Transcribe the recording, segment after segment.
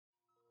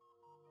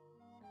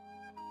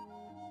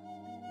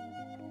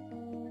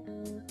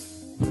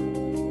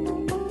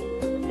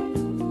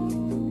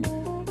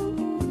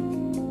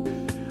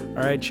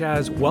All right,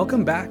 Chaz,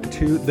 welcome back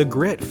to The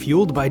Grit,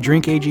 fueled by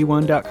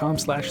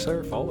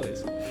drinkag1.com/surf,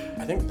 always.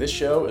 I think this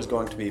show is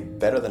going to be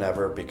better than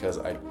ever because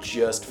I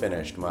just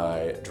finished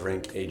my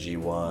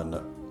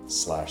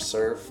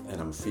drinkag1/surf and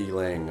I'm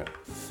feeling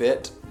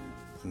fit,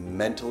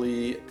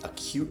 mentally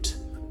acute,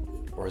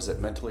 or is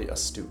it mentally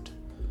astute?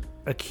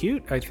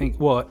 Acute, I think,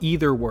 well,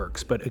 either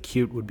works, but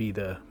acute would be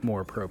the more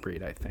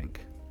appropriate, I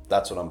think.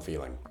 That's what I'm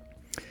feeling.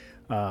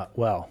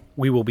 Well,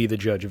 we will be the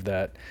judge of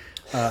that.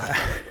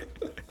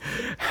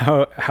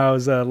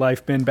 How's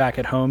life been back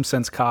at home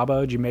since Cabo?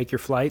 Did you make your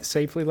flight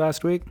safely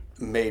last week?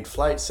 Made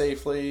flight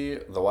safely.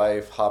 The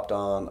wife hopped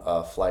on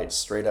a flight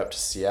straight up to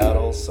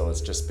Seattle, so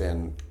it's just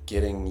been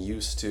getting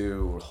used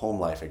to home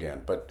life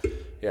again. But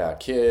yeah,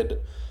 kid,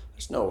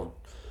 there's no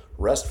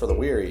rest for the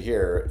weary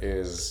here.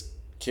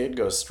 Kid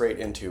goes straight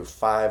into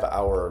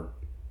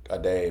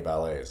 5-hour-a-day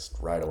ballets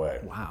right away.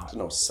 Wow. There's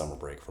no summer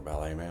break for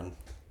ballet, man.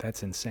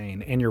 That's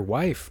insane. And your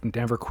wife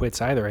never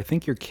quits either. I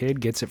think your kid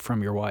gets it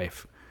from your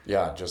wife.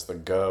 Yeah, just the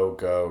go,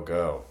 go,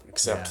 go.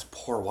 Except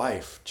poor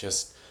wife,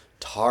 just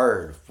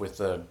tarred with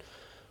the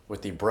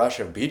brush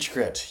of beach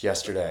grit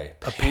yesterday.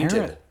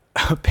 Painted.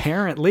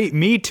 Apparently.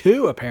 Me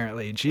too,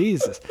 apparently.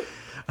 Jesus.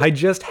 I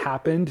just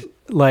happened,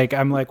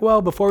 I'm like,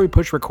 well, before we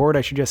push record,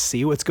 I should just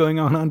see what's going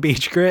on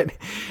Beach Grit.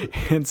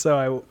 And so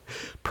I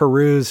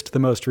perused the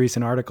most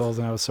recent articles,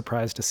 and I was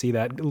surprised to see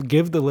that.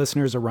 Give the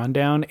listeners a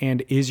rundown.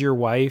 And is your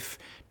wife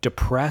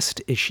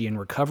depressed? Is she in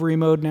recovery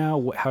mode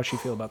now? How's she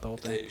feel about the whole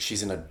thing?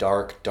 She's in a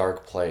dark,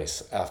 dark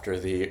place after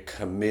the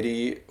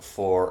Committee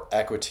for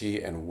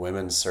Equity and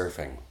Women's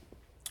Surfing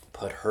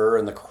put her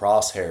in the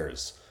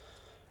crosshairs.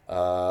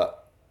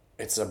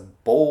 It's a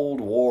bold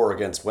war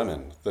against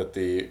women that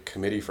the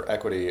Committee for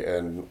Equity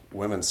and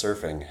Women's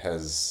Surfing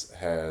has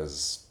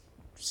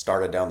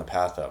started down the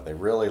path of. They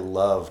really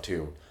love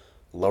to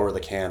lower the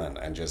cannon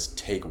and just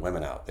take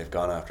women out. They've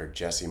gone after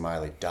Jessie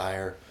Miley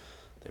Dyer.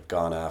 They've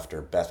gone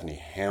after Bethany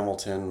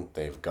Hamilton.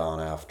 They've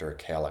gone after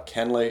Kayla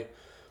Kenley.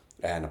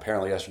 And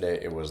apparently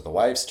yesterday it was the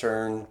wife's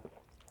turn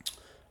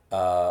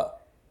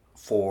for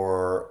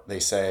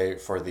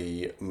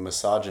the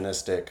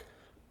misogynistic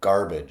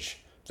garbage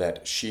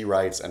that she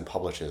writes and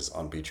publishes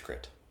on Beach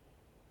Grit.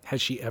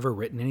 Has she ever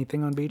written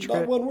anything on Beach Grit?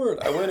 Not one word.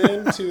 I went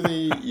into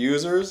the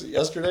users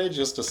yesterday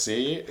just to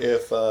see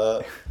if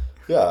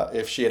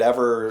she had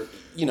ever,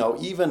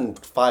 even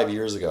 5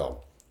 years ago,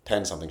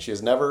 penned something. She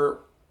has never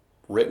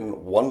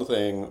written one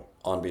thing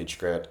on Beach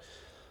Grit.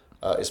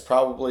 Is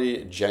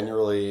probably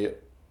genuinely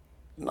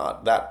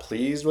not that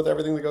pleased with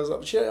everything that goes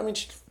up. She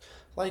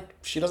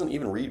doesn't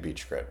even read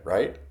Beach Grit,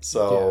 right?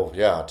 So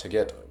to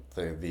get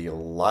the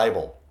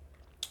libel.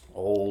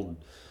 Old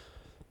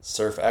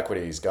Surf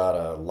Equity's got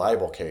a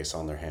libel case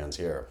on their hands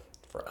here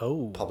for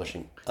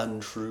publishing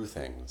untrue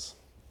things.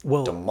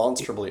 Well,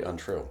 demonstrably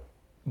untrue.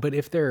 But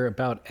if they're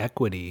about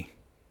equity,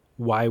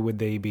 why would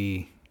they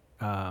be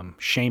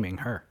shaming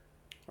her?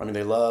 I mean,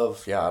 they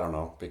love, I don't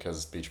know,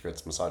 because Beach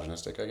Grit's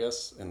misogynistic, I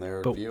guess, in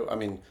their view. I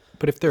mean...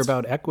 But if they're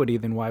about equity,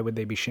 then why would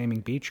they be shaming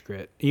Beach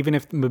Grit? Even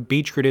if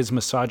Beach Grit is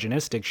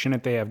misogynistic,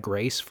 shouldn't they have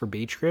grace for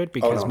Beach Grit?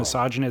 Because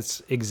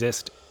misogynists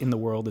exist in the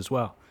world as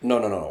well.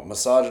 No.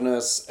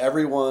 Misogynists,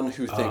 everyone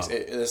who thinks...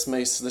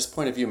 This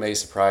point of view may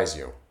surprise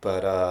you,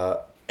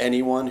 but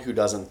anyone who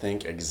doesn't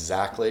think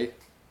exactly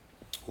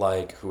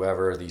like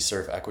whoever the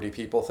surf equity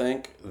people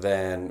think,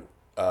 then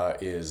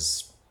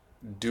is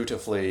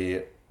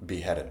dutifully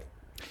beheaded.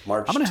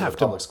 Marched to the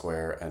public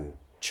square and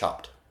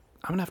chopped.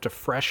 I'm going to have to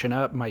freshen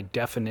up my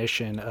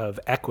definition of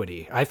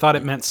equity. I thought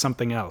it meant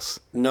something else.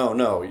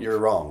 No, you're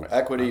wrong.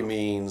 Equity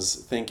means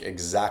think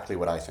exactly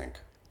what I think.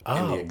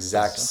 In the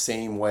exact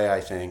same way I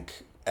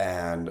think,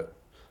 and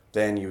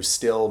then you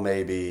still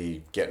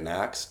maybe get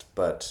axed,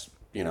 but,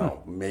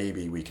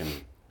 maybe we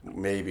can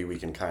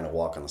kind of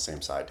walk on the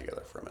same side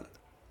together for a minute.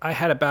 I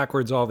had it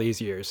backwards all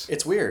these years.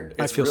 It's weird.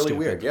 It's really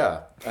weird, yeah.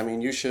 I mean,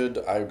 you should,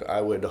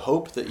 I would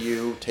hope that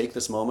you take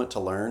this moment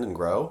to learn and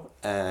grow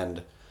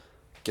and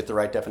get the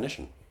right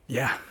definition.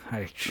 Yeah,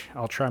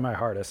 I'll try my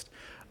hardest.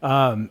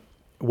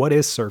 What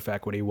is Surf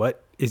Equity?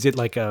 What is it,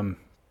 like a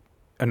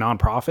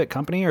nonprofit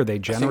company? Are they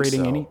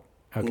generating any?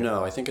 Okay.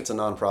 No, I think it's a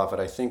nonprofit.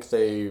 I think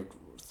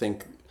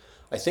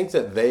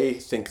that they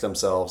think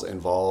themselves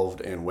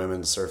involved in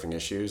women's surfing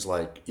issues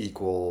like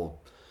equal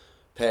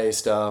pay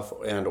stuff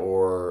and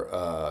or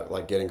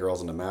like getting girls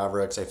into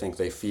Mavericks. I think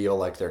they feel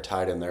like they're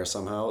tied in there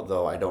somehow,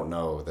 though I don't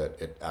know that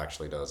it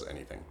actually does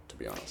anything, to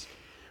be honest.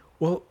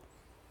 Well,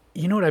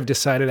 you know what I've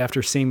decided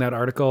after seeing that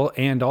article,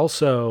 and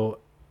also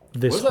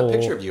this What was that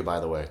picture of you, by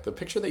the way? The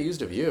picture they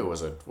used of you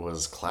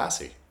was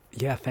classy.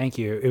 Yeah, thank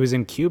you. It was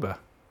in Cuba.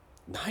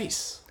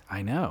 Nice.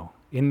 I know.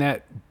 In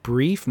that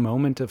brief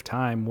moment of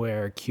time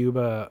where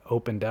Cuba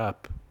opened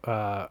up,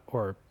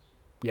 to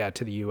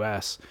the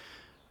U.S.,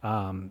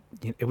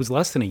 it was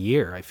less than a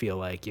year, I feel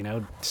like,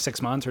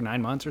 6 months or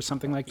 9 months or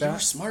something like that. You were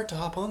smart to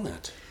hop on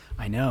that.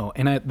 I know.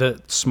 And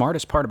the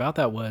smartest part about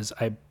that was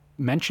I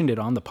mentioned it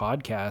on the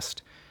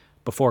podcast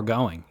before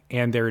going.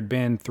 And there had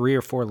been 3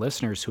 or 4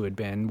 listeners who had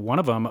been. One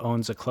of them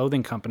owns a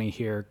clothing company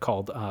here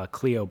called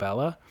Cleo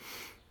Bella.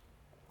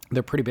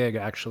 They're pretty big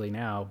actually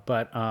now,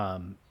 but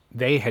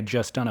they had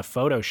just done a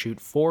photo shoot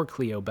for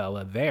Cleo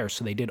Bella there,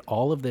 so they did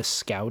all of this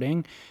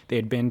scouting. They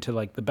had been to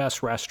like the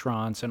best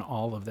restaurants and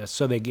all of this.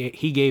 So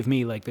he gave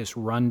me like this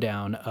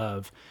rundown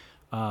of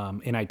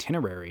an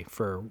itinerary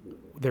for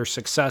their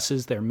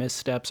successes, their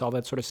missteps, all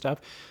that sort of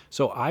stuff.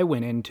 So I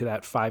went into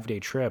that 5-day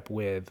trip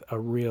with a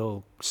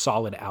real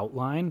solid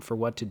outline for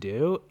what to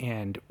do,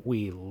 and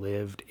we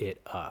lived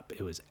it up.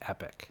 It was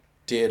epic.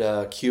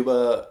 Did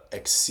Cuba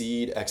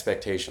exceed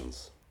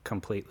expectations?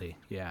 Completely,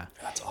 yeah.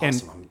 That's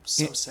awesome. I'm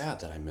so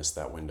sad that I missed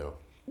that window.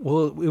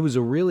 Well, it was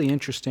a really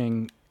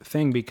interesting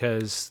thing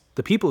because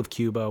the people of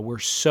Cuba were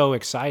so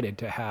excited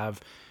to have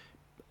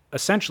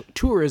essentially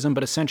tourism,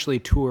 but essentially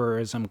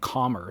tourism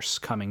commerce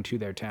coming to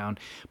their town.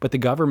 But the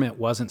government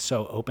wasn't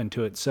so open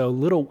to it. So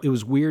it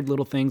was weird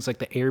little things like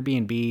the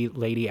Airbnb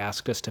lady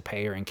asked us to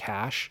pay her in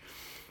cash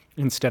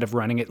instead of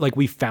running it. Like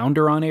we found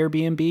her on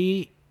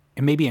Airbnb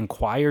and maybe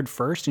inquired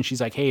first, and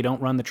she's like, hey,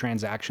 don't run the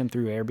transaction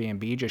through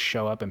Airbnb, just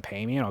show up and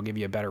pay me and I'll give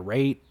you a better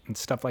rate and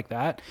stuff like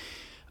that.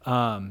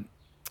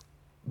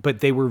 But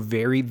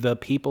the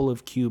people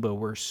of Cuba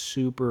were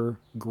super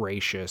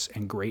gracious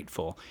and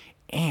grateful,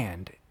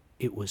 and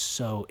it was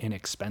so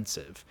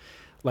inexpensive.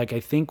 Like I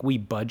think we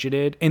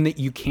budgeted, and that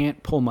you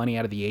can't pull money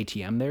out of the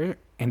ATM there,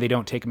 and they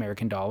don't take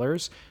American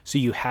dollars, so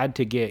you had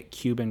to get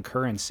Cuban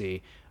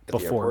currency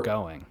before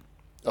going.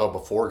 Oh,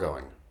 before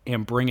going.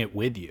 And bring it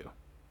with you.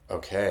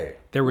 Okay.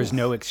 There was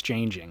no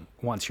exchanging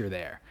once you're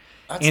there.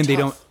 That's and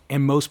tough.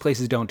 And most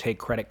places don't take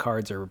credit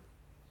cards or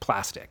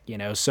plastic,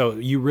 so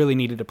you really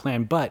needed a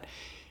plan. But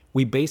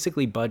we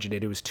basically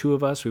budgeted, it was 2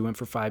 of us, we went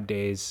for 5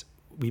 days.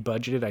 We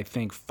budgeted, I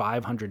think,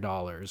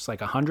 $500, like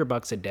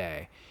 $100 a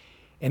day.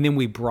 And then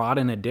we brought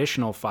an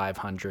additional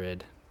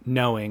 500,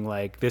 knowing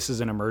like this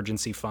is an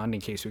emergency fund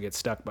in case we get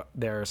stuck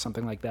there or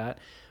something like that.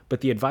 But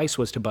the advice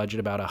was to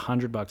budget about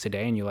 $100 a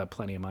day and you'll have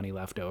plenty of money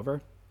left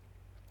over.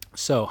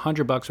 So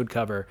 $100 would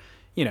cover,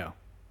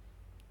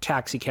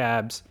 taxi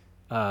cabs,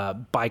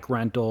 bike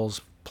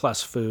rentals,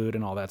 plus food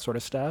and all that sort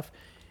of stuff.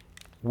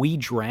 We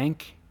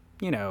drank,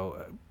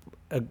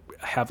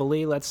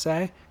 heavily, let's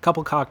say, a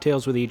couple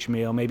cocktails with each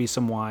meal, maybe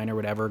some wine or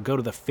whatever, go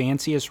to the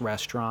fanciest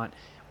restaurant,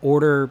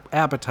 order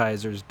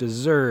appetizers,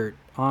 dessert,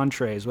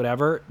 entrees,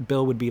 whatever,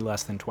 bill would be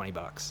less than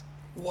 $20.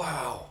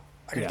 Wow.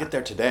 I gotta get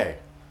there today.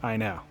 I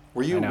know.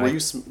 Were you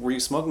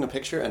smoking a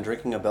picture and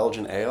drinking a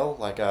Belgian ale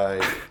like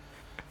I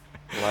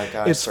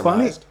it's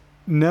surmised? Funny.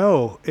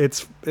 No,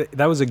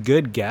 that was a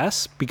good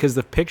guess because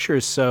the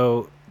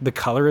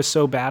color is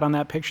so bad on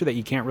that picture that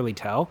you can't really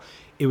tell.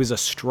 It was a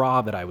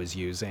straw that I was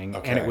using,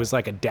 and it was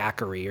like a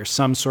daiquiri or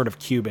some sort of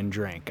Cuban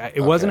drink.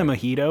 It wasn't a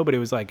mojito, but it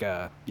was like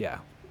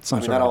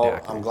some sort of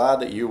daiquiri. I'm glad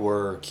that you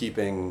were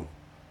keeping.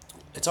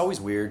 It's always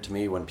weird to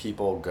me when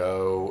people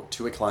go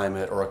to a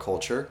climate or a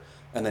culture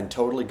and then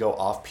totally go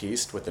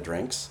off-piste with the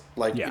drinks.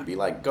 Like it'd be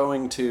like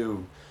going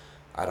to,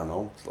 I don't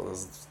know,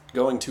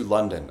 going to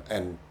London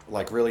and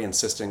like really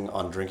insisting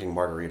on drinking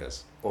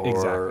margaritas,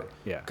 or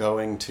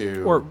going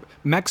to or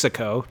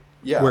Mexico,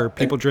 where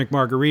people drink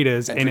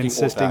margaritas and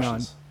insisting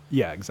on.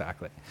 Yeah,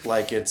 exactly.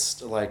 Like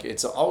it's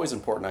always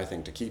important, I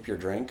think, to keep your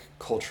drink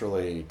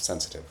culturally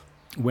sensitive.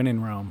 When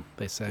in Rome,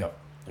 they say. Yep,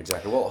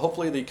 exactly. Well,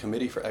 hopefully the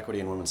Committee for Equity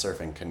in Women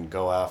Surfing can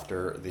go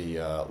after the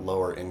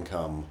lower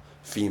income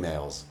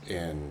females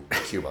in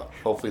Cuba.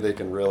 Hopefully they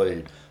can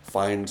really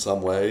find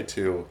some way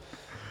to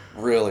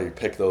really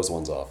pick those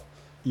ones off.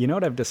 You know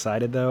what I've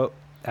decided, though,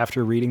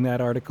 after reading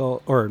that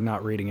article, or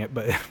not reading it,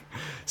 but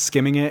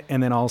skimming it,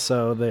 and then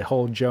also the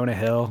whole Jonah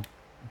Hill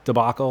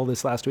debacle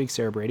this last week,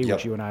 Sarah Brady,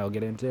 which you and I will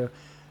get into.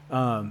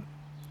 I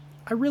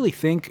really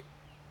think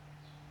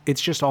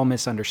it's just all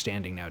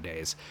misunderstanding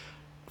nowadays.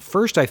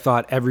 First, I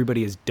thought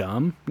everybody is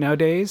dumb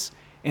nowadays,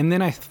 and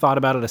then I thought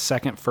about it a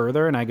second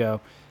further, and I go,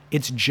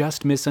 it's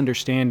just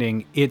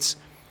misunderstanding.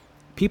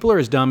 People are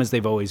as dumb as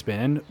they've always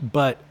been,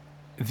 but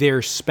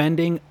they're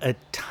spending a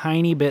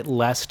tiny bit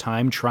less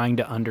time trying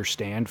to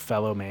understand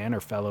fellow man or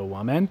fellow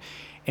woman.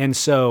 And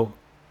so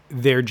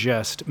they're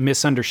just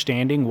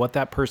misunderstanding what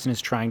that person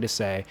is trying to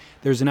say.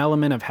 There's an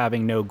element of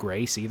having no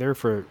grace either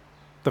for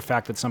the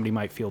fact that somebody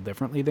might feel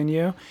differently than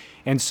you.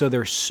 And so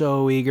they're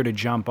so eager to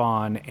jump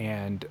on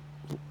and,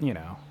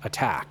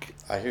 attack.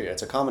 I hear you.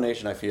 It's a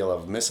combination, I feel,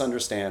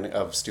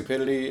 of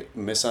stupidity,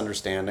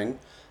 misunderstanding,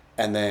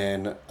 and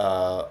then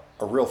a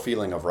real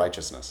feeling of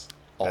righteousness.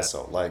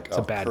 Also, it's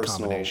a bad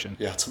combination.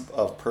 Yeah, it's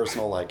a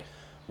personal, like,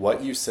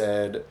 what you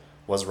said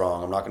was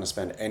wrong. I'm not going to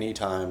spend any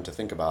time to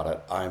think about it.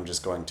 I'm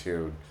just going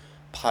to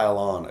pile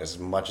on as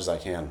much as I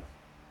can.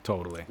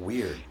 Totally.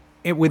 Weird.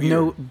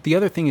 The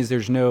other thing is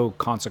there's no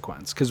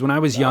consequence. Because when I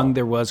was young,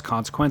 there was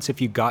consequence.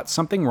 If you got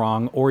something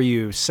wrong or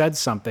you said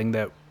something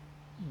that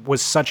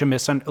was such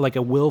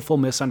a willful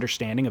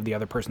misunderstanding of the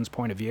other person's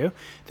point of view,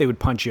 they would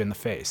punch you in the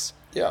face.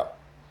 Yeah.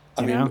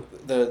 I mean,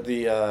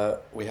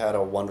 we had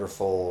a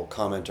wonderful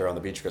commenter on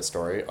the Beach Grit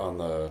story on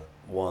the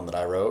one that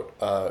I wrote,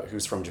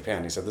 who's from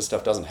Japan. He said this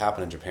stuff doesn't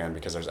happen in Japan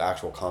because there's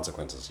actual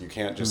consequences. You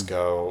can't just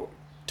go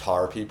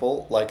tar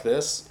people like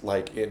this.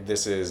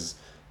 This is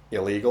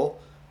illegal,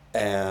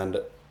 and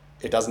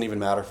it doesn't even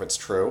matter if it's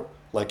true.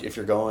 Like if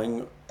you're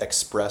going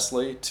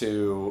expressly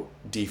to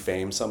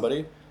defame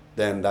somebody,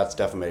 then that's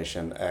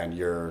defamation and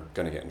you're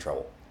going to get in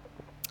trouble.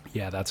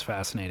 Yeah, that's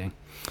fascinating.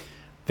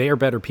 They are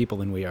better people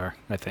than we are,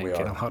 I think, We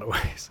in are. a lot of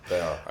ways. They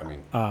are. I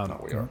mean,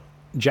 no, we are.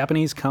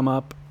 Japanese come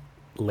up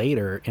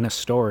later in a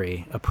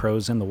story, a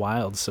Pros in the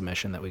Wild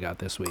submission that we got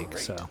this week.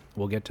 Great. So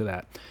we'll get to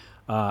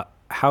that.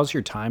 How's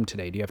your time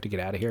today? Do you have to get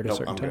out of here at a Nope,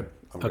 certain I'm time? good.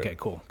 I'm Okay, good.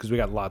 cool. Because we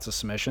got lots of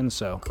submissions,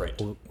 so Great.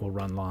 we'll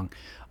run long.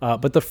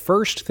 But the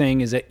first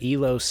thing is that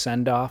Elo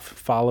send-off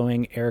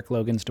following Eric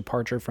Logan's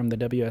departure from the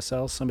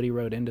WSL. Somebody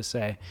wrote in to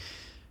say,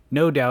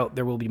 no doubt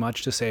there will be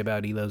much to say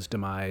about Elo's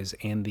demise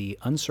and the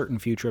uncertain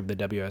future of the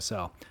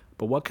WSL.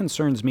 But what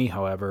concerns me,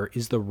 however,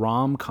 is the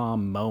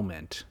rom-com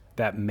moment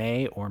that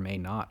may or may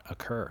not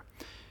occur.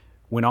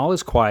 When all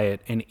is quiet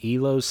and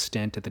Elo's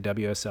stint at the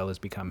WSL has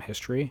become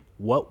history,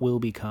 what will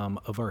become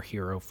of our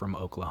hero from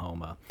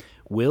Oklahoma?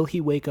 Will he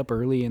wake up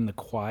early in the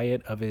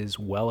quiet of his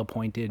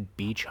well-appointed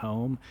beach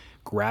home,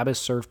 grab his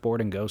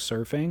surfboard and go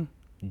surfing?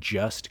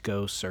 Just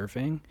go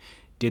surfing?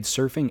 Did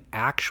surfing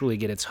actually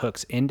get its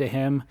hooks into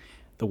him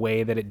the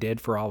way that it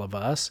did for all of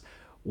us?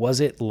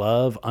 Was it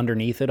love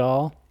underneath it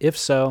all? If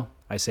so,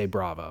 I say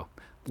bravo.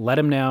 Let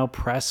him now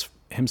press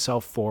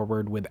himself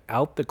forward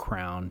without the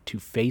crown to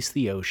face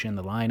the ocean,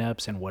 the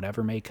lineups, and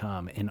whatever may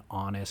come in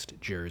honest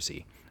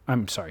journey.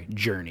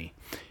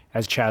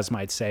 As Chaz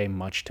might say,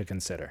 much to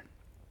consider.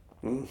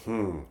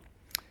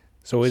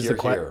 So Hear,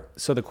 hear.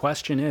 so the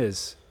question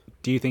is,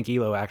 do you think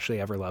Elo actually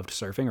ever loved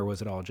surfing, or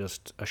was it all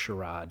just a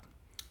charade?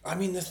 I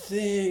mean, the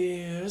thing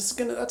is,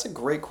 that's a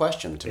great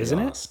question, to Isn't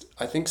be it? honest.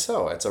 I think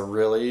so. It's a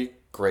really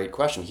great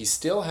question. He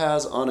still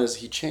has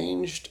he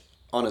changed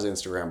on his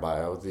Instagram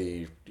bio,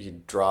 he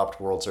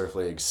dropped World Surf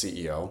League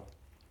CEO,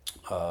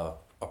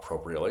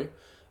 appropriately.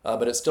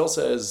 But it still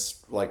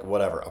says, like,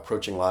 whatever,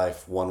 approaching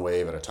life one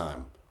wave at a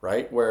time,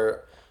 right?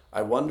 Where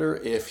I wonder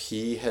if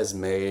he has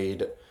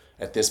made,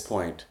 at this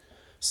point,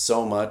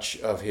 so much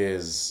of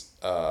his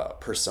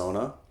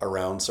persona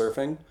around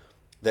surfing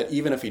that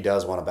even if he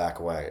does want to back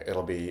away,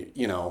 it'll be,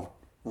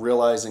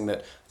 realizing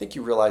that, I think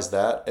you realize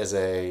that as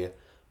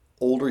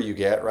older you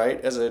get, right?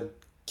 As a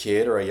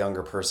kid or a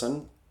younger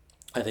person,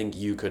 I think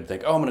you could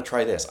think, oh, I'm going to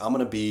try this. I'm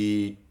going to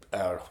be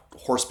a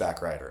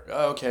horseback rider.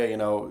 Okay,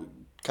 a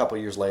couple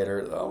years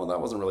later, oh, well, that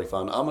wasn't really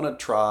fun. I'm going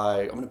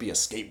to be a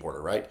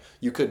skateboarder, right?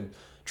 You could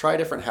try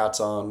different hats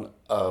on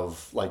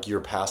of like your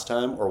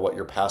pastime or what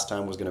your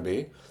pastime was going to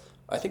be.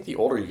 I think the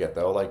older you get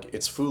though, like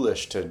it's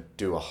foolish to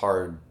do a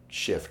hard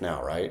shift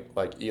now, right?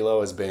 Like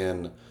Elo has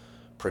been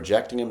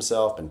projecting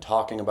himself and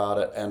talking about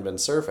it and been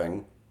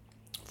surfing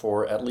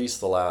for at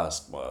least the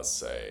last, let's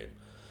say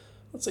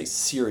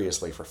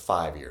seriously for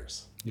 5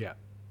 years. Yeah.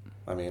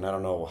 I mean, I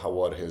don't know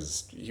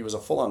he was a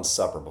full-on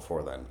supper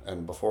before then.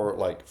 And before,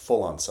 like,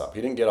 full-on sup.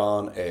 He didn't get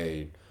on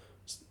a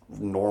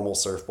normal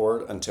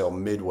surfboard until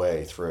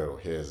midway through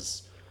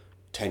his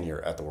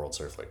tenure at the World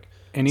Surf League.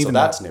 And so even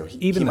that's new.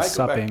 Even the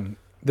supping,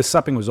 the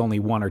supping was only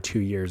 1 or 2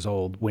 years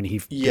old when he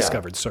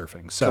discovered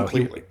surfing. So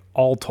completely.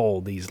 All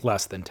told, he's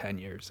less than 10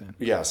 years in.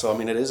 Yeah, so I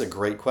mean, it is a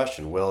great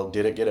question.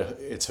 Did it get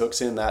its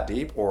hooks in that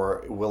deep,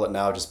 or will it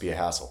now just be a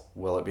hassle?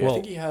 Will it be? I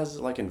think he has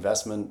like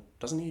investment.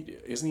 Doesn't he?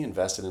 Isn't he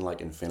invested in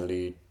like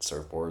Infinity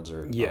surfboards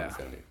or Yeah, not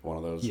Infinity? One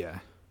of those. Yeah,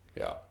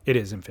 Yeah. it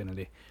is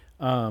Infinity.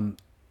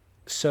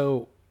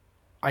 So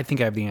I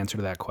think I have the answer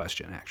to that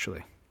question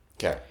actually.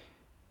 Okay.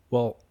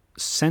 Well,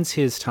 since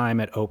his time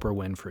at Oprah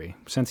Winfrey,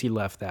 since he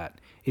left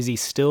that, is he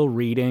still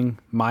reading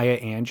Maya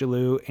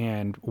Angelou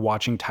and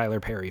watching Tyler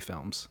Perry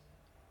films?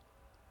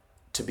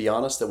 To be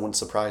honest, that wouldn't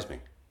surprise me.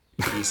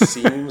 He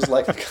seems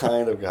like the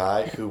kind of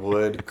guy who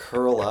would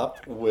curl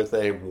up with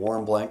a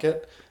warm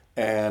blanket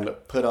and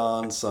put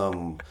on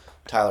some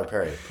Tyler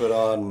Perry, put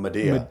on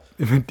Medea.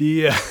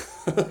 Medea.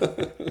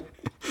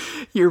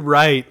 You're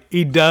right.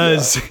 He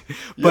does. Yeah.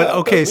 But Yeah,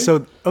 okay,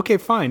 doesn't okay,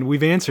 fine.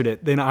 We've answered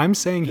it. Then I'm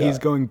saying he's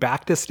going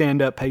back to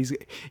stand up. He's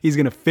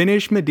going to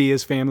finish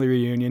Medea's family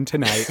reunion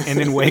tonight and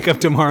then wake up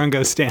tomorrow and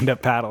go stand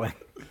up paddling.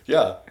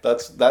 Yeah,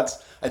 that's.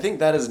 I think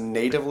that is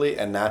natively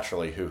and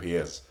naturally who he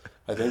is.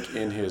 I think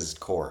in his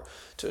core.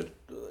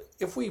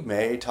 If we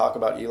may talk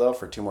about Elo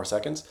for 2 more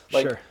seconds,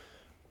 Sure.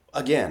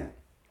 Again,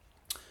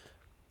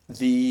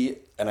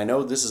 and I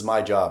know this is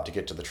my job to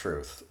get to the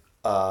truth.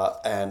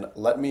 And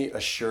let me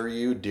assure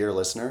you, dear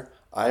listener,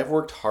 I have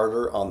worked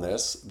harder on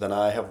this than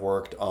I have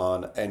worked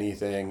on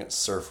anything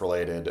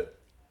surf-related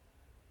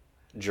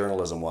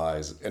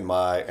journalism-wise in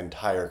my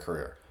entire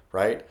career,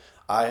 right?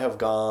 I have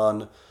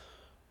gone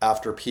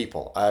after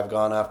people. I have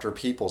gone after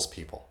people's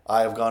people.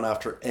 I have gone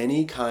after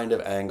any kind of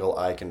angle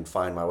I can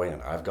find my way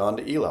in. I've gone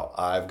to Elo.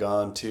 I've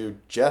gone to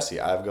Jesse.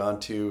 I've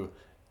gone to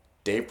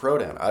Dave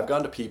Prodan. I've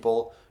gone to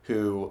people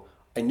who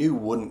I knew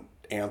wouldn't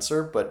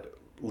answer, but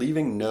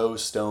leaving no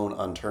stone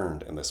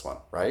unturned in this one,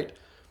 right?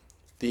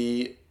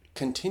 The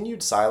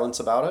continued silence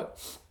about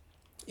it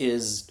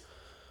is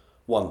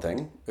one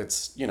thing.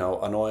 It's,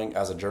 annoying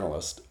as a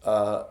journalist.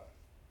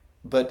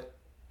 But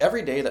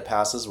every day that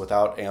passes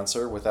without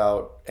answer,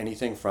 without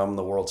anything from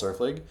the World Surf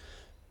League,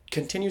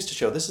 continues to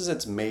show this is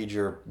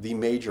the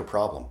major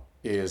problem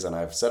is, and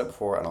I've said it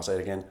before and I'll say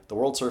it again, the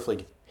World Surf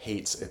League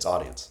hates its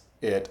audience.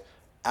 It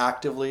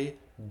actively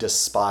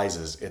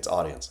despises its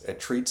audience. It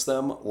treats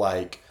them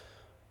like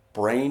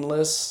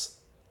brainless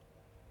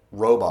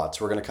robots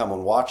who are going to come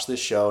and watch this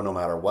show no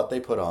matter what they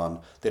put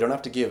on. They don't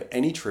have to give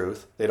any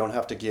truth. They don't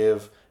have to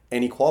give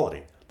any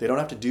quality. They don't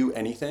have to do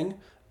anything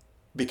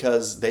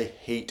because they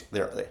hate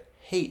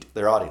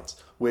their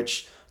audience,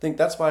 which I think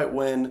that's why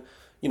when,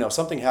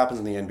 something happens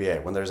in the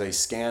NBA, when there's a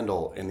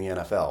scandal in the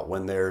NFL,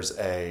 when there's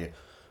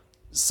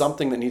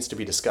something that needs to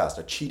be discussed,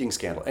 a cheating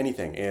scandal,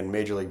 anything in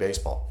Major League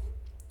Baseball,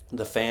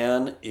 the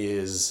fan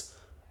is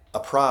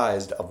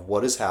apprised of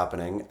what is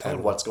happening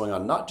and what's going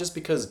on, not just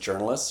because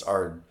journalists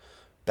are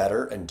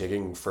better and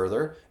digging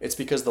further. It's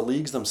because the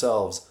leagues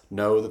themselves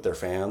know that their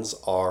fans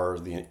are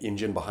the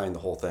engine behind the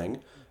whole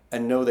thing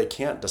and know they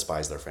can't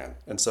despise their fan.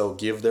 And so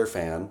give their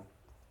fan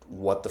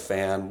what the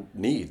fan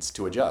needs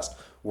to adjust.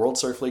 World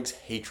Surf League's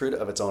hatred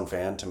of its own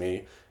fan, to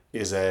me,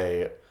 is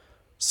a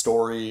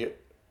story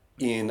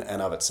in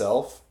and of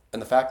itself.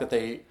 And the fact that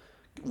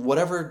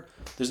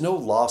there's no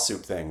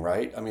lawsuit thing,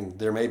 right? I mean,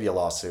 there may be a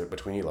lawsuit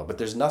between ELO, but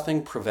there's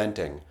nothing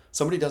preventing.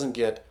 Somebody doesn't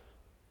get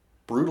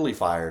brutally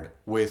fired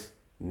with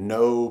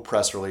no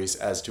press release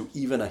as to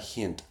even a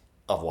hint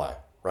of why,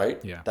 right?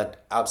 Yeah.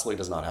 That absolutely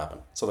does not happen.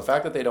 So the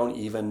fact that they don't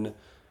even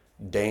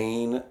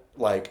deign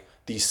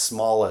the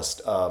smallest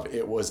of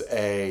it was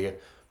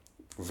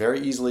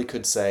very easily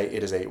could say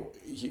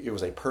it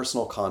was a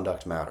personal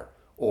conduct matter,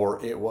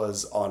 or it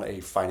was on a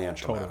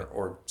financial matter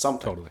or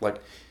something.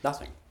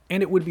 Nothing.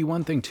 And it would be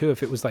one thing too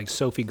if it was like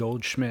Sophie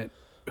Goldschmidt,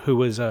 who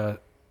was a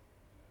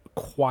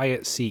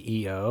quiet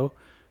CEO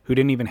who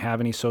didn't even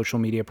have any social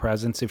media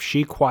presence. If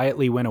she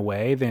quietly went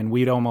away, then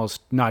we'd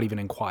almost not even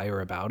inquire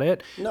about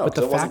it. No, but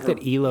the fact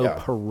that Elo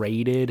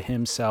paraded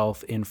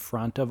himself in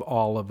front of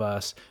all of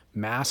us,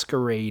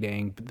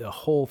 masquerading the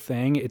whole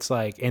thing, it's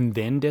like, and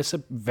then they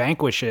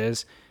vanquish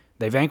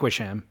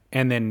him,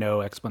 and then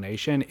no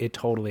explanation.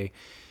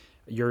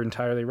 You're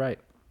entirely right.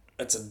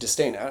 It's a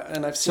disdain.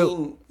 And I've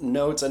seen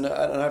notes and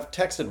I've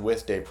texted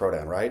with Dave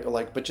Prodan, right?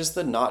 But just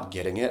the not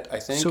getting it,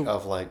 I think,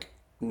 of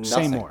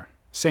nothing.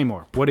 Say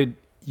more. What did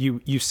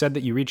you said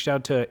that you reached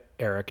out to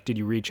Eric? Did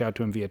you reach out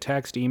to him via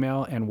text,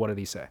 email, and what did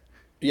he say?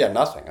 Yeah,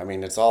 nothing. I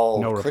mean, it's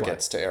all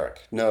crickets to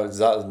Eric. No, it's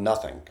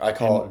nothing. I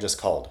just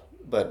called,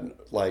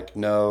 but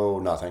no,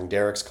 nothing.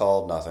 Derek's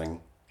called,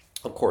 nothing.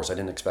 Of course, I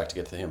didn't expect to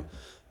get to him.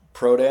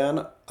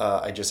 Prodan,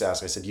 I just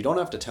asked. I said, you don't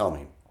have to tell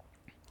me,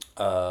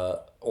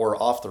 or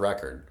off the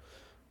record,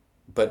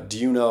 but do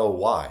you know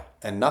why?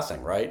 And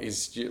nothing, right?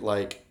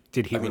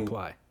 Did he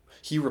reply?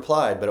 He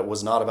replied, but it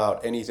was not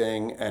about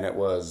anything, and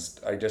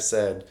I just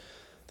said,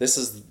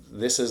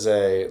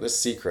 this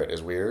secret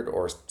is weird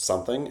or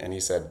something, and he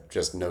said,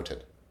 just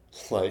noted.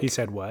 He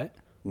said what?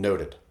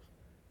 Noted.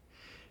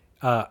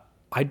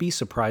 I'd be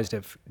surprised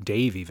if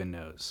Dave even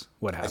knows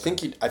what happened. I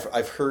think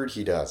I've heard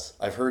he does.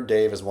 I've heard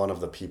Dave is one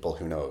of the people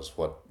who knows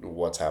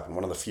what's happened.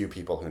 One of the few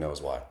people who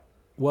knows why.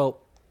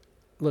 Well,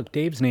 look,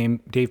 Dave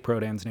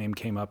Prodan's name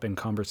came up in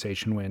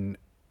conversation when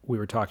we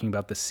were talking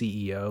about the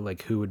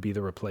CEO, who would be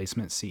the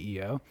replacement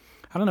CEO.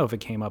 I don't know if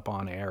it came up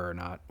on air or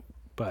not,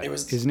 but it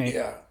was his name.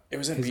 Yeah, it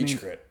was in Beach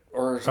Grit.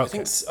 Or okay. I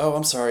think. Oh,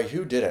 I'm sorry.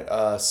 Who did it?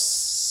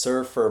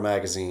 Surfer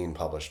Magazine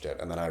published it,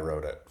 and then I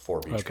wrote it for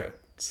Beach Grit.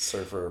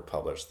 Surfer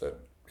published it.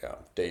 Yeah,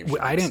 Dave.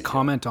 I didn't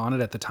comment on it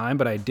at the time,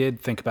 but I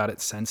did think about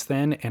it since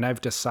then, and I've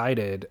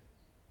decided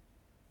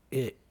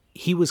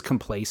he was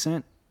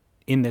complacent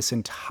in this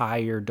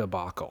entire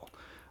debacle.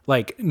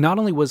 Not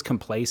only was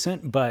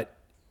complacent, but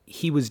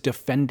he was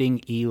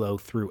defending Elo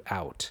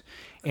throughout.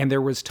 And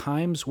there was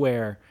times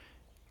where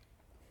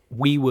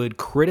we would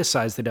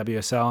criticize the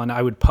WSL, and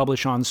I would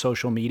publish on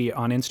social media,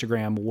 on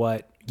Instagram,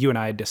 what you and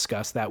I had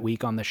discussed that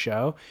week on the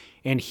show,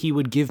 and he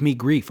would give me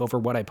grief over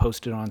what I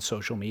posted on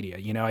social media.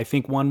 I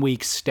think one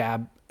week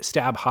Stab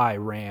High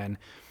ran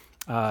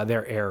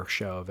their air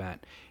show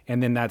event,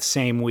 and then that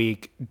same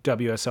week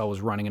WSL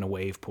was running in a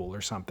wave pool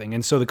or something.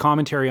 And so the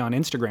commentary on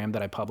Instagram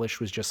that I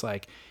published was just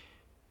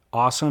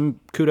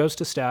awesome. Kudos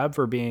to Stab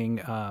for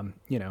being,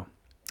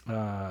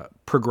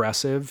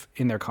 progressive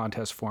in their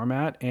contest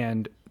format.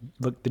 And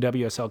look, the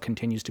WSL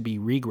continues to be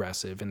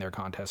regressive in their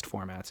contest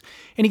formats.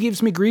 And he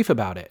gives me grief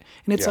about it.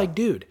 And it's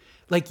dude,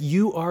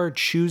 you are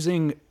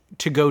choosing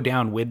to go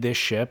down with this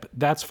ship.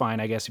 That's fine,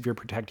 I guess, if you're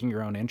protecting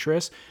your own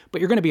interests, but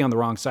you're going to be on the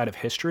wrong side of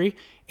history.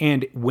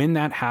 And when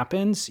that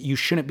happens, you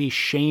shouldn't be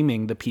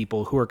shaming the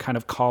people who are kind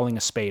of calling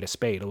a spade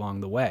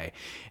along the way.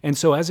 And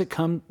so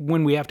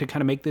when we have to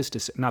kind of make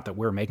this, not that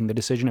we're making the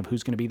decision of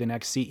who's going to be the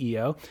next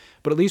CEO,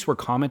 but at least we're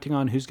commenting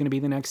on who's going to be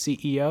the next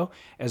CEO.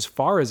 As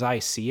far as I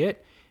see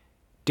it,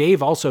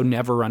 Dave also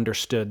never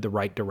understood the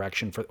right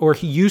direction or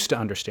he used to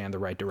understand the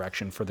right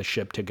direction for the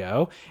ship to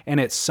go. And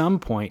at some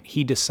point,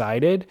 he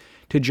decided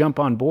to jump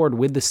on board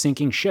with the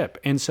sinking ship.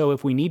 And so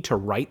if we need to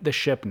right the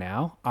ship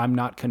now, I'm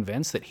not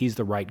convinced that he's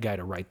the right guy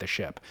to right the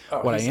ship.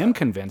 What I am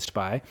convinced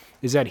by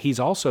is that he's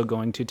also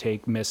going to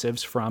take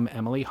missives from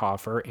Emily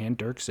Hoffer and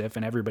Dirk Ziff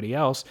and everybody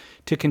else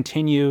to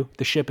continue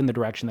the ship in the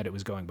direction that it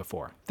was going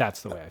before.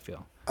 That's the way I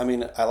feel. I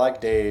mean, I like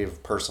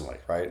Dave personally,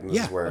 right? And this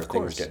Yeah, is where of things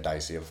course. get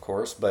dicey, of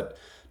course. But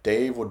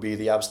Dave would be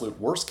the absolute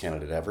worst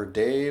candidate ever.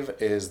 Dave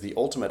is the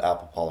ultimate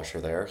apple polisher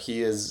there.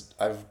 He is,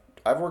 I've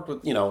worked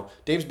with,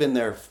 Dave's been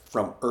there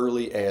from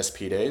early ASP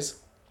days.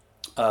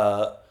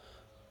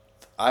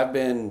 I've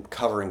been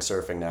covering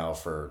surfing now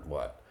for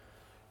what?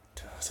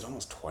 Is it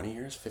almost 20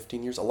 years,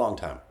 15 years? A long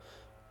time.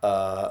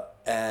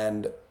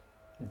 And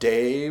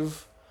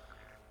Dave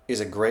is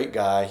a great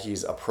guy.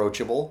 He's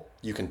approachable.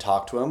 You can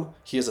talk to him.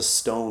 He is a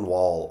stone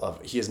wall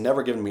of. He has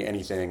never given me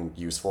anything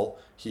useful.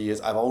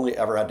 I've only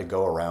ever had to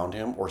go around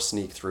him or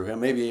sneak through him.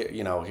 Maybe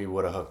he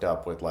would have hooked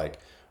up with like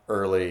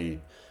early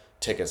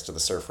tickets to the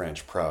Surf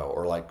Ranch Pro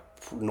or like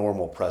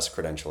normal press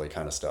credential-y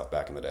kind of stuff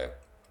back in the day.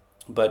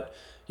 But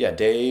yeah,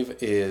 Dave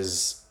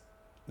is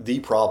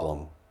the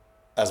problem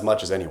as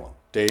much as anyone.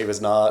 Dave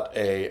is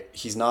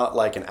he's not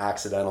like an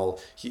accidental.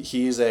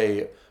 He's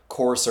a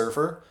core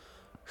surfer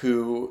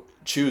who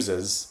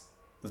chooses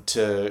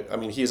to. I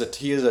mean, he is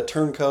a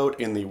turncoat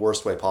in the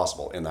worst way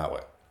possible in that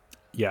way.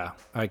 Yeah,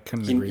 I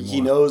couldn't agree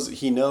more.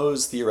 He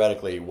knows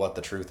theoretically what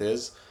the truth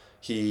is.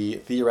 He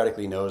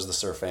theoretically knows the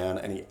surf fan,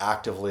 and he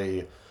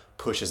actively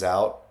pushes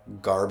out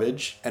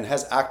garbage and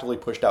has actively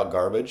pushed out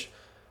garbage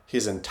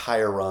his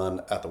entire run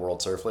at the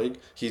World Surf League.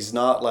 He's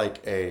not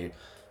like a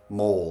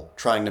mole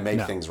trying to make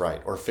things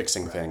right or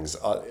fixing things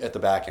at the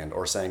back end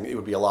or saying it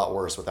would be a lot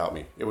worse without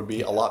me. It would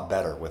be a lot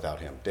better without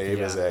him. Dave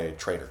is a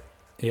traitor.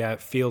 Yeah,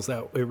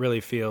 it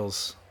really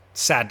feels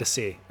sad to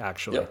see,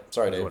 actually. Yeah,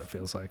 sorry, Dave. What it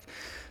feels like.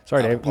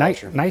 Sorry,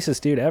 Dave.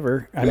 Nicest dude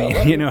ever. I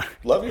mean,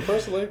 love you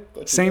personally.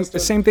 But same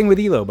thing with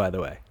Elo, by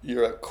the way.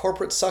 You're a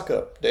corporate suck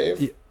up,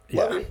 Dave.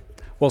 Love you.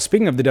 Well,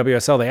 speaking of the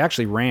WSL, they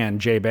actually ran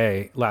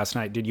J-Bay last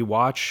night. Did you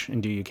watch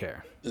and do you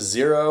care?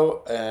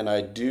 0, and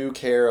I do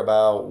care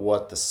about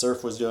what the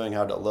surf was doing,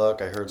 how did it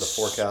look. I heard the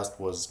forecast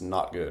was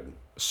not good.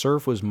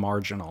 Surf was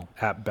marginal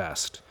at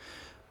best.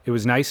 It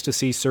was nice to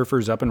see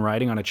surfers up and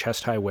riding on a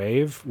chest-high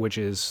wave, which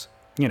is,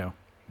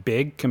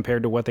 big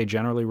compared to what they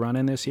generally run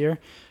in this year.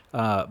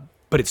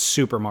 But it's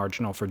super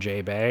marginal for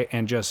J-Bay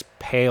and just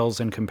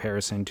pales in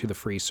comparison to the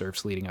free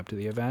surfs leading up to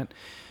the event.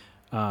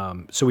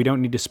 So we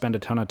don't need to spend a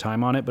ton of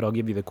time on it, but I'll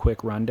give you the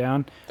quick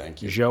rundown.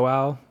 Thank you.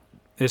 Joao.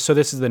 So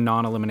this is the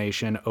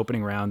non-elimination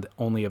opening round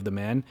only of the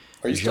men.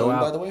 Are you still in,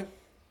 by the way?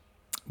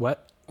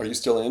 What? Are you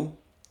still in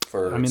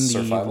for I'm in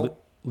Survival?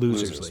 the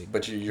losers league.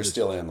 But you're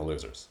still in the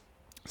losers.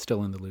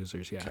 Still in the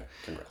losers, yeah. Okay,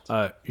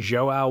 congrats.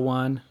 Joao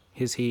won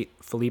his heat.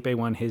 Felipe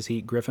won his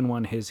heat. Griffin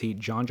won his heat.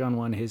 John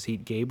won his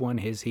heat. Gabe won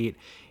his heat.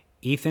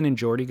 Ethan and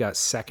Jordy got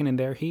second in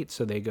their heat,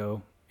 so they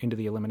go into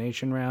the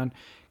elimination round.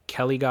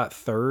 Kelly got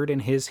third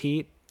in his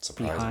heat.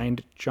 Surprising.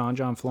 Behind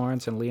John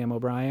Florence and Liam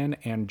O'Brien,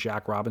 and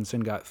Jack Robinson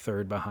got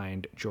third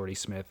behind Jordy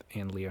Smith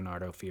and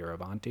Leonardo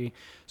Fioravanti.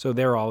 So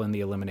they're all in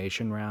the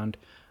elimination round.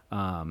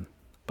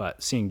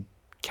 But seeing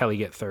Kelly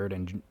get third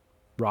and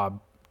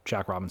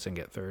Jack Robinson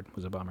get third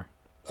was a bummer.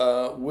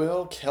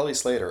 Will Kelly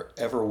Slater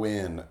ever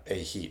win a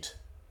heat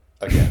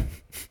again?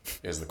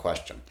 Is the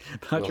question. I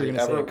thought you were going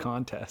to say a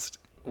contest.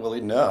 Will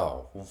he?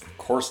 No, of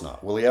course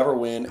not. Will he ever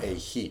win a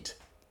heat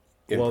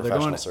in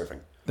professional surfing?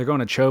 They're going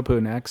to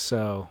Chopu next,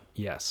 so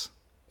yes.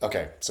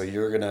 Okay, so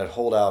you're going to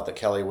hold out that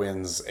Kelly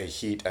wins a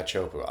heat at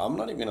Chopu. I'm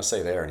not even going to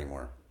say there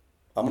anymore.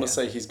 I'm going to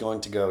say he's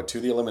going to go to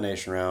the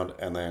elimination round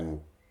and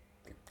then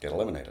get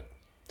eliminated.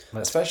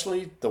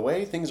 Especially the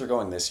way things are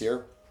going this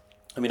year.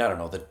 I mean, I don't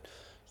know, that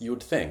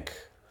you'd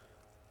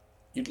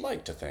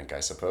like to think, I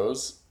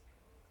suppose,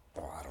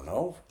 I don't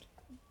know,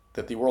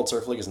 that the World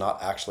Surf League is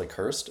not actually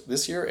cursed.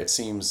 This year, it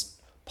seems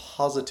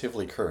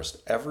positively cursed.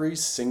 Every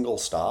single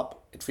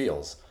stop, it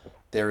feels,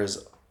 there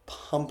is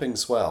pumping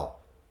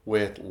swell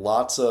with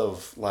lots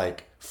of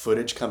like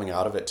footage coming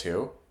out of it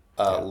too,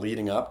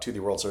 leading up to the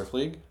World Surf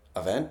League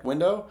event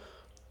window.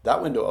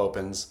 That window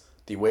opens,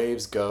 the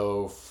waves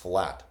go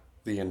flat.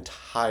 The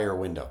entire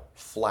window,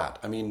 flat.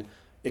 I mean,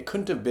 it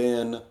couldn't have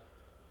been,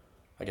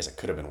 I guess it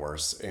could have been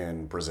worse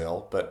in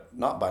Brazil, but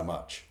not by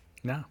much.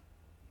 No,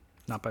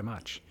 not by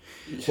much.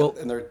 Well,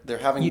 and they're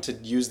having to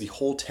use the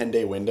whole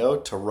 10-day window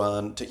to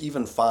run, to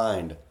even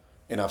find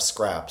enough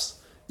scraps,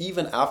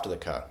 even after the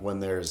cut,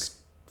 when there's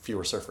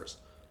fewer surfers.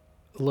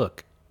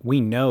 Look, we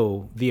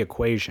know the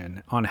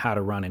equation on how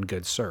to run in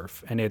good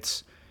surf, and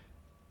it's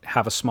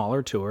have a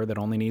smaller tour that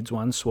only needs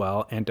one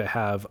swell, and to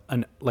have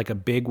a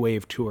big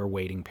wave tour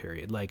waiting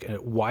period, like a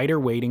wider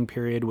waiting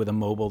period with a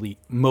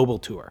mobile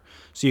tour,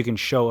 so you can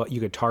you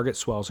could target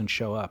swells and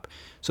show up.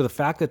 So the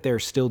fact that they're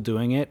still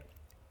doing it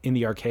in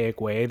the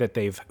archaic way that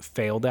they've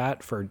failed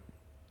at for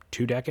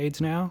 2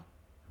 decades now,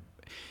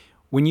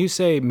 when you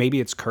say maybe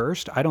it's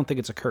cursed, I don't think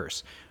it's a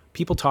curse.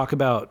 People talk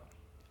about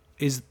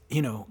is,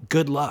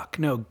 good luck.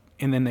 No.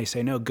 And then they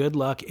say, no, good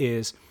luck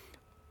is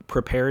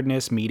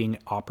preparedness meeting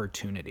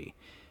opportunity.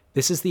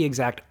 This is the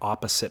exact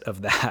opposite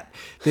of that.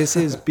 This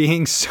is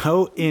being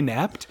so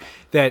inept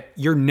that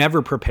you're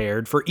never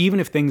prepared for, even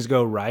if things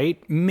go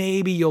right,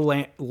 maybe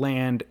you'll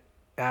land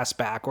ass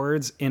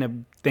backwards in a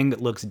thing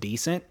that looks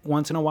decent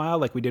once in a while,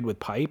 like we did with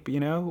Pipe,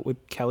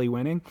 with Kelly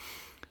winning,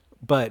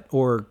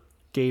 or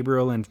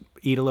Gabriel and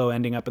Idolo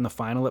ending up in the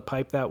final at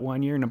Pipe that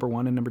one year, number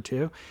 1 and number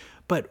 2.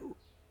 But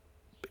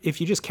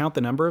if you just count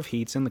the number of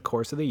heats in the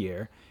course of the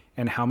year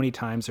and how many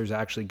times there's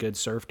actually good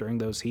surf during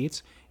those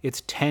heats,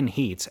 it's 10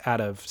 heats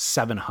out of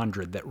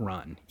 700 that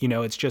run.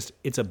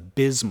 It's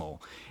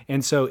abysmal.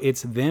 And so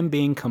it's them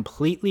being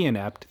completely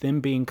inept, them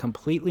being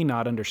completely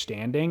not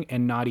understanding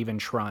and not even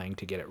trying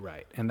to get it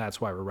right. And that's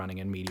why we're running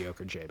in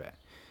mediocre J-Bay.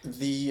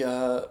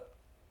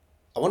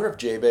 I wonder if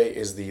J-Bay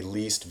is the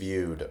least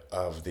viewed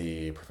of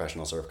the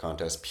professional surf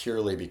contest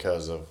purely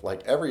because of,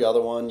 like every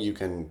other one,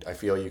 I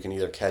feel you can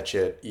either catch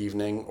it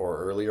evening or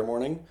earlier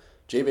morning.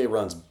 J-Bay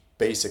runs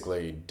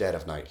basically dead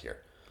of night here.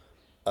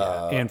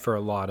 And for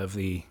a lot of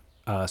the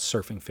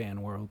surfing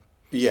fan world.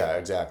 Yeah,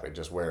 exactly.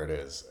 Just where it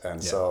is.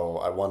 And so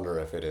I wonder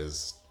if it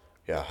is,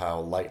 how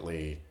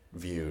lightly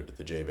viewed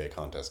the J-Bay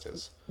contest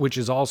is. Which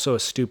is also a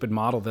stupid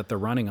model that they're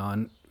running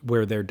on,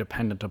 where they're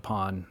dependent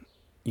upon,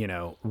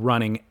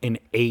 running an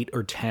 8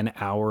 or 10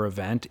 hour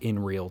event in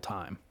real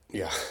time.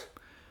 Yeah.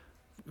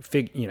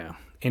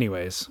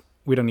 Anyways,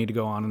 we don't need to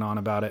go on and on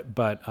about it,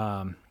 but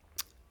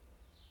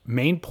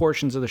main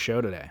portions of the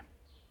show today.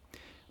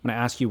 I'm going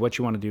to ask you what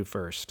you want to do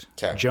first.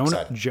 Okay,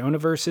 Jonah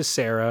versus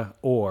Sarah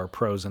or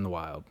Pros in the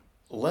Wild?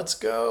 Let's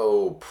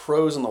go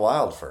Pros in the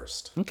Wild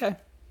first. Okay.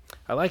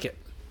 I like it.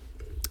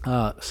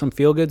 Some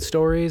feel-good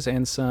stories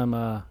and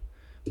some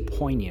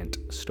poignant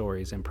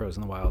stories in Pros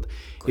in the Wild.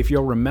 If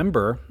you'll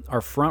remember,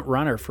 our front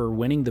runner for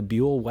winning the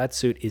Buell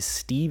wetsuit is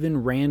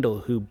Steven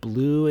Randall, who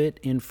blew it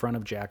in front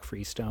of Jack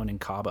Freestone in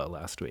Cabo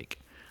last week.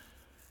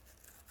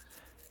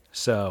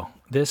 So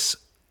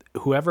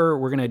whoever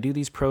we're going to do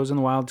these Pros in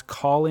the Wild,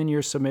 call in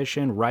your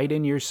submission, write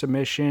in your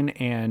submission,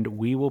 and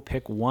we will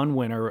pick one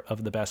winner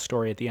of the best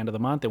story at the end of the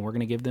month, and we're going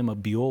to give them a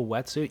Buell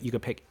wetsuit. You can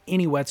pick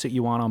any wetsuit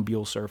you want on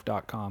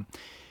BuellSurf.com,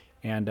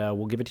 and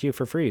we'll give it to you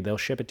for free. They'll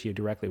ship it to you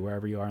directly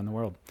wherever you are in the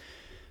world.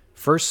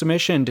 First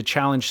submission to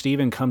challenge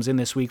Steven comes in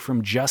this week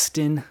from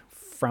Justin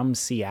from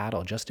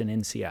Seattle. Justin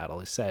in Seattle.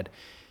 He said,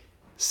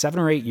 7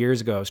 or 8 years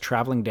ago, I was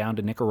traveling down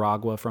to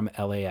Nicaragua from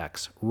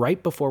LAX.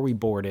 Right before we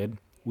boarded,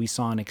 we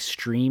saw an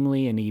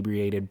extremely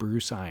inebriated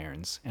Bruce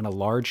Irons and a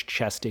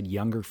large-chested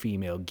younger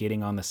female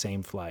getting on the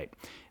same flight.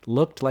 It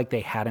looked like they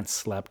hadn't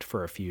slept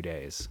for a few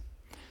days.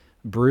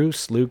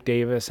 Bruce, Luke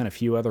Davis, and a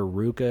few other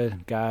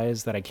Ruka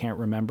guys that I can't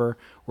remember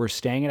were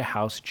staying at a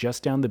house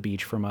just down the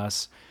beach from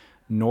us,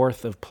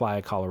 north of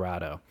Playa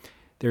Colorado.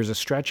 There's a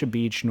stretch of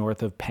beach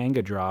north of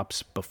Panga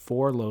Drops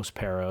before Los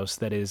Perros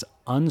that is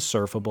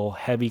unsurfable,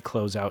 heavy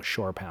closeout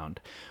shore pound.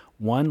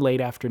 One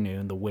late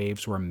afternoon, the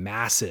waves were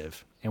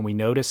massive, and we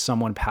noticed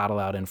someone paddle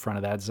out in front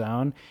of that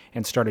zone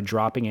and started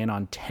dropping in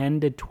on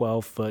 10 to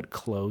 12 foot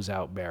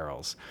closeout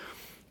barrels.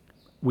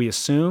 We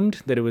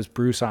assumed that it was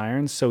Bruce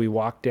Irons, so we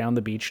walked down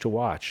the beach to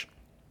watch.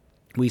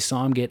 We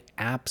saw him get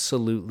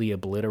absolutely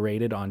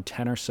obliterated on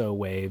 10 or so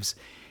waves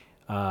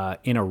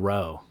in a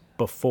row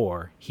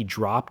before he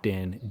dropped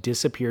in,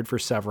 disappeared for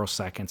several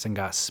seconds, and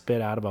got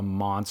spit out of a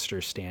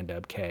monster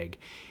stand-up keg.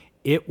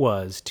 It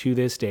was, to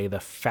this day,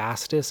 the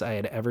fastest I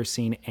had ever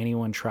seen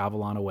anyone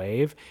travel on a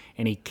wave,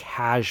 and he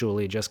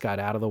casually just got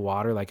out of the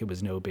water like it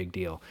was no big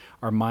deal.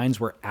 Our minds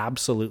were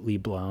absolutely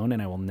blown,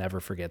 and I will never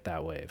forget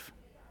that wave.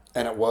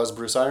 And it was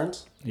Bruce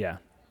Irons? Yeah.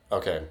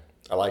 Okay.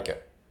 I like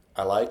it.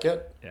 I like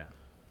it. Yeah.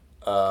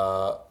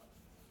 I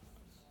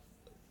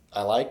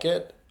like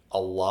it a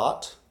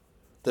lot.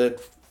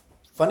 The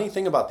funny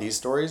thing about these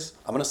stories,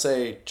 I'm going to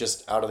say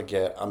just out of the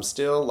get, I'm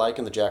still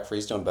liking the Jack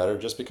Freestone better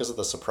just because of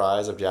the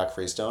surprise of Jack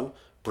Freestone.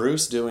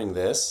 Bruce doing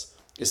this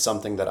is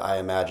something that I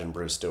imagine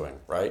Bruce doing,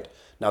 right?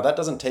 Now, that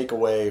doesn't take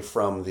away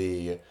from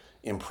the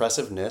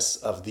impressiveness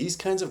of these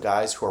kinds of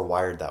guys who are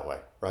wired that way,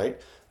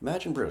 right?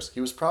 Imagine Bruce.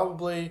 He was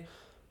probably,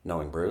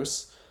 knowing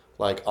Bruce,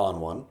 like on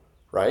one,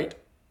 right?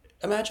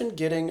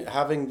 Imagine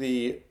having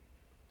the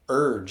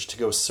urge to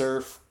go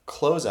surf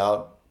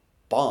closeout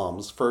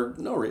bombs for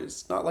no reason.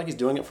 It's not like he's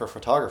doing it for a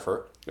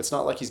photographer. It's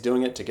not like he's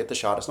doing it to get the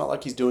shot. It's not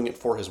like he's doing it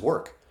for his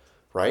work,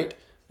 right?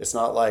 It's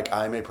not like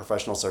I'm a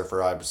professional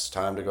surfer. It's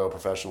time to go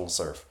professional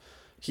surf.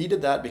 He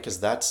did that because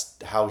that's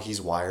how he's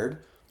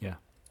wired. Yeah.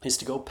 Is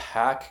to go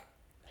pack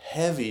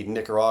heavy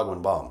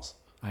Nicaraguan bombs.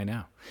 I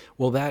know.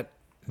 Well, that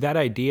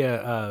idea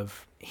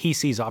of he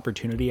sees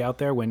opportunity out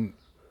there when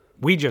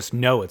we just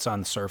know it's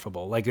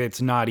unsurfable. Like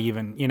it's not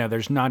even,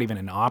 there's not even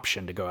an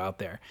option to go out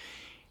there.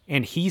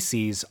 And he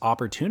sees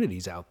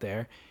opportunities out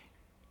there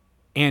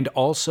and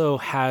also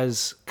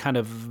has kind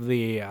of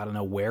the,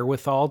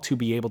 wherewithal to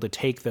be able to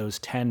take those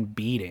 10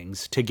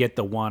 beatings to get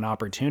the one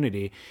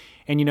opportunity.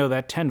 And,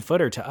 that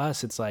 10-footer to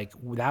us, it's like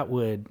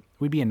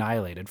we'd be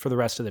annihilated for the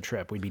rest of the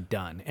trip. We'd be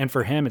done. And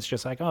for him, it's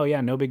just like, oh,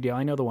 yeah, no big deal.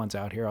 I know the one's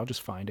out here. I'll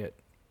just find it.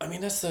 I mean,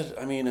 that's the.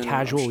 I mean, and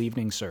Casual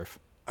evening surf.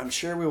 I'm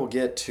sure we will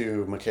get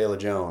to Michaela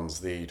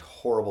Jones, the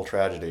horrible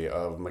tragedy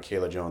of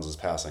Michaela Jones's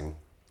passing.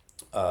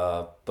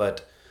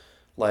 But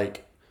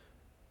like,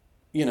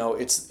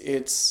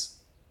 it's.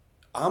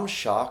 I'm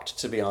shocked,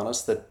 to be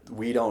honest, that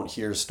we don't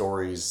hear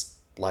stories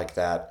like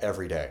that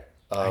every day.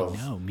 I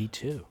know, me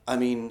too. I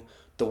mean,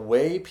 the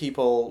way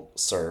people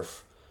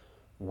surf,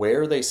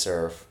 where they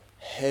surf,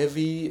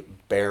 heavy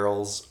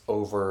barrels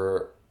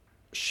over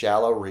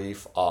shallow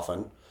reef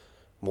often,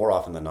 more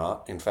often than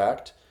not, in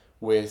fact,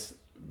 with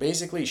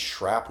basically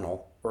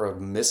shrapnel or a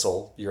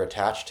missile you're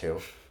attached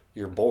to,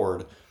 you're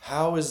bored.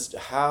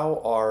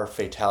 How are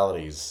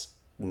fatalities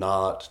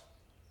not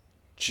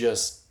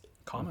just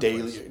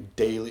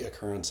daily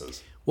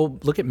occurrences? Well,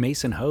 look at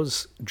Mason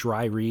Ho's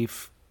dry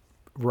reef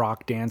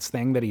rock dance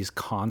thing that he's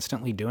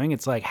constantly doing.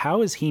 It's like,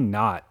 how has he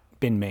not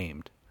been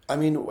maimed? I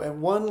mean,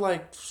 one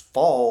like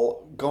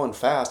fall going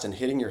fast and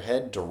hitting your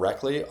head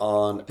directly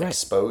on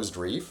exposed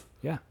reef.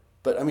 Yeah.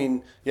 But I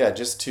mean, yeah,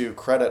 just to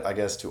credit, I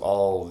guess, to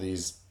all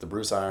these, the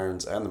Bruce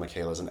Irons and the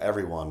Michaelas and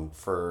everyone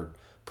for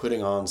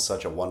putting on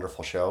such a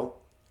wonderful show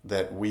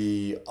that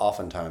we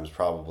oftentimes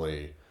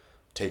probably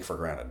take for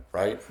granted,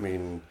 right?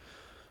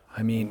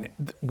 I mean,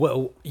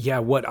 well, yeah,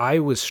 what I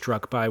was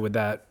struck by with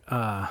that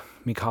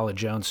Mikala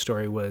Jones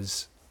story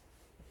was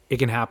it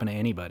can happen to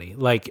anybody.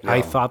 Like,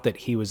 I thought that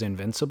he was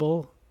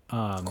invincible.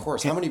 Of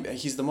course.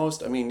 He's the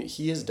most, I mean,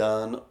 he has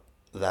done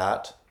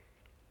that,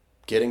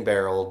 getting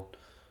barreled,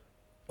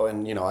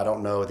 and, I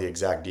don't know the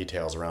exact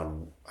details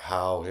around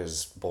how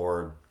his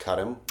board cut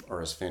him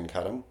or his fin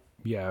cut him.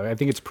 Yeah, I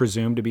think it's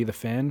presumed to be the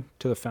fin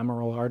to the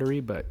femoral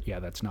artery, but yeah,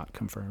 that's not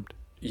confirmed.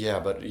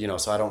 Yeah, but,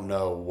 so I don't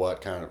know what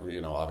kind of,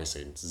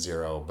 obviously it's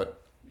zero, but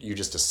you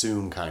just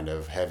assume kind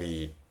of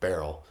heavy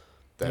barrel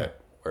that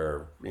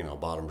where,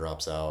 bottom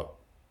drops out,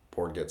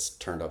 board gets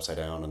turned upside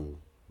down and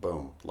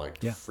boom,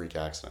 freak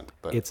accident.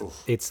 But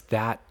it's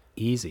that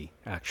easy,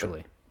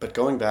 actually. But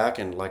going back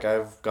and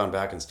I've gone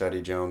back and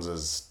studied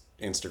Jones's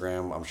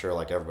Instagram, I'm sure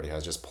like everybody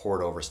has, just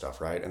poured over stuff,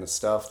 right? And it's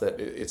stuff that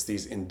it's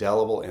these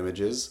indelible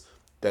images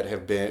that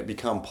have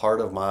become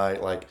part of my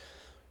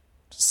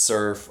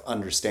surf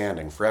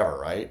understanding forever,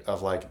 right?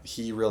 Of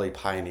he really didn't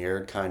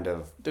pioneer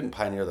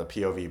the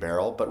POV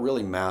barrel, but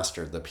really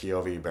mastered the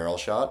POV barrel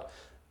shot.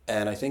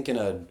 And I think in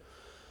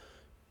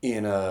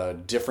a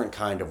different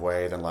kind of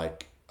way than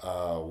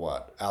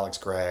Alex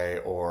Gray,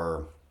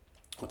 or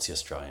what's the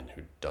Australian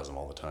who does them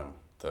all the time?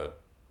 The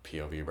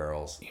POV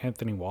barrels.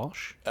 Anthony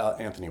Walsh.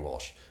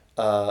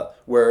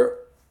 Where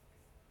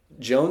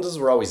Joneses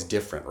were always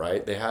different,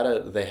 right?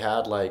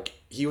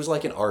 He was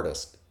like an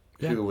artist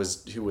who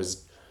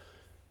was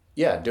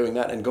doing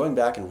that and going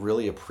back and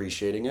really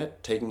appreciating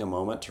it, taking a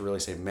moment to really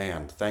say,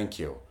 man, thank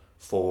you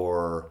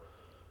for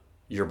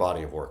your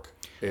body of work.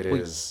 It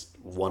is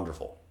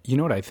wonderful. You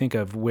know what I think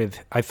of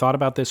I thought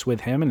about this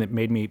with him, and it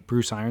made me,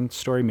 Bruce Irons'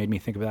 story made me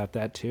think about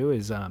that too,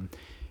 is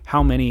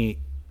how many,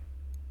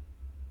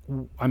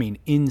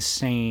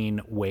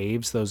 insane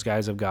waves those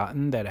guys have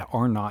gotten that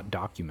are not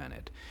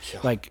documented.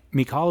 Yeah.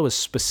 Mikala was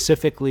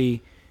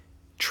specifically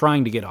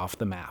trying to get off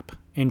the map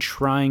and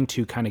trying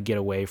to kind of get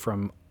away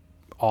from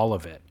all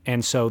of it.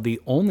 And so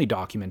the only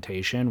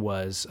documentation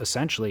was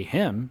essentially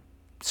him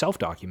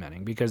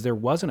self-documenting, because there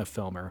wasn't a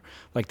filmer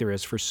like there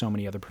is for so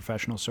many other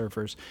professional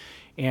surfers.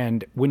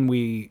 And when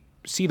we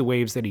see the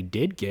waves that he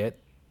did get,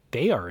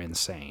 they are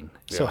insane.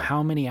 Yeah. So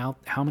how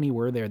many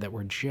were there that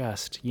were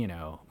just,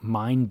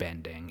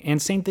 mind-bending?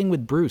 And same thing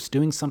with Bruce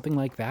doing something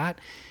like that.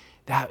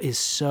 That is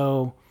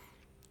so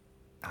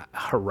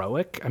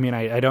heroic. I mean,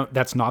 I don't,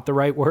 that's not the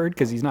right word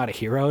because he's not a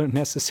hero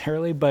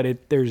necessarily, but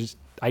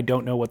I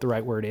don't know what the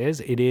right word is.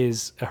 It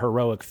is a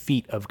heroic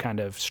feat of kind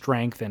of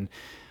strength and,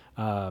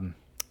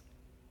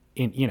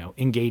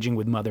 engaging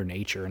with Mother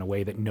Nature in a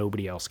way that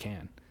nobody else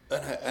can.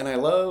 And I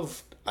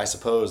love, I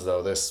suppose,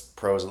 though, this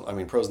Pros in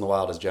the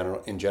Wild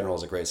in general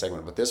is a great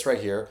segment. But this right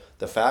here,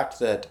 the fact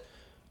that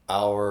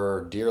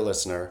our dear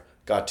listener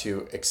got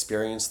to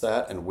experience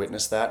that and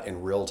witness that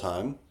in real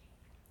time,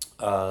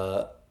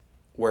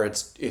 where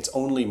it's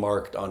only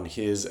marked on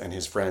his and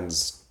his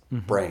friends'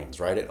 brains,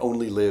 right? It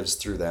only lives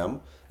through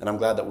them. And I'm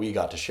glad that we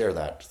got to share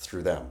that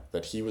through them,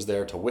 that he was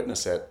there to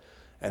witness it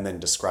and then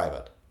describe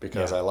it,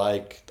 because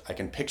I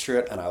can picture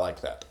it and I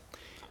like that.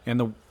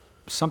 And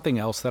something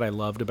else that I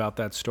loved about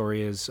that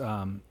story is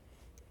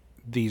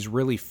these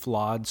really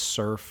flawed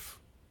surf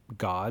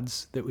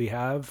gods that we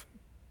have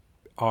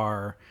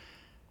are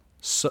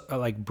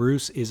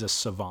Bruce is a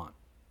savant.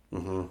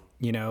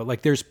 Mm-hmm.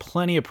 There's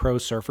plenty of pro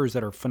surfers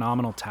that are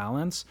phenomenal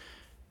talents.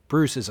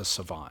 Bruce is a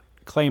savant.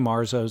 Clay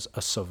Marzo's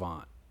a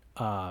savant.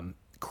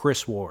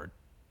 Chris Ward,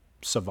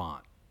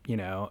 savant,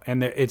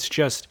 and it's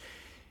just,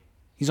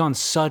 he's on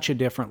such a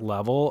different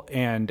level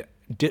and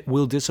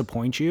will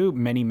disappoint you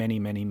many, many,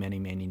 many, many,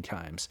 many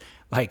times.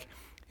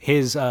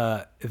 His,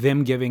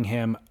 them giving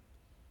him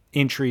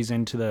entries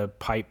into the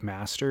Pipe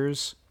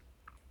Masters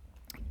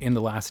in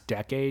the last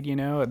decade,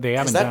 they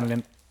haven't done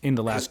it in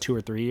the last 2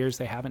 or 3 years.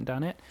 They haven't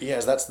done it.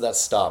 Yes, that's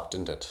stopped,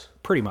 didn't it?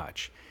 Pretty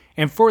much.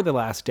 And for the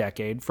last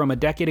decade, from a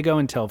decade ago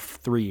until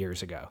 3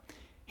 years ago,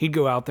 he'd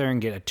go out there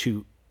and get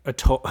a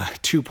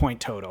 2-point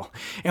total.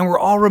 And we're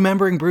all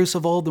remembering Bruce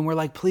of old, and we're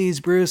like, please,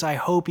 Bruce, I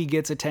hope he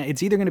gets a 10.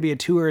 It's either going to be a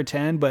 2 or a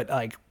 10, but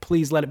like,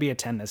 please let it be a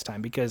 10 this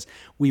time, because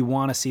we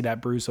want to see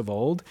that Bruce of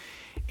old.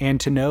 And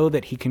to know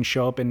that he can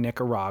show up in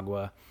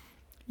Nicaragua,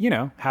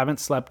 haven't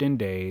slept in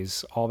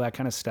days, all that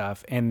kind of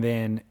stuff. And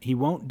then he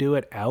won't do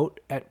it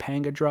out at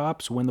Panga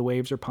drops when the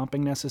waves are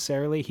pumping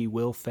necessarily. He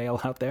will fail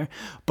out there,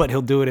 but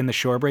he'll do it in the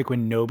shore break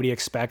when nobody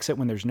expects it,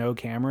 when there's no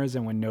cameras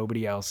and when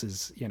nobody else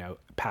is,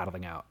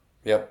 paddling out.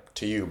 Yep.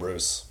 To you,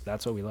 Bruce.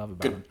 That's what we love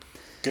about him.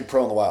 Good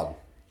pro in the wild.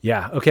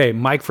 Yeah. Okay.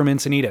 Mike from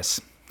Encinitas.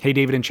 Hey,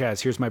 David and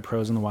Chaz, here's my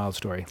pros in the wild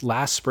story.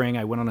 Last spring,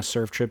 I went on a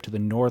surf trip to the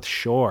North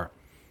Shore.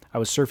 I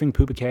was surfing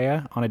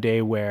Pupukea on a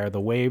day where the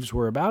waves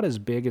were about as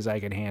big as I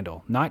could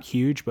handle. Not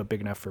huge, but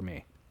big enough for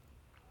me.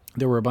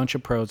 There were a bunch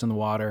of pros in the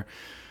water,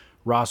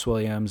 Ross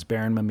Williams,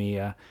 Baron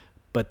Mamiya,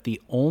 but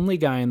the only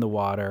guy in the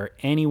water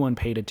anyone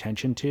paid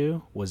attention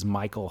to was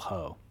Michael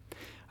Ho.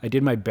 I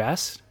did my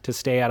best to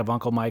stay out of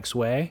Uncle Mike's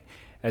way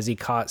as he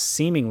caught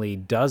seemingly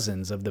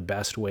dozens of the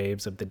best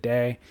waves of the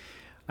day.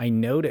 I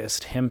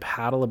noticed him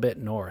paddle a bit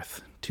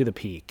north to the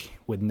peak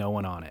with no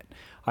one on it.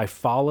 I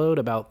followed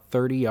about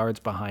 30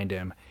 yards behind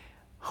him,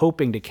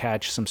 hoping to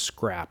catch some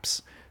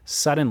scraps.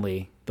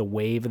 Suddenly, the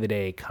wave of the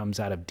day comes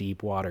out of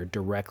deep water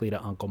directly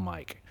to Uncle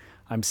Mike.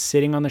 I'm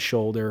sitting on the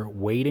shoulder,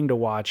 waiting to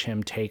watch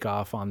him take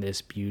off on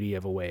this beauty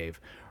of a wave.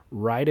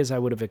 Right as I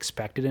would have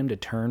expected him to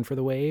turn for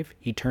the wave,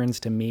 he turns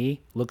to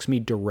me, looks me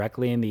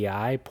directly in the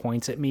eye,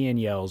 points at me, and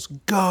yells,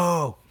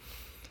 "Go!"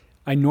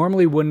 I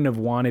normally wouldn't have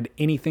wanted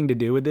anything to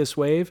do with this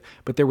wave,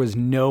 but there was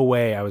no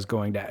way I was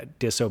going to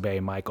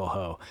disobey Michael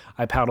Ho.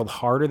 I paddled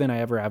harder than I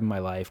ever have in my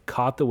life,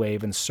 caught the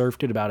wave, and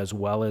surfed it about as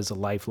well as a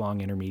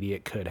lifelong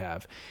intermediate could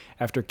have.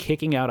 After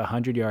kicking out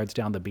 100 yards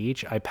down the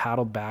beach, I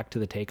paddled back to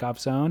the takeoff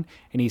zone,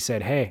 and he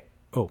said,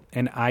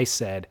 and I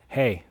said,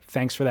 "Hey,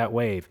 thanks for that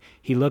wave."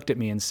 He looked at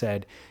me and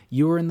said,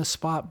 "You were in the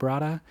spot,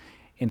 brada,"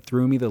 and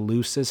threw me the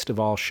loosest of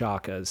all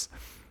shakas.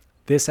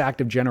 This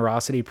act of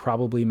generosity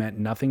probably meant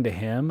nothing to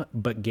him,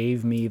 but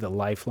gave me the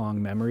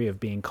lifelong memory of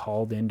being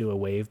called into a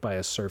wave by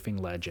a surfing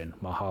legend.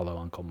 Mahalo,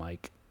 Uncle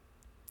Mike.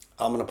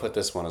 I'm going to put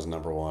this one as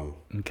number one.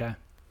 Okay.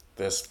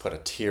 This put a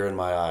tear in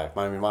my eye.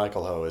 I mean,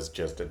 Michael Ho is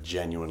just a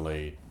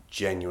genuinely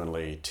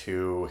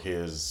to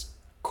his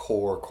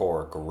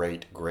core,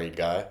 great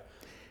guy.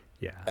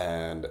 Yeah.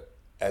 And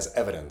as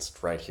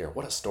evidenced right here,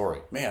 what a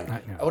story.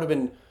 Man, I would have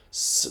been,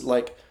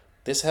 like,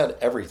 this had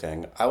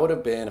everything. I would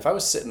have been, if I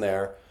was sitting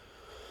there,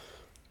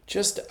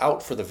 just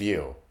out for the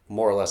view,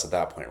 more or less at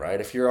that point, right?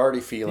 If you're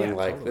already feeling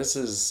like totally.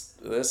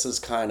 this is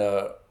kind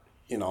of,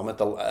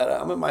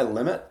 I'm at my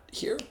limit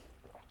here.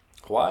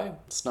 Why?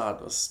 It's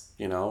not,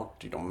 you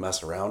don't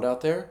mess around out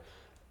there.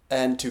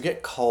 And to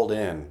get called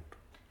in,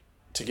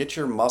 to get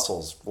your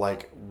muscles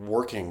like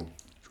working,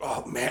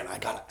 oh man, I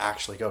gotta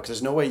actually go, because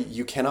there's no way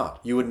you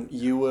cannot. You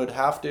would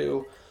have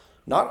to.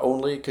 Not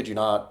only could you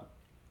not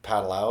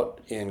paddle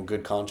out in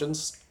good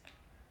conscience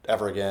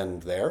ever again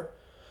there,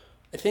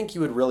 I think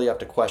you would really have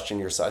to question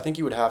yourself. I think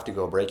you would have to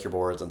go break your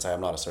boards and say,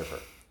 "I'm not a surfer."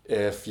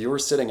 If you were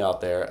sitting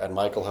out there and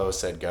Michael Ho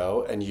said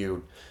go and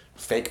you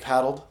fake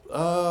paddled,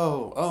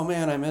 oh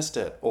man, I missed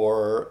it.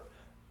 Or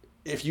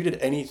if you did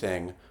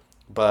anything,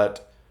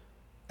 but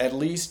at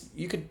least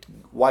you could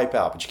wipe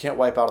out, but you can't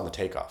wipe out on the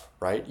takeoff,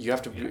 right? You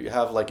have to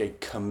have like a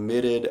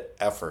committed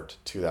effort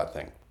to that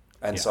thing.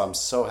 And so I'm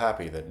so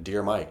happy that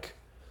dear Mike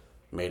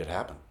made it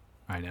happen.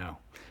 I know.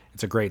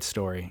 It's a great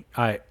story.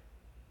 I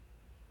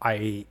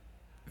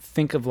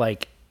think of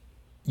like,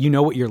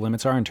 what your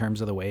limits are in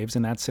terms of the waves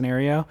in that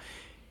scenario.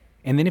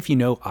 And then if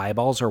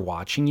eyeballs are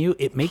watching you,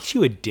 it makes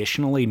you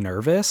additionally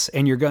nervous.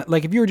 And you're going,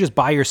 like, if you were just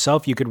by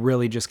yourself, you could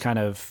really just kind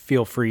of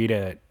feel free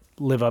to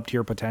live up to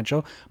your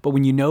potential. But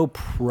when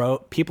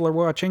people are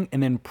watching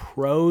and then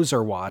pros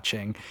are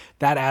watching,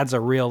 that adds a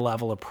real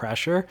level of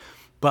pressure.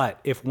 But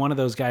if one of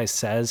those guys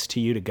says to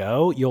you to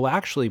go, you'll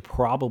actually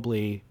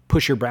probably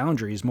push your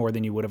boundaries more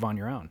than you would have on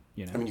your own.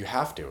 I mean, you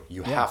have to.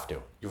 You have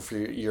to. For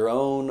your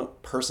own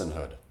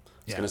personhood.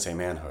 I was going to say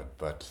manhood,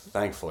 but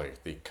thankfully,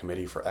 the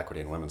Committee for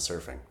Equity in Women's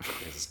Surfing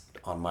is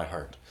on my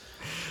heart.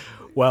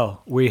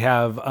 Well, we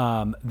have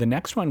the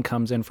next one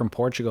comes in from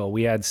Portugal.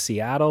 We had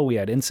Seattle, we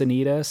had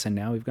Encinitas, and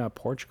now we've got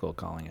Portugal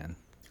calling in.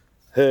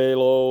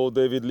 Hello,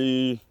 David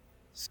Lee,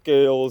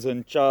 Scales,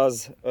 and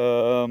Chaz.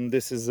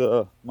 This is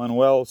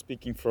Manuel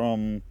speaking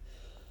from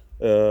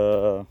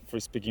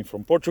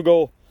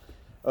Portugal.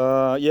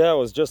 I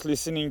was just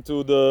listening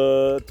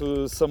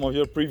to some of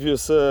your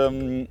previous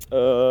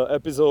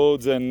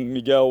episodes, and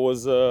Miguel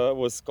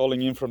was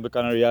calling in from the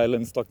Canary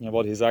Islands talking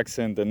about his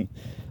accent, and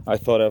I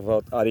thought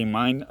about adding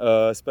mine,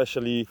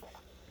 especially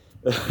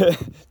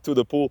to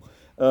the pool,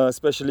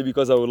 especially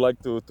because I would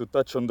like to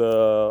touch on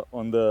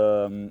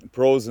the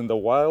pros in the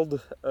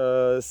wild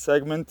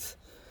segment.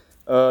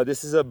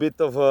 This is a bit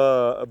of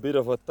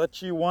a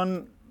touchy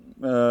one,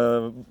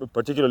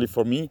 particularly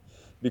for me,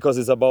 because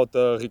it's about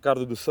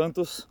Ricardo dos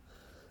Santos,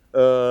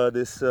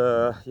 this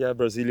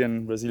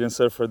Brazilian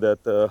surfer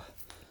that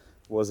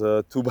was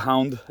a tube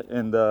hound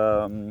and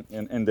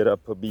ended up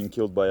being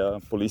killed by a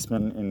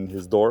policeman in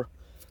his door,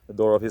 the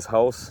door of his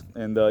house.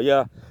 And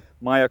yeah,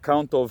 my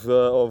account of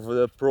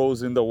the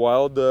pros in the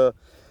wild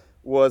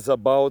was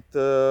about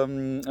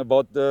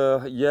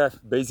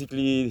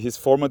basically his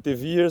formative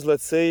years,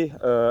 let's say.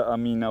 I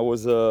mean,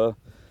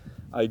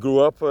 I grew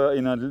up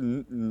in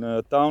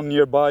a town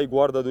nearby,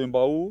 Guarda do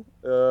Embaú,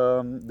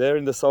 there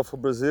in the south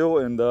of Brazil,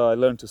 and I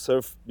learned to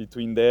surf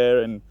between there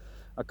and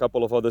a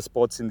couple of other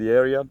spots in the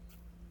area.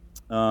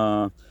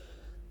 Yeah,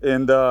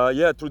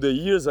 through the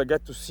years, I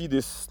got to see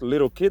this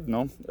little kid.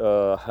 No,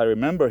 I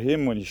remember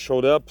him when he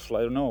showed up.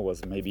 I don't know,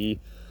 was maybe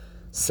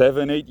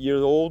 7, 8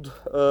 years old,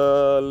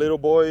 little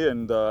boy,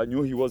 and I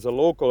knew he was a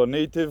local, a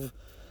native.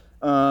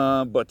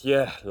 But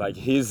yeah, like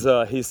his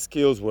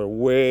skills were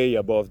way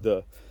above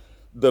the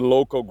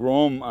local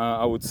Grom.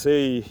 I would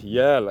say,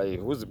 yeah, like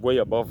it was way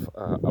above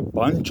a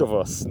bunch of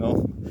us,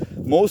 no,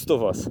 most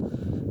of us.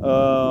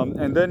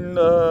 And then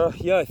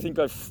yeah, I think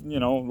I've,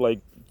 like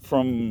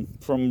from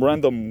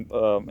random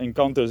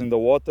encounters in the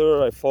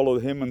water, I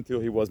followed him until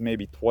he was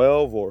maybe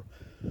 12 or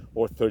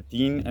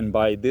 13, and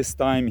by this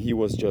time he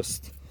was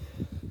just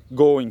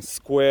going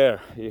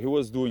square. He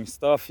was doing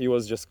stuff. He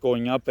was just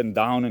going up and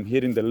down and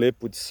hitting the lip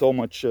with so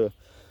much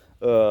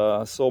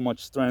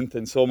strength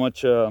and so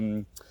much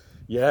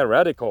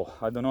radical.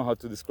 I don't know how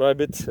to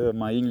describe it.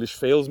 My English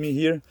fails me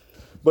here.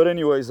 But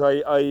anyways,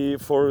 I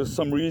for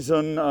some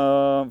reason,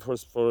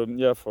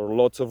 for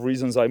lots of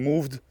reasons, I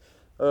moved.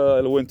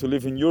 I went to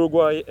live in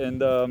Uruguay,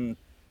 and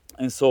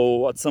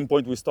so at some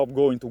point we stopped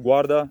going to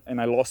Guarda, and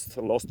I lost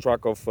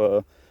track of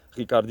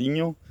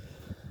Ricardinho,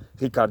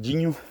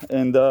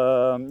 and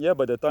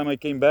by the time I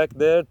came back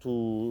there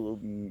to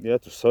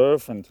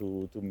surf and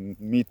to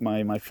meet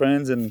my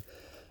friends, and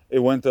it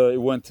went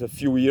a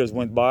few years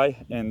went by,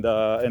 and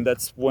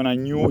that's when I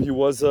knew he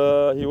was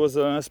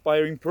an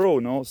aspiring pro,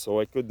 no? So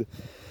I could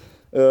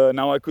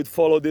now I could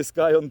follow this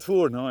guy on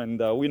tour, no?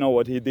 And we know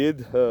what he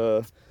did,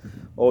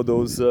 all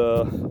those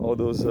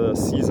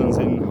seasons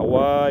in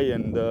Hawaii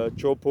and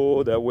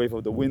Chopo, that wave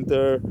of the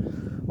winter,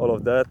 all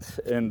of that,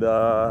 and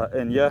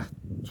yeah,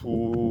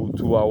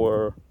 to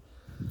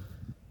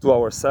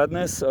our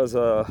sadness as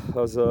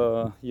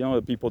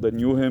the people that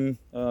knew him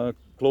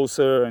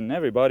closer, and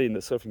everybody in the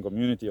surfing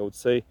community, I would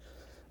say,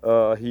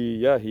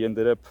 he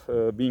ended up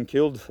being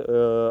killed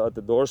at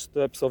the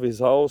doorsteps of his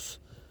house,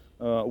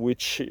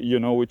 which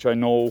I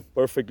know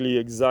perfectly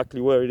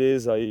exactly where it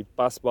is. I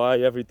pass by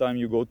every time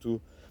you go to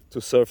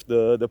surf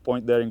the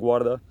point there in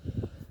Guarda.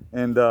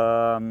 And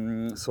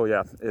so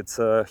yeah, it's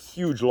a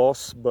huge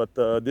loss, but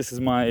this is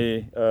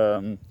my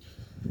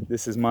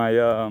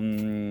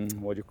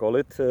what do you call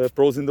it,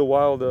 Pros in the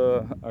Wild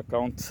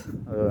account.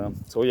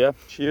 So yeah,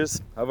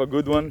 cheers, have a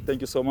good one.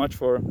 Thank you so much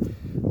for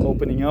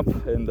opening up,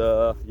 and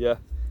yeah,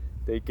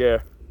 take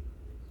care.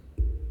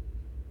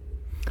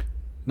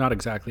 Not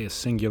exactly a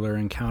singular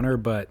encounter,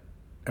 but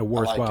a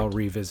worthwhile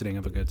revisiting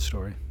of a good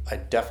story. I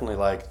definitely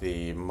like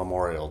the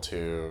memorial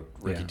to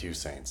Ricky Two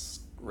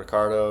Saints.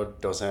 Ricardo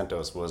dos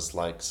Santos was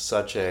like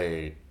such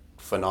a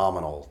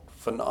phenomenal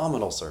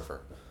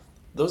surfer.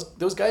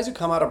 Those guys who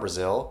come out of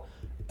Brazil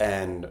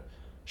and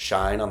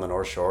shine on the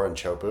North Shore and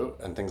Chopu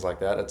and things like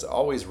that, it's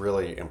always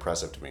really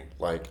impressive to me.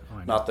 Like,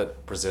 not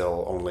that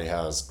Brazil only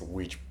has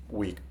weak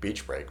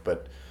beach break,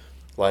 but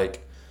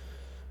like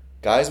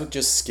guys with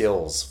just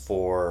skills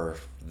for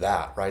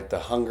that, right? The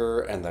hunger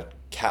and the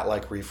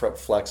cat-like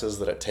reflexes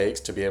that it takes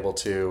to be able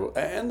to,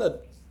 and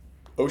the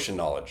ocean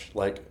knowledge,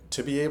 like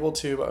to be able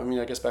to, I mean,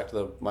 I guess back to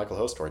the Michael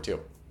Ho story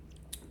too.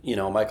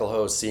 Michael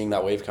Ho, seeing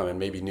that wave come in,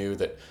 maybe knew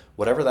that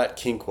whatever that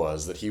kink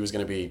was, that he was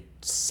going to be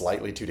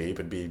slightly too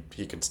deep.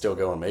 He could still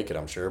go and make it,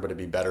 I'm sure, but it'd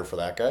be better for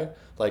that guy.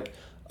 Like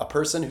a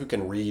person who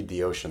can read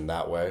the ocean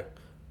that way,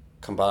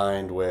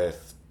 combined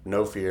with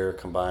no fear,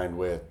 combined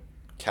with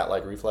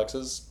cat-like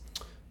reflexes,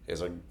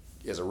 is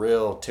a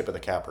real tip of the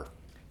capper.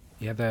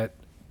 Yeah,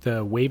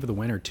 the wave of the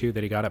winter too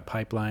that he got at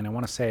Pipeline, I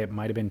want to say it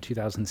might have been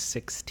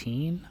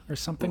 2016 or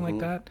something like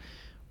that,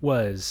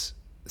 was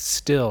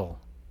still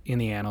in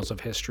the annals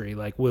of history.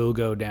 Like, will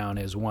go down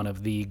as one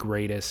of the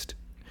greatest,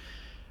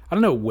 I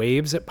don't know,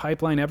 waves at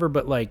Pipeline ever,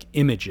 but like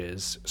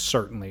images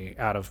certainly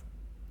out of,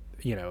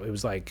 it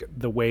was like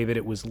the way that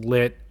it was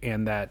lit,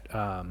 and that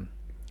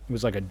it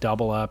was like a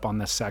double up on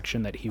the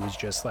section that he was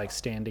just like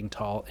standing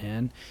tall in,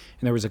 and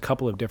there was a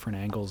couple of different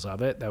angles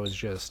of it that was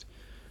just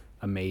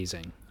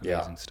amazing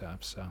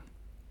stuff. So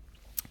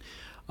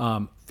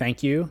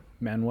thank you,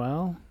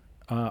 Manuel.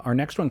 Our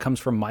next one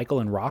comes from Michael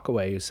in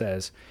Rockaway, who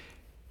says,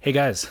 "Hey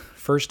guys,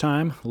 first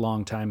time,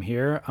 long time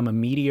here. I'm a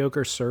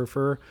mediocre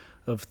surfer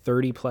of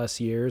 30 plus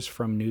years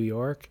from New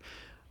York.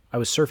 I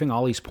was surfing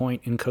Ollie's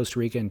Point in Costa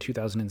Rica in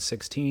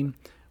 2016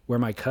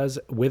 with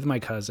my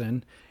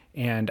cousin,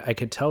 and I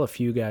could tell a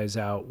few guys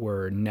out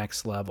were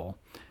next level.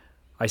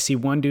 I see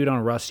one dude on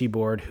a rusty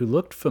board who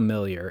looked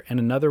familiar, and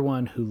another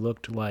one who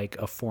looked like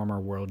a former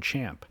world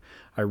champ.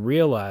 I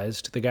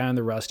realized the guy on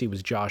the rusty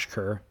was Josh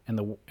Kerr,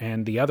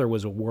 and the other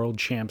was a world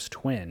champ's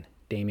twin,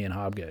 Damian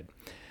Hobgood.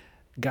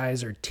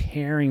 Guys are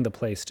tearing the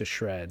place to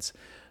shreds.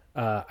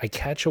 I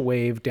catch a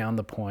wave down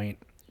the point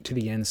to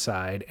the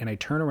inside, and I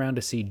turn around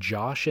to see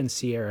Josh and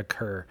Sierra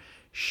Kerr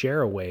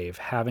share a wave,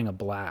 having a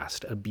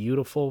blast, a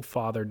beautiful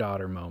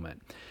father-daughter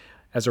moment.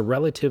 As a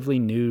relatively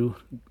new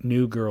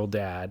girl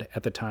dad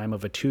at the time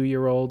of a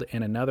 2-year-old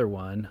and another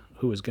one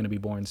who was going to be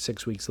born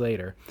 6 weeks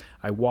later,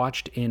 I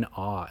watched in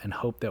awe and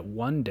hoped that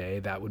one day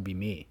that would be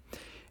me.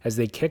 As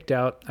they kicked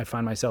out, I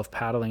find myself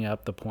paddling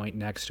up the point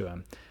next to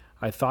him.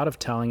 I thought of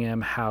telling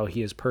him how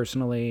he has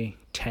personally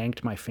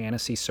tanked my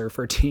fantasy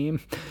surfer team,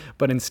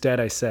 but instead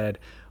I said,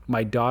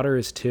 "My daughter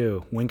is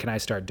 2. When can I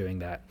start doing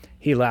that?"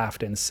 He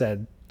laughed and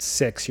said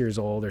 6 years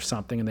old or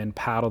something, and then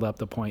paddled up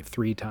the point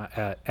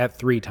at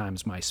 3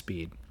 times my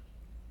speed.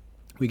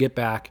 We get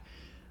back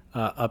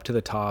up to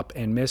the top,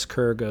 and Miss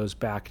Kerr goes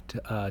back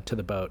to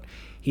the boat.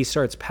 He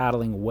starts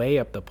paddling way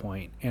up the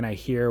point, and I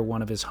hear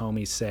one of his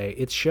homies say,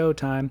 "It's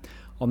showtime."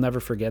 I'll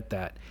never forget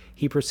that.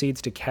 He proceeds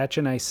to catch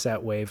a nice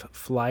set wave,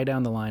 fly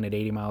down the line at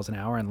 80 miles an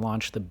hour, and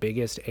launch the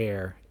biggest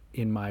air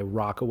in my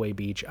Rockaway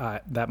Beach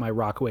that my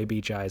Rockaway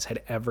Beach eyes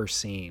had ever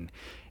seen.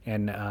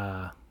 And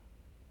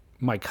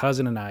my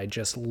cousin and I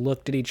just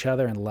looked at each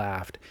other and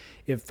laughed.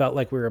 It felt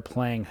like we were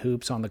playing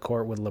hoops on the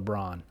court with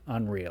LeBron.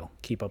 Unreal.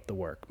 Keep up the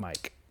work,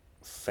 Mike.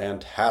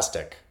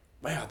 Fantastic.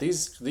 Wow,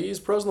 these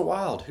pros in the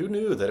wild. Who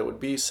knew that it would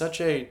be such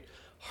a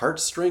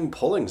heartstring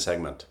pulling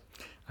segment?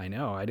 I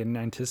know. I didn't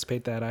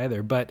anticipate that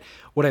either. But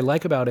what I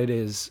like about it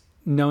is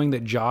knowing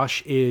that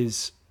Josh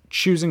is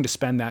choosing to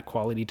spend that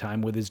quality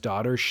time with his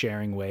daughter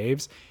sharing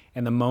waves.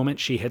 And the moment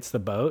she hits the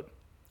boat,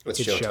 It's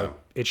showtime.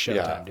 It's showtime,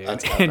 Yeah, dude.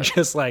 that's And epic.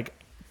 just like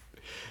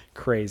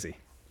crazy.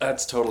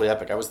 That's totally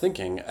epic. I was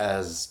thinking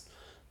as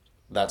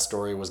that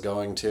story was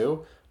going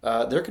too,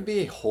 there could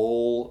be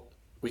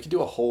we could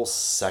do a whole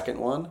second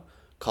one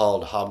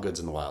called Hobgoods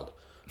in the Wild.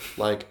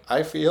 Like,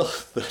 I feel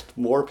that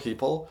more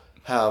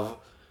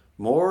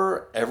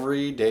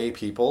everyday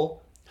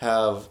people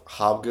have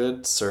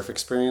Hobgood surf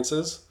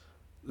experiences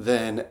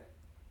than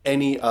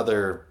any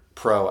other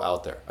pro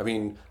out there. I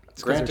mean,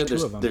 granted,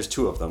 there's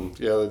 2 of them.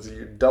 Yeah,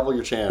 you double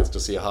your chance to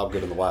see a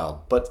Hobgood in the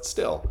wild, but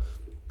still.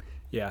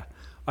 Yeah.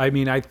 I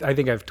mean, I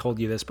think I've told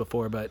you this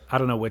before, but I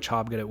don't know which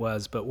Hobgood it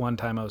was, but one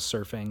time I was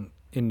surfing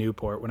in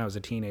Newport when I was a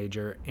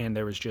teenager, and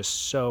there was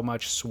just so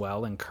much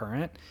swell and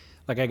current.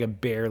 Like, I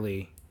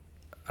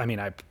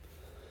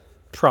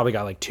probably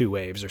got like 2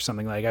 waves or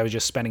something. Like, I was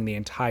just spending the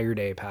entire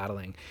day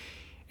paddling,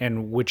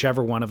 and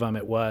whichever one of them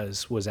it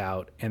was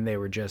out, and they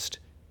were just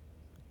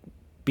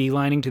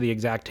beelining to the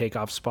exact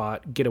takeoff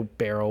spot, get a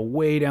barrel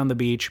way down the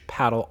beach,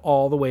 paddle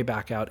all the way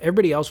back out.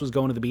 Everybody else was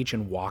going to the beach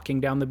and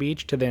walking down the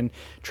beach to then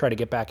try to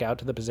get back out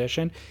to the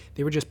position.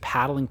 They were just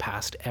paddling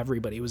past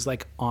everybody. It was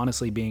like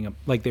honestly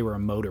like they were a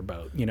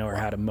motorboat, or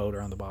had a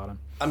motor on the bottom.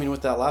 I mean,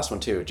 with that last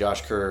one too,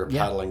 Josh Kerr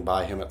paddling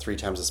by him at 3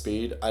 times the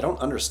speed. I don't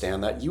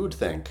understand that. You would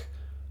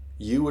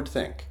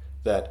think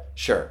that,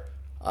 sure,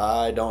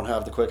 I don't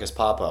have the quickest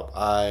pop-up.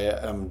 I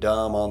am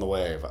dumb on the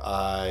wave.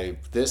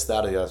 This,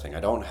 that, or the other thing. I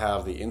don't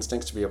have the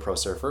instincts to be a pro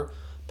surfer.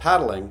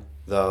 Paddling,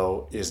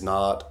 though,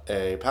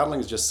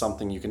 paddling is just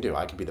something you can do.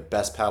 I could be the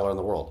best paddler in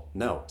the world.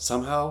 No,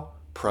 somehow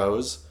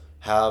pros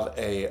have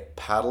a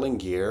paddling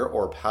gear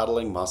or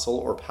paddling muscle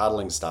or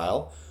paddling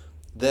style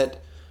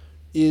that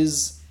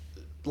is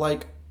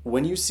like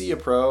when you see a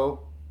pro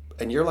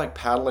and you're like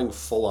paddling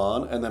full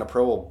on, and then a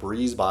pro will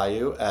breeze by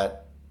you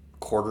at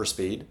quarter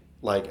speed,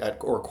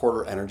 or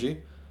quarter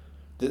energy.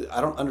 I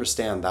don't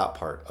understand that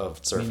part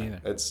of surfing.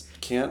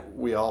 Can't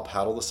we all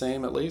paddle the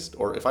same at least?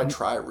 Or if I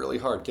try really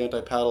hard, can't I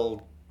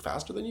paddle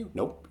faster than you?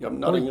 Nope. I'm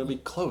not even going to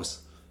be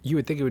close. You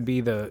would think it would be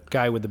the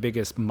guy with the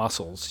biggest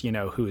muscles,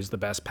 who is the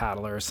best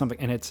paddler or something.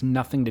 And it's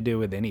nothing to do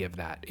with any of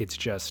that. It's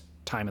just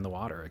time in the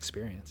water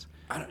experience.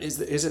 Is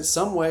it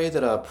some way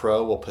that a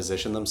pro will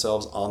position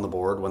themselves on the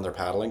board when they're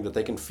paddling that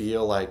they can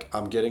feel like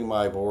I'm getting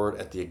my board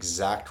at the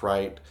exact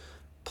right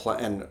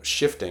and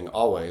shifting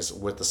always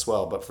with the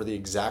swell, but for the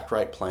exact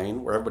right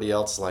plane where everybody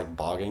else is like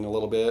bogging a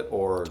little bit,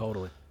 or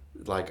totally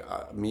like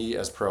me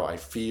as pro, I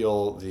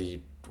feel the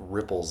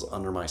ripples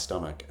under my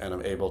stomach and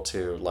I'm able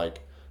to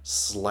like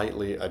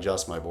slightly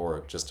adjust my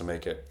board just to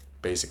make it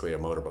basically a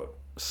motorboat.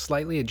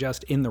 Slightly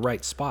adjust in the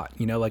right spot,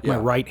 my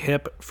right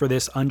hip for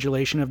this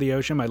undulation of the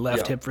ocean, my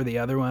left hip for the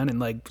other one, and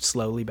like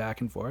slowly back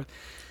and forth.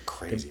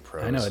 Crazy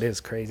pros. I know, it is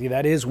crazy.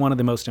 That is one of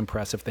the most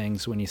impressive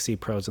things when you see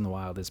pros in the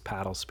wild is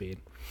paddle speed.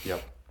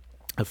 Yep.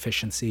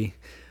 Efficiency.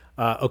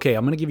 Okay,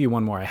 I'm going to give you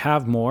one more. I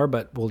have more,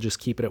 but we'll just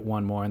keep it at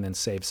one more and then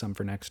save some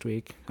for next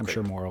week. I'm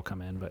sure more will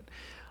come in.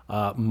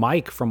 But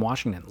Mike from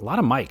Washington. A lot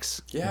of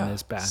Mikes in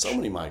this batch. So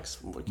many Mikes.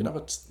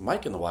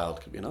 Mike in the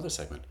Wild could be another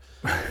segment.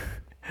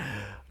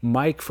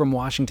 Mike from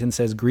Washington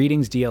says,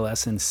 "Greetings,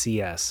 DLS and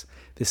CS.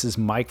 This is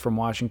Mike from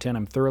Washington.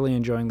 I'm thoroughly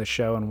enjoying the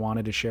show and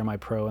wanted to share my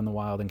pro in the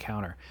wild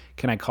encounter.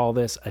 Can I call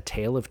this a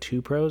tale of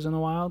 2 pros in the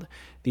wild?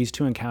 These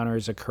 2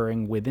 encounters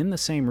occurring within the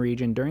same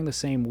region during the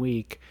same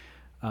week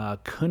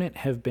couldn't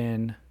have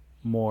been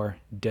more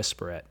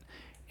disparate.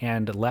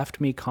 and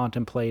left me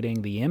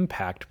contemplating the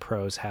impact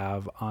pros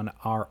have on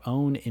our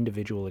own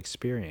individual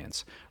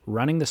experience,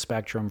 running the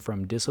spectrum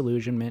from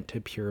disillusionment to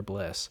pure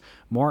bliss,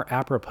 more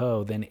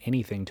apropos than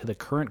anything to the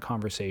current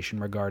conversation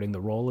regarding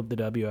the role of the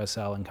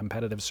WSL in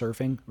competitive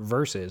surfing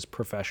versus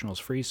professionals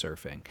free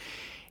surfing,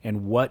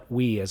 and what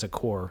we as a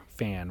core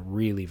fan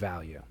really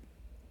value.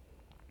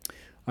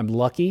 I'm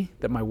lucky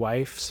that my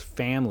wife's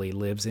family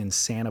lives in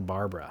Santa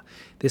Barbara.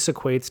 This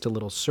equates to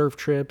little surf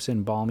trips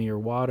in balmier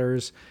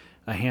waters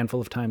a handful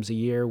of times a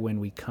year when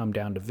we come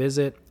down to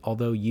visit,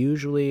 although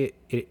usually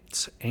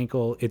it's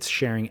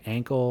sharing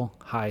ankle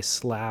high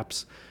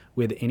slaps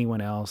with anyone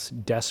else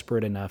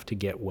desperate enough to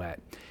get wet.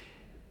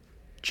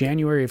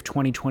 January of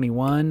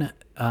 2021,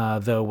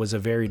 though, was a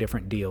very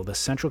different deal. The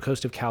central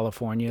coast of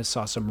California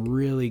saw some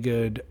really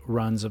good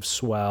runs of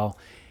swell,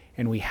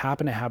 and we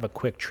happened to have a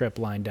quick trip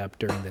lined up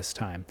during this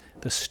time.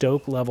 The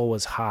stoke level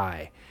was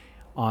high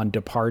on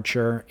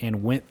departure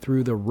and went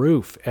through the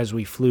roof as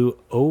we flew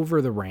over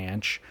the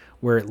ranch,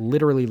 where it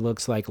literally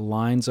looks like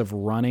lines of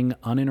running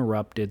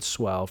uninterrupted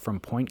swell from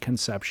Point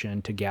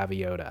Conception to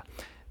Gaviota.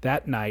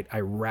 That night,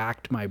 I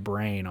racked my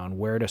brain on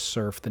where to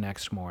surf the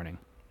next morning.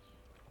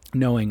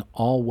 Knowing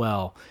all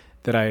well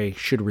that I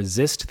should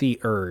resist the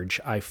urge,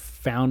 I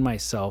found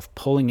myself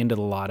pulling into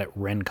the lot at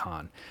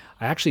Rincon.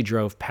 I actually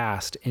drove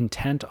past,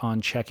 intent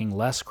on checking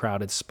less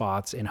crowded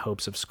spots in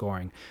hopes of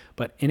scoring,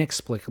 but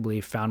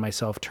inexplicably found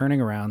myself turning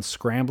around,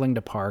 scrambling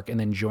to park, and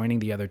then joining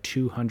the other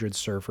 200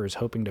 surfers,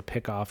 hoping to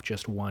pick off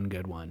just one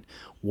good one.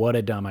 What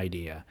a dumb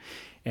idea.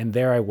 And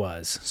there I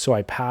was. So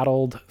I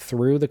paddled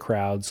through the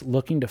crowds,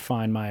 looking to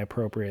find my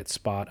appropriate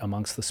spot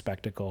amongst the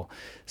spectacle.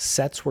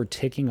 Sets were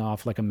ticking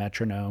off like a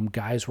metronome.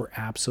 Guys were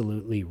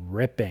absolutely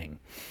ripping.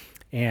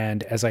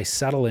 And as I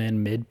settle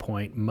in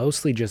midpoint,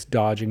 mostly just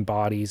dodging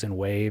bodies and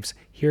waves,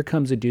 here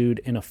comes a dude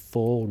in a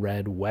full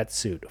red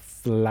wetsuit,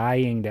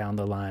 flying down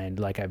the line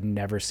like I've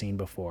never seen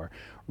before.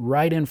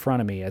 Right in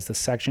front of me, as the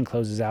section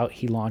closes out,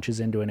 he launches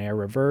into an air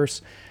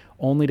reverse,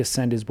 only to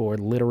send his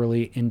board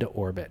literally into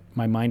orbit.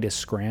 My mind is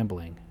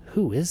scrambling.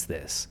 Who is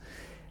this?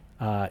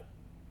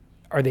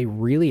 Are they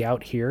really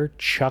out here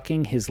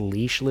chucking his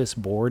leashless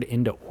board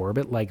into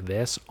orbit like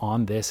this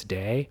on this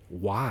day?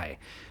 Why?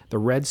 The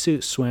red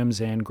suit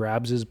swims in,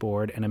 grabs his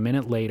board, and a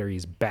minute later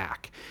he's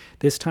back,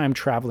 this time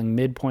traveling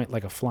midpoint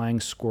like a flying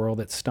squirrel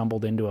that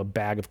stumbled into a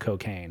bag of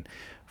cocaine.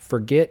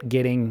 Forget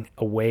getting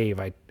a wave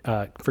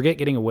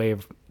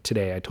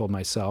today, I told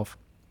myself.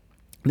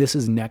 This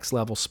is next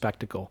level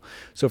spectacle.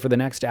 So for the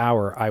next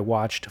hour, I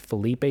watched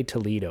Felipe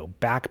Toledo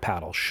back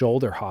paddle,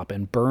 shoulder hop,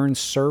 and burn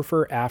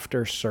surfer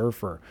after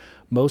surfer.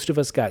 Most of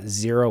us got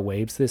 0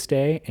 waves this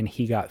day, and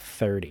he got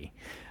 30.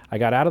 I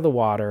got out of the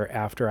water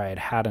after I had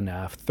had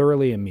enough,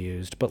 thoroughly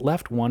amused, but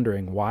left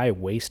wondering why I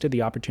wasted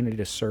the opportunity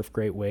to surf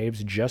great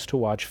waves just to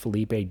watch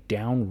Felipe's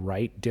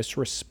downright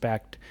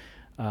disrespect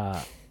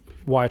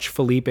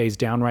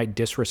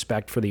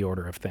for the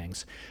order of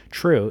things.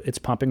 True, it's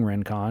pumping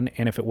Rincon,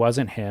 and if it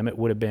wasn't him, it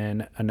would have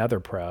been another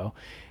pro.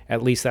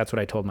 At least that's what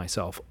I told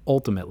myself.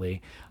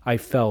 Ultimately, I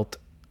felt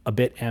a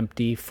bit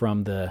empty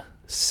from the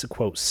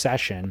quote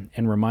session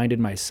and reminded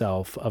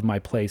myself of my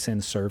place in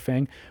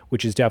surfing,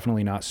 which is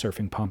definitely not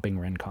surfing pumping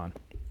Rincon.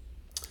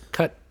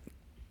 Cut.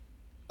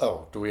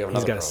 Oh, do we have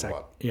another He's got pro a sec. in the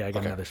wild? Yeah, I got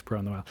Okay. another pro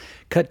in the wild.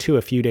 Cut to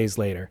a few days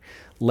later.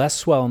 Less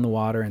swell in the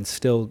water and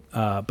still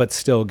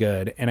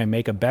good, and I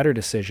make a better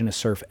decision to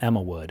surf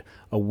Emmawood,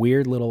 a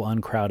weird little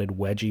uncrowded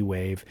wedgie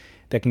wave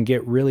that can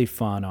get really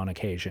fun on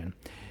occasion.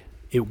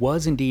 It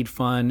was indeed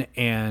fun,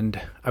 and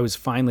I was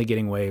finally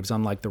getting waves,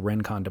 unlike the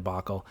Rincon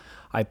debacle.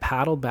 I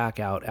paddled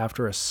back out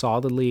after a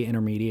solidly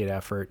intermediate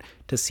effort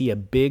to see a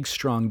big,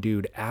 strong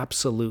dude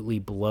absolutely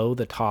blow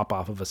the top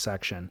off of a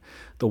section.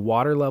 The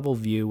water level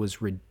view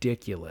was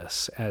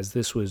ridiculous, as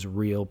this was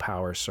real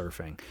power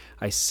surfing.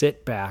 I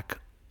sit back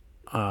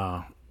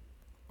on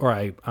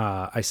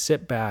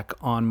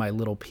my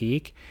little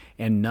peak,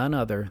 and none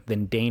other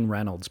than Dane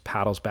Reynolds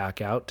paddles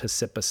back out to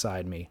sit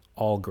beside me,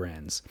 all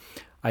grins.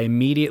 I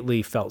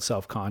immediately felt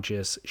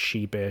self-conscious,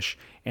 sheepish,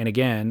 and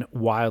again,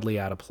 wildly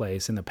out of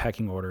place in the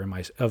pecking order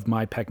of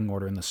my pecking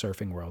order in the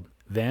surfing world.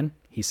 Then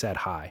he said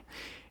hi.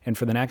 And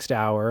for the next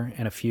hour,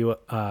 and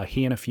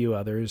he and a few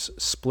others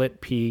split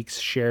peaks,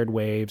 shared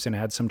waves, and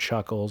had some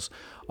chuckles,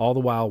 all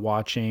the while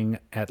watching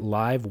at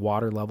live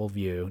water level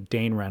view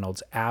Dane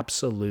Reynolds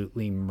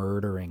absolutely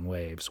murdering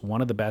waves.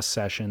 One of the best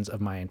sessions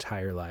of my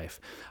entire life.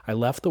 I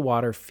left the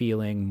water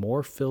feeling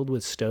more filled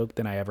with stoke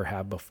than I ever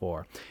have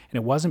before. And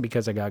it wasn't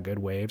because I got good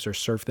waves or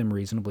surfed them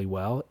reasonably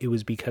well. It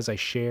was because I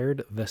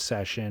shared the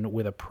session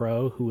with a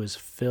pro who was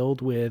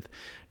filled with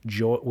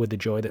the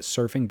joy that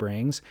surfing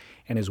brings,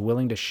 and is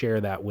willing to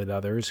share that with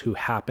others who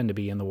happen to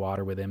be in the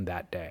water with him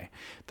that day.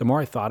 The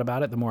more I thought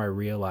about it, the more I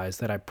realized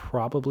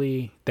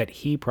that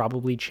he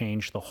probably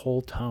changed the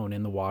whole tone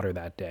in the water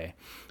that day.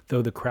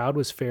 Though the crowd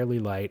was fairly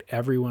light,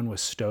 everyone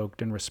was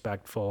stoked and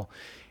respectful.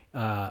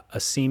 A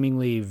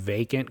seemingly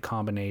vacant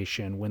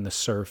combination when the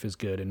surf is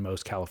good in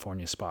most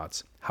California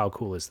spots. How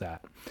cool is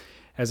that?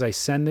 As I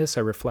send this,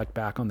 I reflect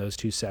back on those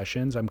two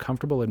sessions. I'm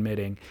comfortable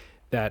admitting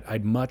that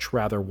I'd much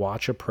rather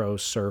watch a pro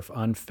surf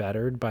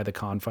unfettered by the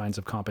confines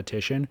of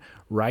competition,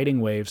 riding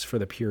waves for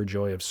the pure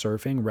joy of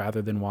surfing,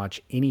 rather than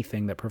watch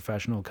anything that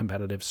professional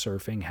competitive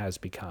surfing has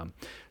become.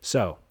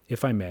 So,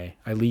 if I may,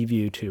 I leave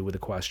you two with a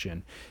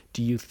question.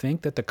 Do you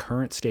think that the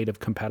current state of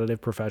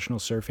competitive professional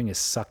surfing is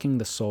sucking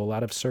the soul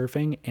out of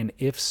surfing? And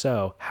if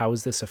so, how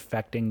is this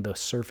affecting the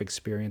surf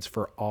experience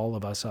for all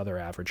of us other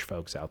average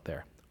folks out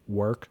there?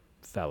 Work,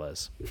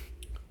 fellas.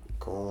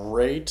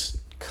 Great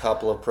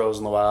couple of pros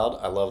in the wild.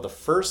 I love the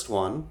first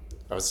one.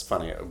 That was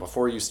funny.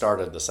 Before you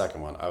started the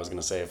second one, I was going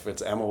to say if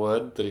it's Emma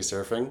Wood that he's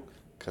surfing,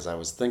 because I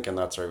was thinking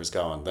that's where he was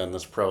going, then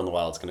this pro in the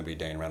wild is going to be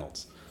Dane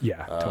Reynolds.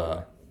 Yeah,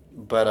 totally.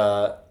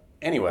 But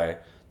anyway,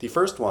 the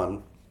first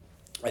one,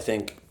 I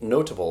think,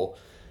 notable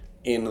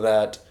in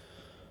that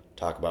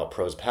talk about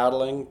pros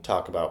paddling,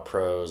 talk about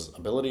pros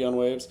ability on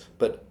waves,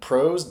 but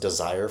pros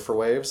desire for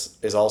waves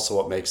is also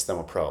what makes them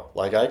a pro.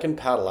 Like I can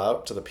paddle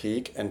out to the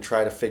peak and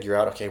try to figure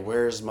out, okay,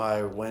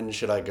 when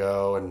should I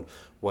go and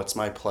what's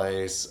my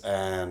place,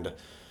 and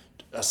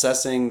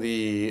assessing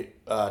the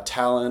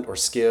talent or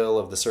skill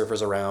of the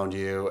surfers around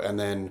you. And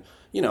then,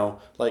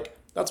 like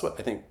that's what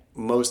I think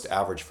most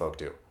average folk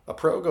do. A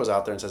pro goes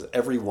out there and says,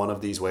 every one of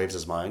these waves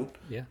is mine.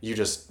 Yeah.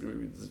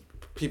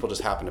 People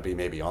just happen to be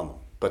maybe on them,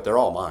 but they're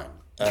all mine.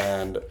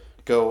 And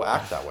go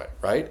act that way,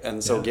 right?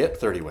 And so get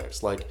 30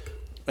 waves.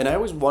 And I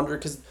always wonder,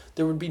 because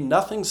there would be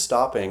nothing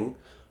stopping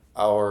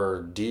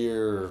our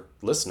dear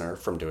listener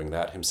from doing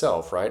that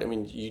himself, right? I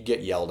mean, you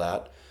get yelled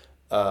at.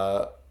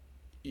 But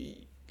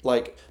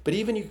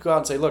even you could go out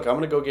and say, look, I'm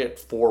going to go get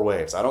 4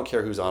 waves. I don't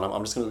care who's on them.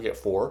 I'm just going to go get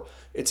 4.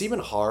 It's even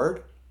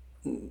hard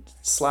 /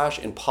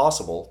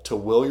 impossible to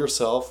will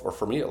yourself, or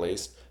for me at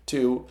least,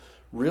 to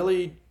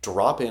really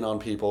drop in on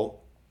people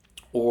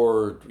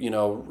or,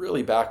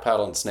 really back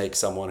paddle and snake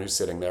someone who's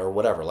sitting there or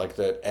whatever. Like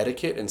the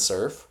etiquette in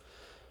surf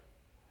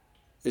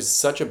is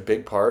such a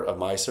big part of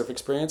my surf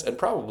experience, and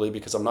probably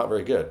because I'm not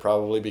very good.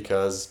 Probably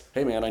because,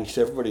 hey man, I need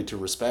everybody to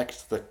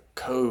respect the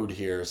code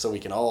here so we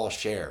can all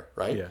share,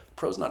 right? Yeah.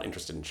 Pro's not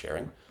interested in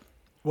sharing.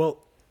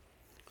 Well,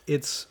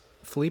 it's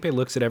Felipe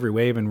looks at every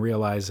wave and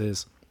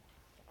realizes,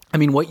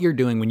 what you're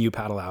doing when you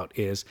paddle out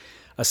is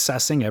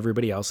assessing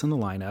everybody else in the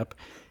lineup.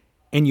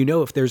 And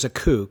if there's a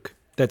kook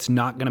that's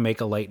not going to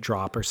make a late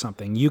drop or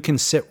something, you can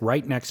sit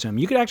right next to him.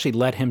 You could actually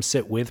let him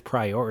sit with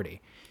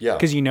priority. Yeah.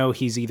 Because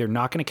he's either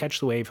not going to catch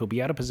the wave, he'll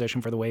be out of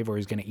position for the wave, or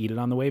he's going to eat it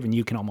on the wave, and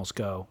you can almost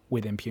go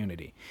with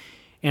impunity.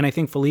 And I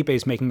think Felipe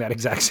is making that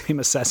exact same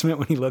assessment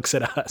when he looks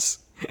at us.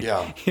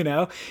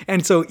 Yeah.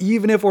 And so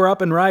even if we're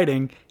up and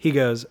riding, he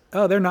goes,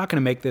 oh, they're not going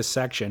to make this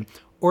section.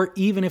 Or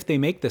even if they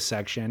make this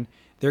section,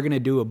 they're going to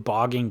do a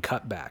bogging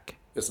cutback.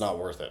 It's not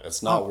worth it.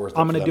 It's not worth it.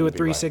 I'm going to do a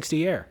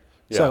 360 air.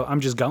 Yeah. So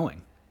I'm just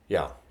going.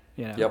 Yeah.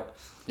 Yep.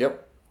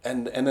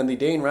 And then the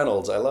Dane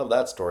Reynolds, I love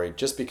that story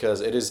just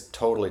because it is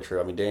totally true.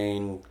 I mean,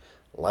 Dane,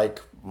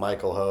 like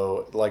Michael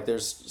Ho,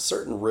 there's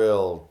certain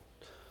real,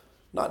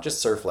 not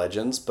just surf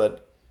legends,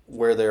 but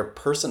where their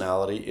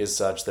personality is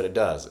such that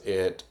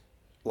it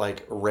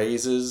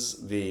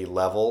raises the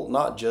level,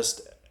 not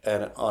just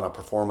on a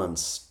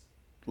performance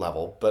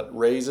level, but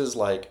raises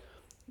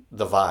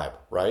the vibe,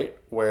 right?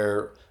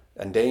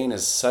 And Dane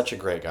is such a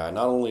great guy,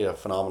 not only a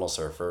phenomenal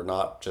surfer,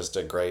 not just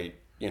a great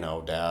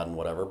dad and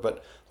whatever,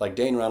 but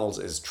Dane Reynolds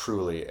is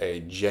truly a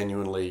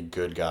genuinely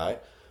good guy.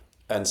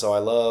 And so I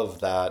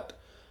love that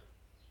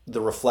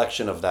the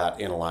reflection of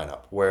that in a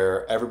lineup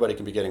where everybody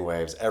can be getting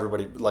waves,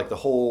 everybody,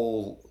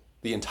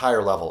 the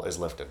entire level is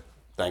lifted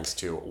thanks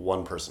to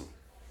one person.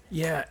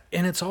 Yeah.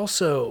 And it's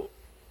also,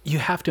 you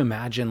have to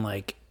imagine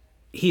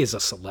he is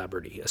a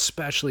celebrity,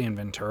 especially in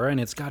Ventura. And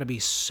it's got to be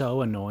so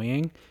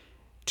annoying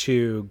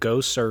to go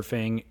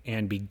surfing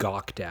and be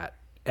gawked at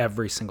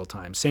every single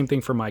time. Same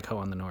thing for Mike Ho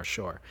on the North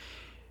Shore.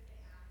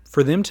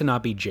 For them to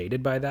not be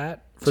jaded by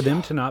that, for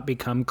them to not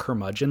become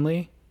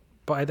curmudgeonly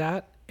by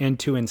that, and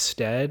to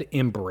instead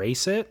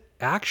embrace it,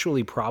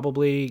 actually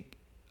probably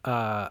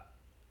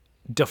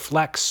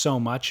deflects so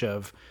much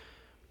of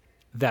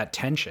that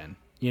tension.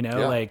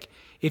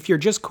 If you're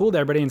just cool to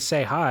everybody and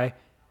say hi,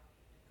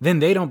 then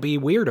they don't be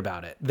weird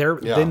about it.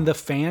 Then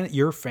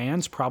your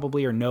fans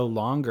probably are no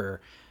longer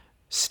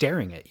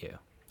staring at you.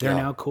 They're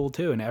now cool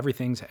too, and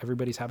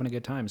everybody's having a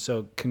good time.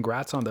 So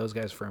congrats on those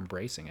guys for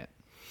embracing it.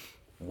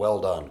 Well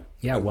done.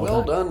 Yeah, and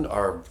well done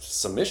are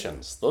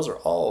submissions. Those are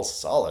all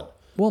solid.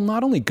 Well,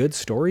 not only good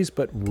stories,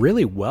 but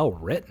really well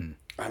written.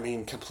 I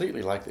mean,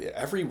 completely.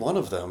 Every one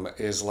of them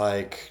is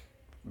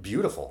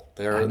beautiful.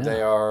 They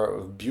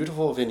are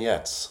beautiful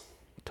vignettes.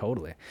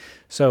 Totally.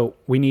 So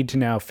we need to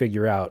now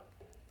figure out.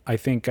 I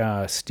think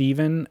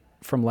Steven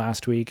from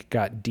last week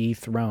got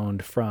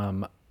dethroned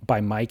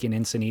by Mike and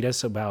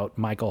Encinitas about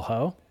Michael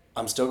Ho.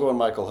 I'm still going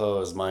Michael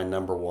Ho as my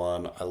number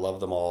one. I love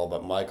them all,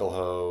 but Michael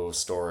Ho's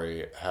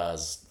story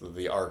has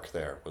the arc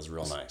there was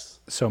real nice.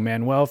 So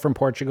Manuel from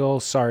Portugal,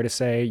 sorry to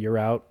say, you're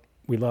out.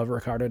 We love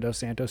Ricardo dos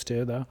Santos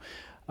too, though.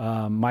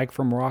 Mike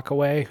from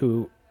Rockaway,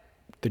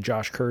 the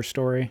Josh Kerr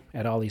story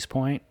at Ollie's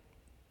Point,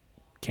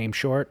 came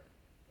short.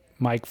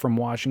 Mike from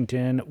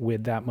Washington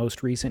with that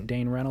most recent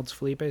Dane Reynolds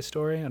Felipe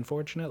story,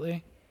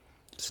 unfortunately.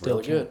 Still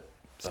really good.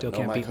 Still No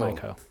can't Mike beat Ho. Mike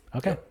Ho.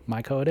 Okay, Yep.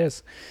 Mike Ho it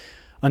is.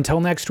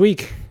 Until next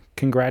week,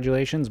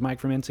 congratulations, Mike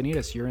from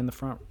Encinitas. You're in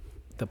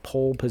the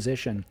pole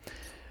position.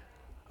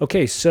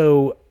 Okay,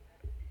 so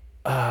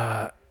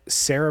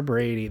Sarah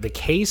Brady, the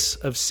case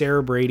of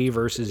Sarah Brady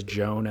versus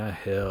Jonah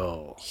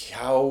Hill.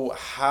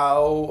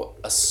 How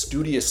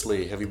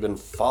studiously have you been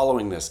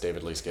following this,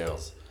 David Lee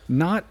Scales?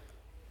 Not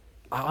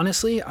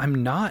honestly,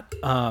 I'm not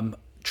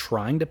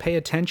trying to pay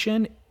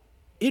attention.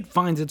 It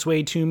finds its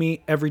way to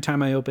me every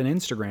time I open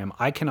Instagram.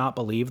 I cannot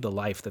believe the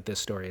life that this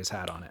story has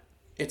had on it.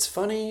 It's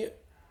funny.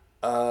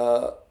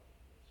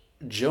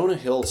 Jonah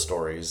Hill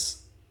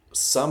stories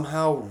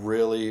somehow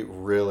really,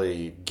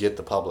 really get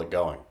the public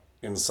going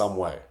in some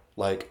way.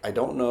 Like, I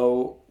don't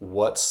know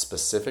what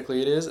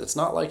specifically it is. It's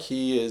not like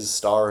he is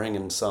starring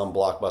in some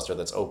blockbuster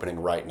that's opening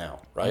right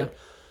now, right? Yeah.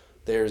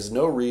 There's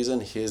no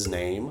reason his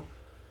name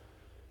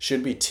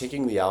should be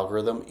ticking the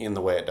algorithm in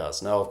the way it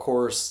does. Now, of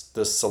course,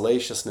 the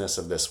salaciousness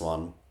of this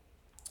one,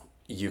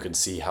 you can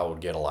see how it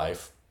would get a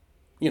life,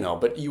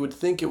 but you would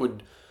think it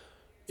would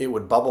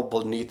bubble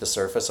beneath the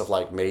surface of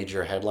like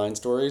major headline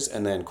stories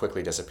and then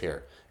quickly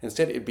disappear.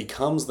 Instead, it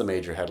becomes the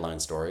major headline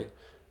story.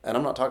 And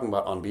I'm not talking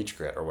about on Beach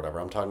Grit or whatever.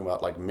 I'm talking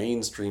about like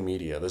mainstream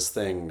media. This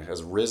thing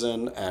has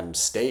risen and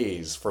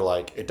stays for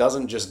like, it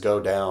doesn't just go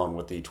down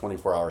with the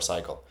 24-hour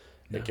cycle.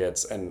 Yeah. It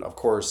gets, and of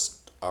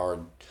course, our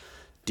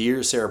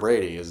dear Sarah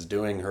Brady is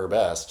doing her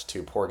best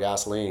to pour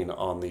gasoline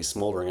on these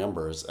smoldering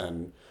embers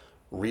and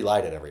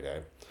relight it every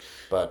day.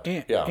 But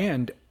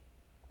and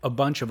a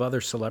bunch of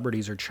other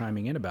celebrities are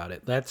chiming in about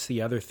it. That's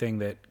the other thing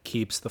that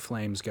keeps the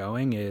flames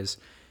going is,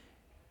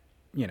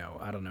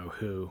 I don't know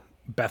who,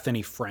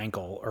 Bethany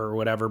Frankel or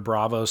whatever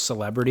Bravo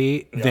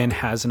celebrity then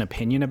has an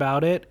opinion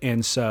about it.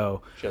 And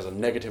so she has a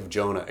negative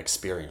Jonah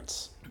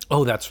experience.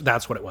 Oh,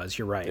 that's what it was.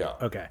 You're right. Yeah.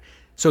 Okay.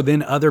 So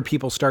then other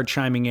people start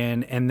chiming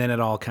in and then it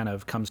all kind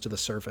of comes to the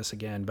surface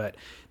again. But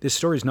this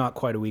story's not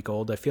quite a week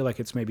old. I feel like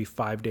it's maybe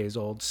 5 days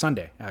old.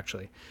 Sunday,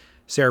 actually.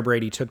 Sarah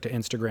Brady took to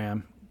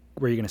Instagram.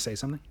 Were you going to say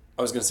something?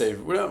 I was going to say,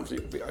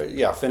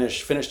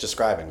 finish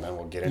describing, then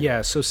we'll get into it.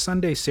 Yeah, so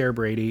Sunday, Sarah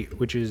Brady,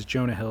 which is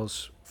Jonah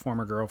Hill's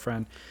former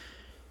girlfriend,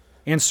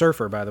 and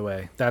surfer, by the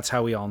way. That's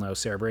how we all know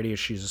Sarah Brady is.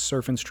 She's a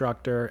surf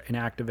instructor, an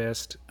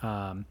activist,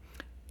 and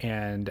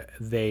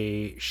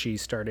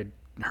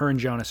her and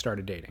Jonah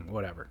started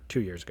dating,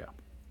 2 years ago.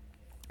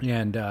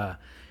 And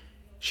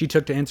she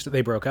took to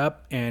they broke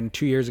up, and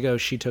 2 years ago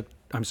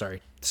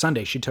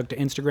Sunday, she took to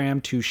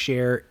Instagram to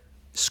share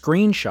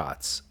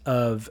screenshots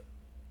of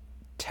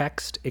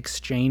text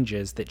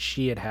exchanges that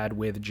she had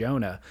with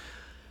Jonah,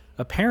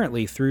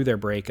 apparently through their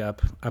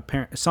breakup.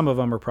 Some of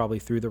them are probably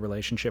through the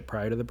relationship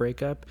prior to the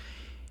breakup,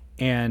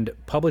 and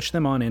published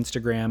them on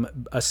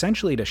Instagram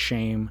essentially to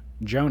shame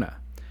Jonah,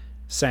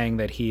 saying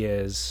that he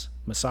is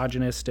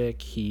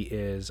misogynistic, he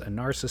is a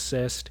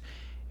narcissist,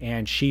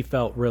 and she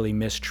felt really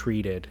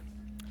mistreated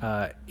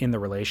in the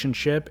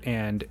relationship,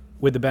 and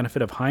with the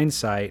benefit of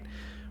hindsight,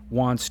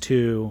 wants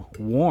to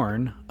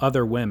warn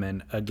other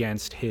women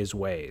against his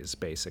ways,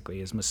 basically,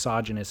 his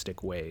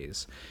misogynistic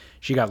ways.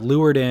 She got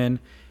lured in,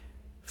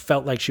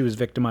 felt like she was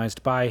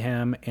victimized by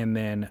him, and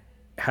then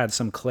had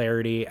some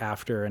clarity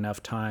after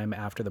enough time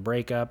after the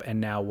breakup, and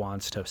now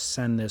wants to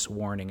send this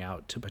warning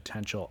out to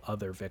potential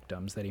other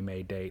victims that he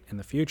may date in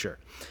the future.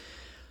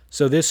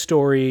 So this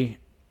story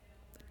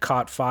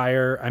caught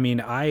fire. I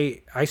mean, I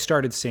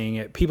started seeing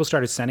it. People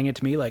started sending it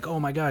to me like, oh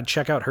my God,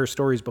 check out her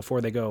stories before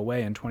they go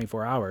away in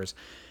 24 hours.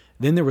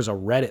 Then there was a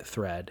Reddit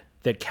thread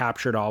that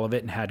captured all of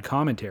it and had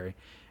commentary.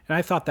 And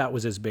I thought that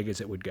was as big as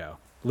it would go.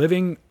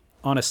 Living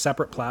on a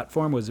separate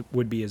platform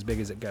would be as big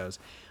as it goes.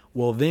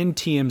 Well, then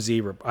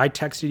TMZ, I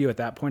texted you at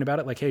that point about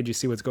it, like, hey, did you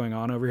see what's going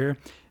on over here?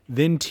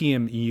 Then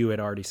you had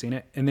already seen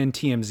it. And then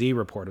TMZ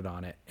reported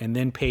on it. And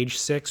then Page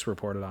Six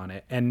reported on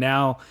it. And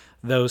now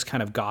those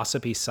kind of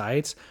gossipy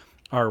sites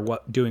are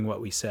doing what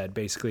we said,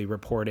 basically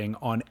reporting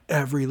on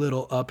every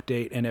little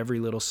update and every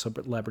little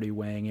celebrity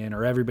weighing in,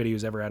 or everybody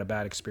who's ever had a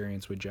bad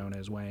experience with Jonah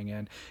is weighing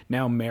in.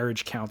 Now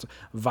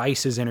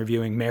Vice is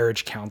interviewing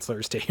marriage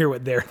counselors to hear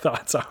what their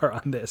thoughts are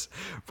on this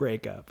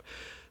breakup.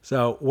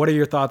 So what are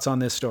your thoughts on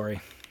this story?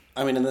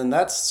 I mean, and then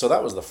that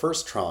was the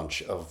first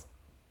tranche of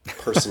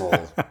personal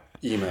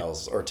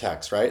emails or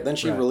texts, right? Then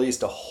she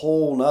released a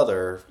whole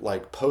nother,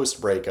 like,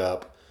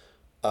 post-breakup,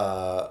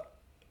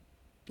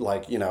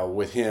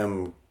 with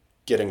him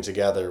getting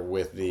together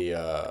with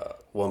the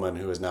woman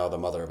who is now the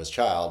mother of his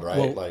child,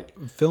 right? Well,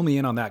 fill me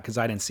in on that because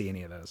I didn't see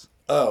any of those.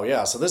 Oh,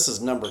 yeah. So this is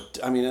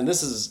and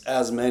this is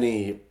as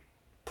many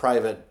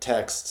private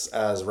texts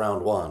as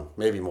round one,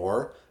 maybe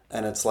more.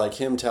 And it's like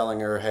him telling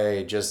her,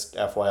 hey, just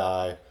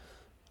FYI,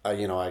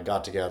 I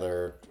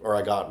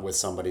got with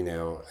somebody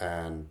new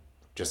and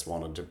just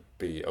wanted to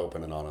be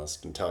open and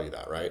honest and tell you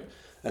that, right?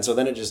 And so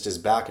then it just is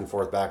back and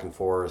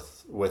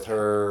forth with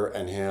her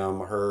and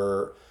him,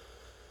 her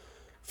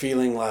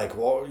feeling like,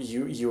 well,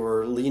 you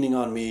were leaning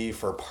on me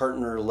for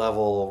partner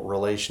level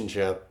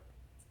relationship,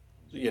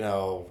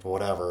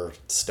 whatever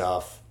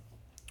stuff,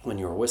 when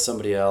you were with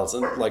somebody else,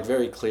 and like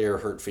very clear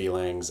hurt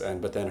feelings,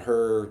 and but then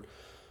her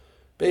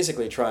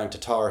basically trying to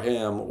tar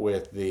him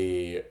with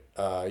the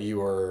you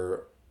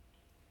were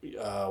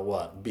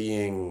what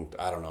being,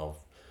 I don't know,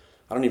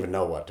 I don't even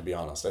know what, to be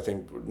honest. I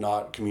think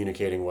not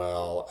communicating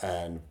well,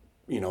 and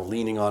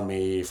leaning on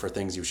me for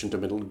things you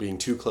shouldn't have been, being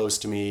too close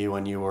to me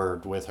when you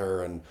were with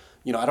her, and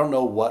I don't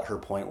know what her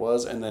point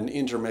was. And then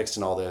intermixed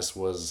in all this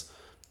was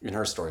in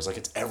her stories, like,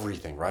 it's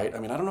everything, right? I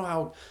mean, I don't know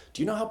how.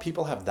 Do you know how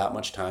people have that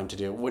much time to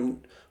do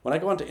when I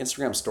go onto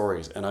Instagram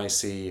stories and I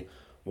see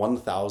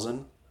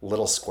 1,000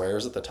 little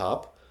squares at the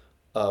top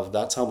of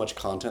that's how much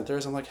content there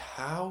is? I'm like,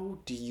 how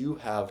do you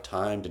have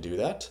time to do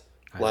that?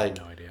 I have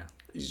no idea.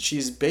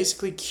 She's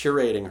basically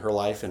curating her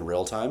life in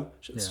real time.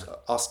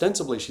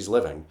 Ostensibly, she's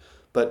living,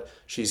 but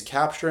she's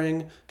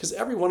capturing, because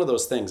every one of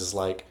those things is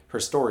like, her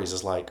stories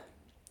is like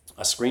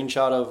a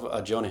screenshot of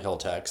a Jonah Hill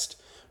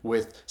text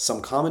with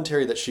some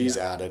commentary that she's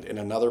added in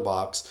another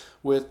box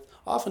with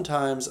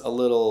oftentimes a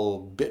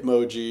little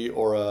Bitmoji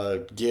or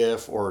a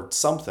GIF or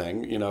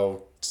something,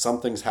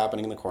 something's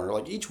happening in the corner.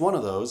 Like, each one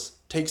of those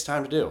takes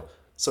time to do.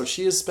 So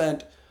she has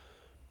spent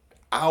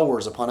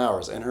hours upon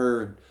hours, and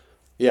her,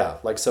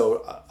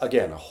 so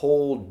again, a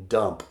whole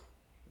dump,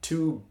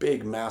 two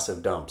big,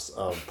 massive dumps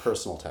of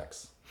personal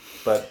texts.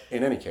 But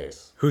in any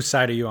case, whose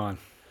side are you on?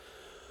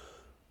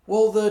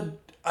 Well,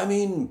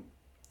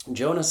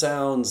 Jonah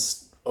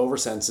sounds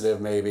oversensitive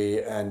maybe,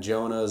 and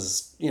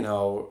Jonah's,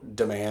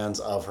 demands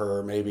of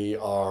her maybe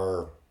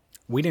are...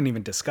 We didn't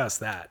even discuss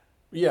that.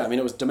 Yeah,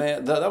 it was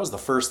demand. That was the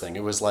first thing.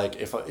 It was like,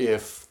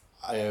 if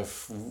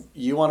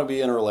you want to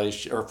be in a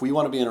relationship, or if we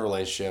want to be in a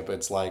relationship,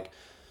 it's like,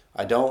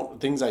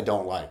 things I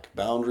don't like.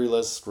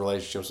 Boundaryless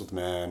relationships with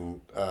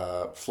men,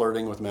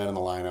 flirting with men in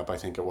the lineup, I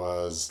think it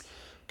was,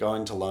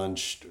 going to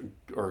lunch,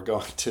 or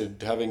going to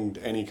having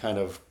any kind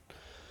of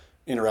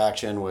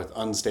interaction with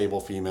unstable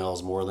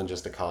females more than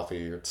just a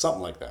coffee or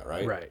something like that,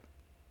 right? Right.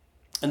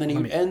 And then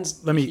he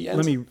ends.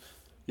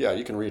 Yeah,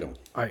 you can read them.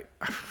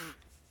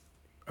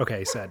 Okay,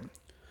 he said,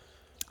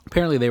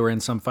 apparently they were in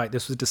some fight.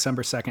 This was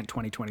December 2nd,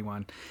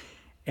 2021.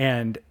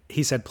 And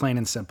he said, plain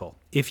and simple,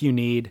 if you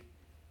need,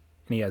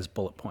 and he has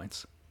bullet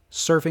points,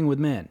 surfing with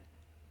men,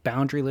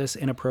 boundaryless,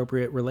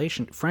 inappropriate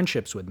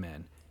friendships with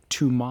men,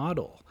 to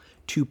model,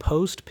 to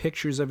post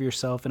pictures of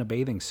yourself in a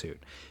bathing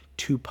suit,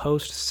 to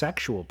post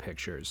sexual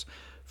pictures,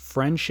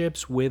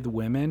 friendships with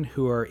women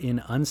who are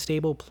in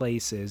unstable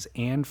places,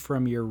 and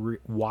from your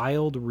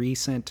wild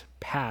recent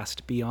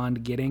past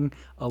beyond getting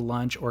a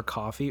lunch or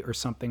coffee or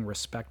something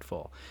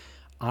respectful.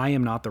 I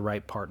am not the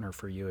right partner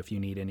for you if you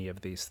need any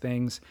of these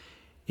things.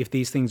 If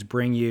these things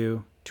bring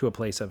you to a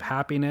place of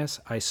happiness,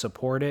 I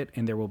support it,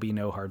 and there will be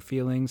no hard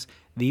feelings.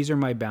 These are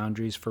my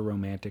boundaries for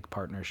romantic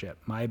partnership.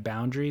 My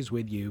boundaries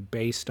with you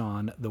based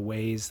on the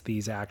ways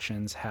these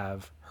actions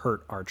have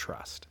hurt our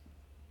trust.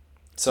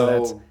 So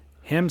that's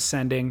him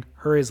sending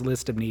her his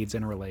list of needs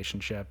in a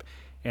relationship,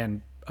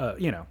 and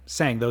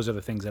saying those are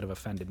the things that have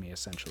offended me,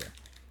 essentially.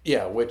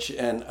 Yeah,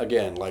 and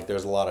again, like,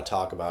 there's a lot of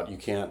talk about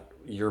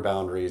your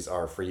boundaries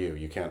are for you.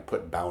 You can't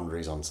put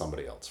boundaries on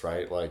somebody else,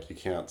 right? Like, you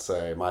can't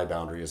say my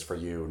boundary is for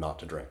you not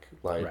to drink,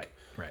 like, right.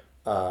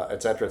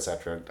 Et cetera, et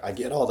cetera. I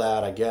get all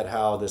that. I get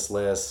how this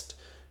list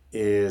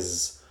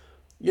is,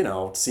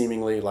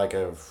 seemingly like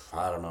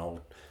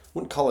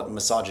wouldn't call it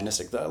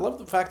misogynistic. I love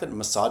the fact that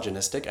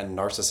misogynistic and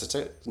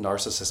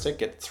narcissistic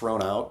get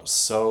thrown out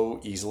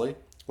so easily.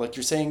 Like,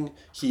 you're saying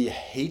he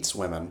hates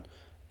women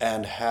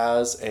and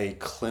has a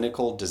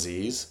clinical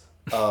disease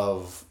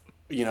of,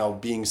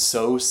 being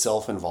so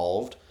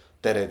self-involved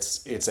that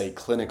it's a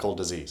clinical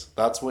disease.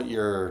 That's what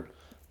you're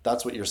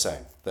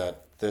saying,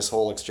 that this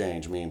whole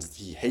exchange means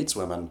he hates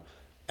women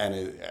and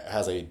it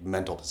has a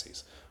mental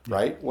disease,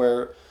 right?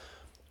 Where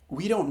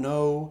we don't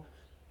know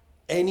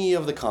any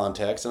of the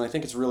context, and I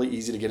think it's really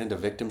easy to get into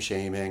victim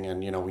shaming and,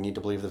 we need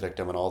to believe the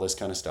victim and all this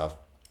kind of stuff.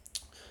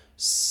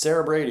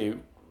 Sarah Brady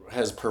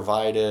has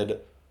provided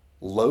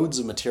loads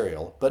of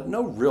material, but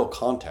no real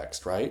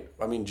context, right?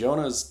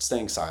 Jonah's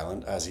staying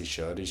silent, as he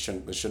should. This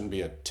shouldn't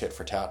be a tit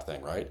for tat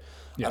thing, right?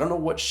 Yeah. I don't know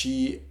what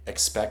she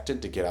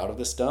expected to get out of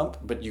this dump,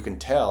 but you can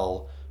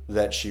tell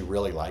that she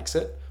really likes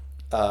it.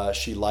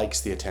 She likes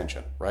the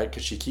attention, right?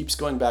 Because she keeps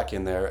going back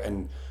in there,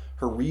 and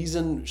her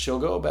reason, she'll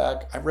go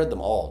back. I've read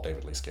them all,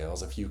 David Lee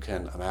Scales, if you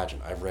can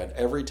imagine. I've read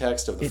every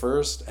text of the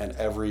first and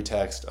every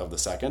text of the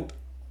second,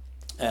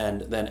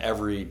 and then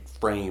every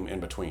frame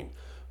in between,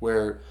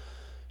 where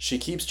she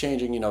keeps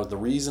changing. The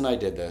reason I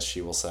did this,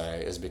 she will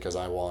say, is because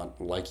I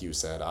want, like you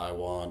said, I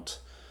want,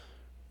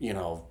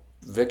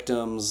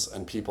 victims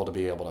and people to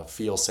be able to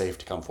feel safe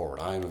to come forward.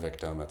 I am a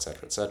victim, et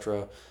cetera, et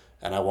cetera.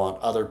 And I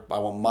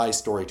want my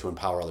story to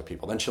empower other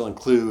people. Then she'll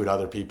include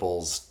other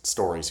people's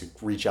stories who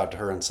reach out to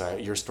her and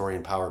say, your story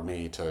empowered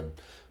me to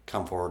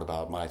come forward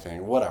about my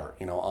thing, whatever,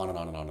 on and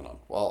on and on and on.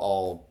 Well,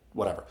 all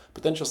whatever.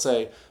 But then she'll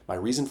say, my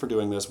reason for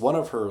doing this, one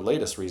of her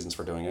latest reasons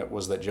for doing it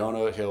was that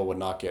Jonah Hill would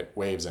not get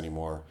waves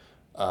anymore,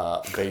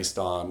 based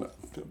on,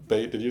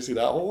 did you see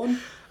that one?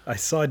 I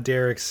saw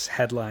Derek's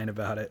headline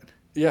about it.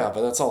 Yeah,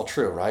 but that's all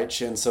true,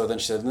 right? And so then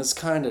she said, and this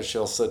kind of,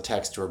 she'll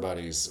text to her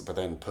buddies, but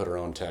then put her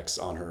own text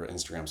on her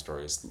Instagram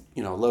stories.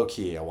 Low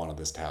key, I wanted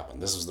this to happen.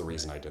 This is the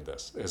reason I did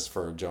this, is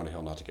for Jonah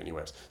Hill not to get any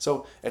waves.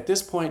 So at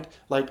this point,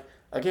 like,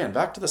 again,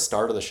 back to the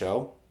start of the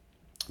show,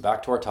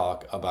 back to our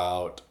talk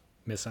about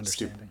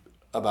Misunderstanding.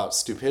 about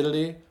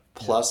stupidity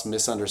plus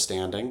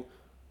misunderstanding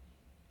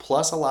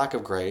plus a lack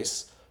of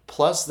grace,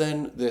 plus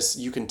then this,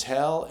 you can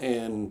tell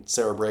in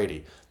Sarah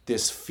Brady,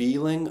 this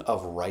feeling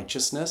of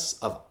righteousness,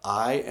 of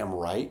I am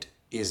right,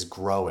 is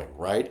growing,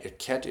 right?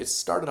 It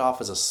started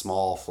off as a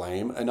small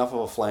flame, enough of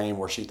a flame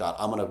where she thought,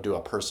 I'm going to do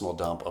a personal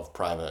dump of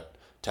private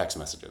text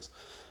messages.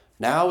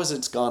 Now, as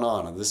it's gone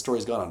on, and this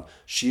story's gone on,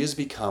 she is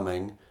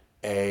becoming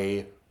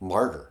a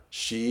martyr.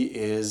 She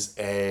is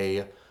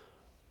a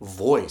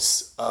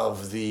voice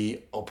of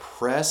the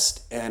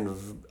oppressed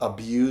and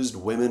abused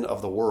women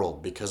of the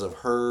world because of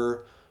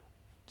her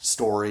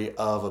story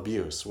of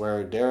abuse.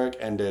 Where Derek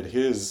ended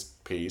his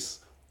piece,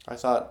 I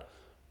thought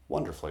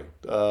wonderfully.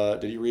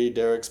 Did you read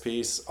Derek's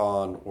piece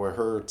on where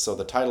her? So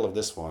the title of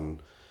this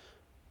one,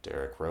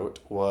 Derek wrote,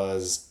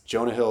 was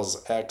Jonah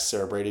Hill's ex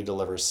Sarah Brady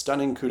delivers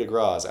stunning coup de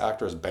grace.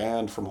 Actors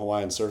banned from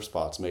Hawaiian surf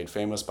spots made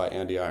famous by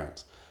Andy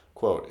Irons.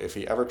 Quote, if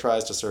he ever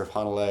tries to surf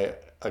Honolulu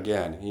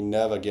again, he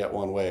never get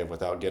one wave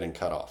without getting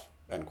cut off,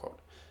 end quote.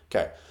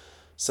 Okay,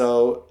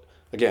 so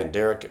again,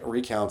 Derek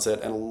recounts it,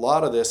 and a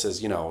lot of this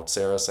is,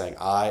 Sarah saying,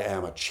 I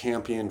am a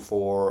champion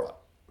for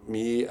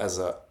me as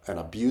an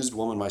abused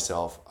woman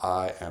myself.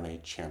 I am a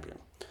champion.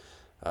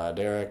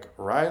 Derek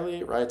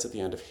Riley writes at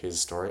the end of his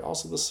story,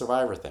 also the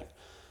survivor thing.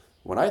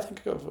 When I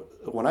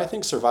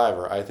think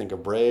survivor, I think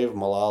of brave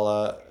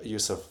Malala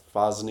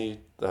Yousafzai,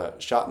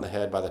 shot in the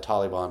head by the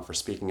Taliban for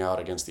speaking out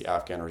against the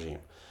Afghan regime.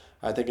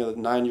 I think of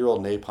the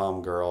 9-year-old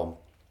Napalm girl,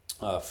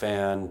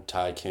 Phan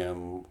Thai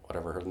Kim,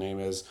 whatever her name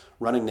is,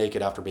 running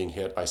naked after being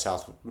hit by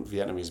South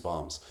Vietnamese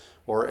bombs.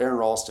 Or Aaron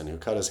Ralston, who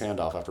cut his hand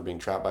off after being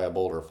trapped by a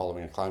boulder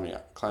following a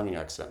climbing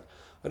accident.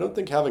 I don't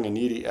think having a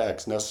needy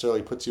ex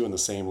necessarily puts you in the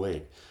same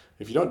league.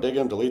 If you don't dig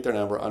them, delete their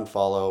number,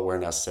 unfollow where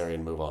necessary,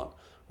 and move on.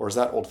 Or is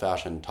that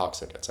old-fashioned,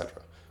 toxic,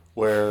 etc.?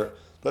 Where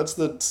that's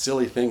the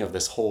silly thing of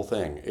this whole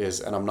thing is,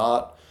 and I'm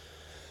not,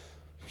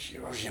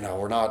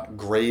 we're not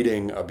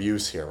grading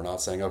abuse here. We're not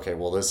saying, okay,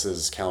 well,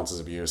 counts as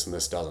abuse and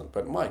this doesn't.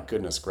 But my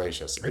goodness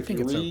gracious. I think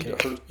it's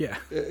okay. Yeah.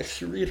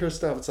 If you read her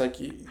stuff, it's like,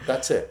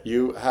 that's it.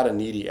 You had a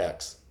needy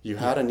ex. You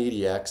had a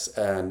needy ex,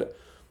 and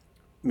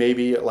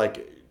maybe,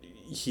 like,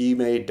 he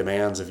made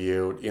demands of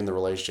you in the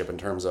relationship in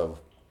terms of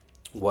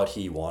what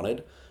he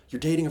wanted. You're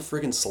dating a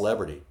friggin'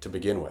 celebrity to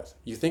begin with.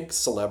 You think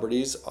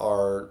celebrities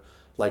are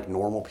like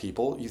normal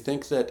people? You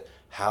think that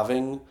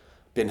having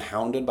been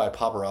hounded by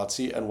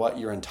paparazzi and what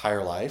your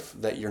entire life,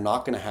 that you're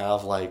not going to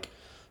have like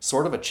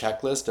sort of a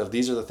checklist of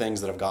these are the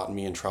things that have gotten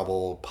me in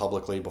trouble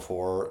publicly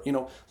before?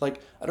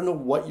 Like, I don't know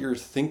what you're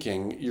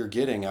thinking you're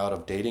getting out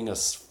of dating a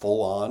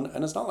full on,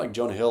 and it's not like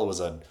Jonah Hill was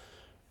a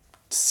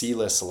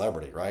C-list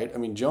celebrity, right? I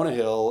mean, Jonah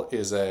Hill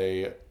is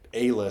a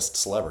A-list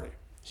celebrity.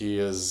 He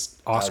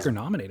is Oscar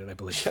nominated, I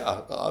believe.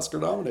 Yeah, Oscar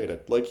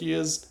nominated. Like, he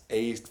is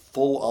a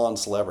full-on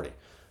celebrity.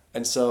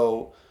 And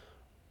so,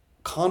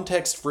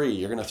 context-free,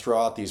 you're going to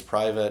throw out these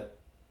private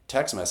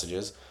text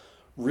messages,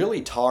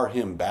 really tar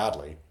him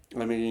badly.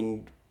 I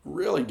mean,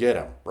 really get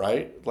him,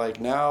 right?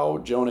 Like, now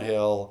Jonah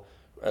Hill,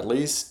 at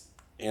least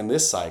in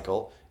this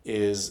cycle,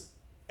 is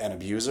an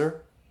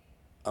abuser,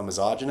 a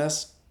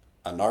misogynist,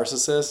 a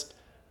narcissist.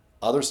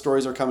 Other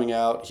stories are coming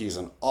out. He's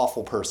an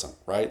awful person,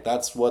 right?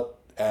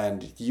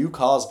 And you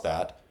caused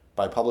that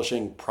by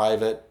publishing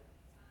private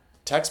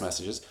text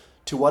messages.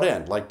 To what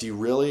end? Like, do you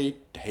really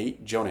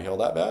hate Jonah Hill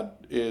that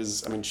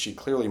bad? She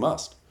clearly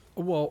must.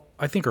 Well,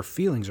 I think her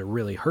feelings are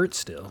really hurt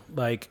still.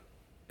 Like,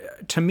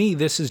 to me,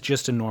 this is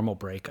just a normal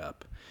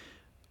breakup.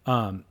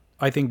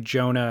 I think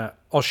Jonah,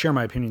 I'll share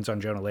my opinions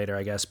on Jonah later,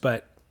 I guess,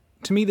 but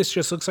to me, this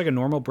just looks like a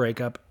normal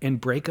breakup,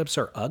 and breakups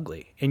are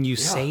ugly. And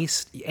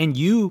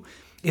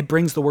it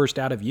brings the worst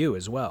out of you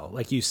as well.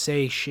 Like, you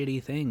say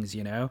shitty things,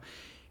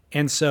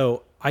 And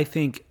so I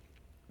think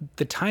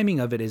the timing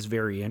of it is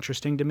very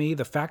interesting to me.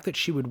 The fact that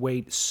she would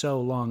wait so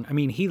long. I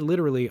mean, he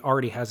literally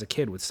already has a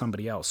kid with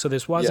somebody else. So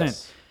this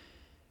wasn't,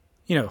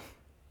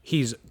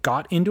 he's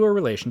got into a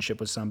relationship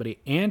with somebody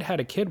and had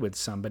a kid with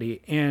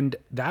somebody. And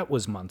that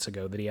was months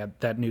ago that he had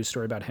that news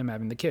story about him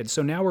having the kid.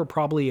 So now we're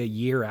probably a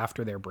year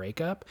after their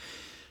breakup.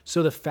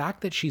 So the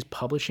fact that she's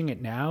publishing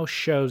it now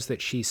shows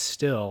that she's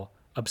still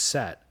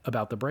upset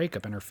about the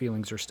breakup and her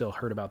feelings are still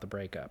hurt about the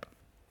breakup.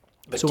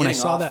 So when I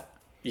saw that,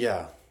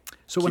 yeah.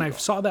 So when I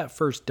saw that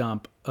first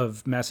dump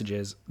of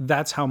messages,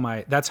 that's how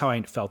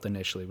I felt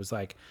initially. It was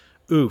like,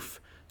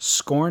 oof,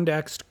 scorned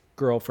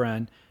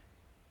ex-girlfriend,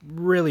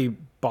 really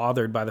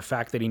bothered by the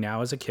fact that he now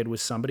has a kid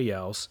with somebody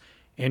else,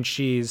 and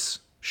she's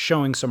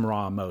showing some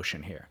raw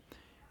emotion here.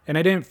 And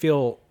I didn't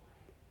feel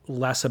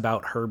less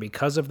about her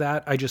because of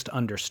that. I just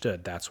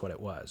understood that's what it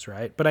was,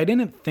 right? But I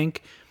didn't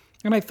think,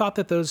 and I thought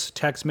that those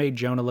texts made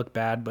Jonah look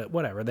bad, but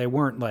whatever. They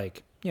weren't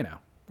like,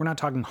 we're not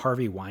talking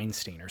Harvey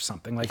Weinstein or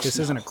something. Like, this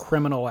isn't a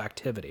criminal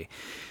activity.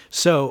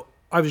 So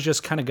I was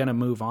just kind of going to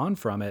move on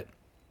from it.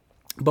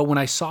 But when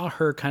I saw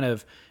her kind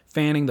of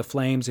fanning the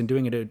flames and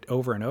doing it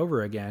over and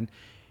over again,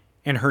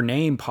 and her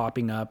name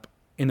popping up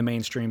in the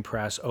mainstream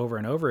press over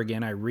and over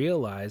again, I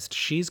realized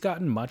she's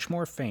gotten much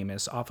more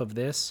famous off of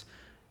this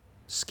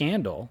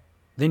scandal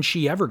than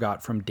she ever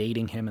got from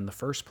dating him in the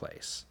first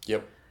place.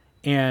 Yep.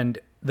 And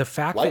the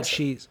fact Likes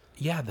that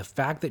it. the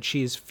fact that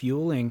she's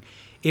fueling,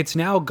 it's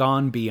now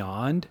gone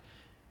beyond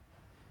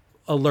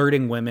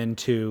alerting women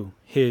to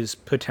his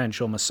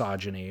potential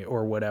misogyny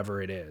or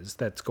whatever it is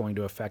that's going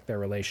to affect their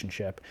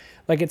relationship.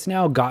 Like, it's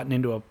now gotten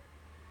into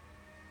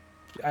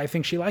I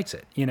think she likes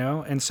it, you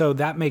know? And so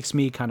that makes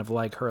me kind of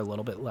like her a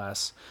little bit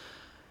less.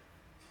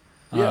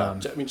 Yeah,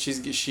 I mean,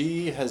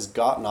 she has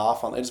gotten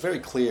off on. It's very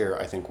clear,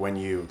 I think, when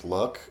you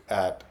look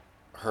at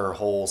her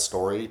whole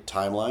story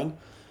timeline,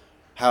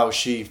 how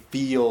she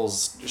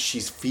feels.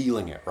 She's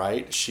feeling it,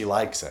 right? She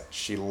likes it.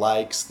 She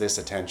likes this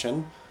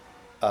attention,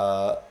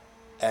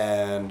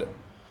 and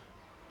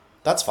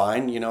that's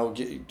fine. You know,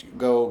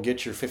 go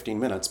get your 15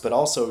 minutes. But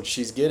also,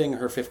 she's getting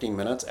her 15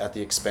 minutes at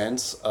the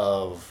expense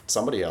of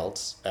somebody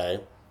else.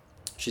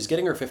 She's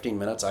getting her 15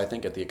 minutes, I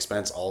think, at the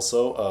expense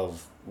also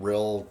of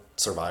real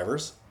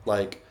survivors.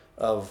 Like,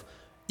 of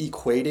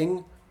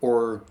equating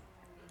or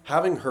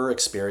having her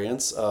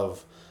experience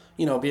of,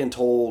 you know, being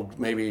told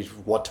maybe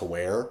what to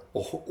wear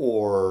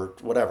or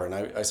whatever. And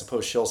I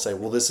suppose she'll say,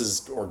 well, this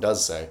is, or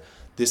does say,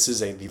 this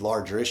is the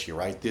larger issue,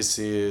 right? This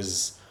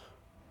is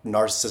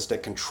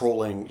narcissistic,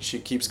 controlling. She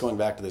keeps going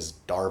back to this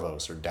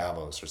Davos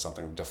or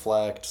something,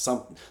 deflect,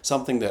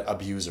 something that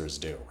abusers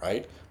do,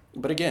 right?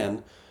 But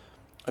again,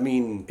 I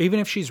mean, Even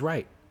if she's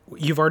right,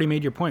 you've already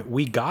made your point.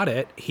 We got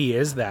it. He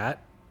is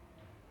that.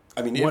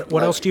 I mean,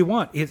 What else do you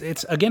want?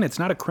 It's again, it's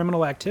not a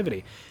criminal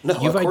activity. No,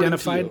 You've according to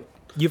identified you.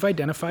 you've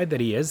identified that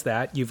he is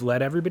that. You've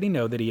let everybody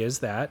know that he is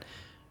that.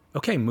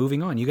 Okay,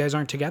 moving on. You guys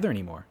aren't together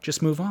anymore.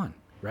 Just move on,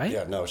 right?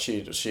 Yeah, no,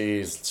 she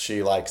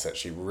likes it.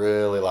 She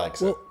really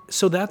likes it. Well,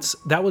 so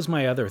that was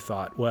my other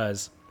thought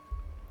was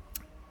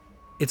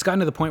it's gotten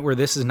to the point where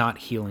this is not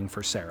healing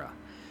for Sarah.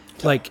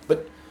 Like,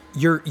 But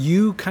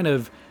you kind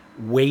of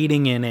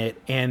waiting in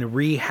it and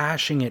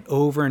rehashing it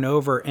over and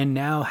over and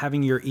now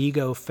having your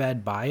ego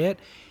fed by it.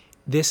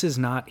 This is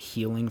not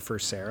healing for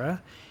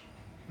Sarah.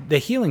 The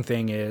healing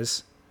thing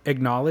is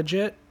acknowledge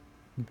it,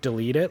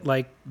 delete it.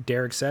 Like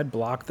Derek said,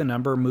 block the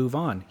number, move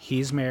on.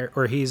 He's married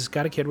or he's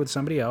got a kid with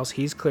somebody else.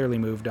 He's clearly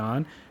moved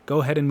on.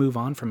 Go ahead and move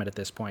on from it at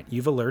this point.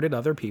 You've alerted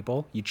other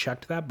people. You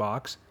checked that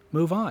box.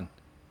 Move on.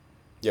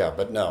 yeah,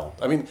 but no.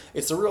 I mean,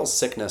 it's a real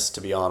sickness,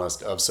 to be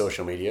honest, of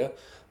social media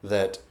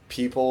that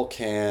people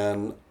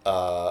can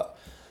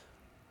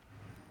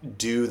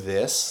do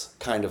this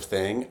kind of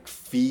thing,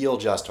 feel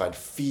justified,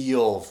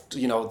 feel,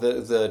 you know,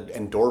 the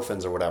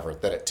endorphins or whatever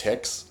that it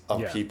ticks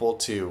of Yeah. people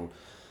to,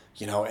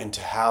 you know, and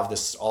to have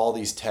all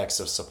these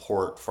texts of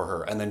support for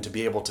her, and then to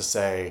be able to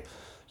say,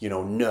 you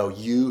know, no,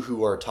 you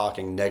who are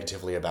talking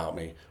negatively about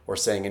me or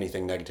saying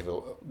anything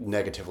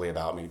negatively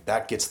about me,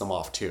 that gets them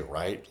off too,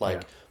 right?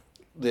 Like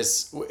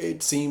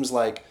it seems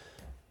like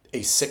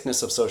a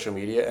sickness of social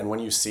media, and when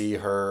you see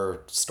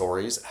her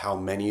stories, how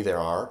many there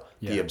are,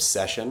 the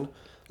obsession,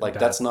 like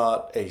that's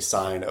not a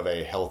sign of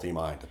a healthy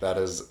mind. That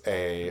is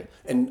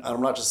and I'm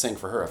not just saying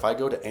for her. If I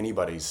go to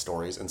anybody's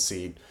stories and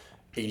see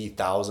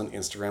 80,000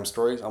 Instagram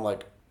stories, I'm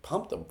like,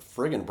 pump the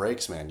friggin'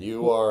 brakes, man.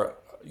 You are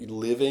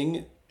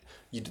living.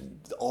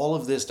 All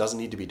of this doesn't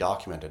need to be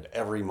documented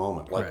every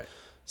moment. Like, Right.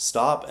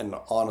 stop and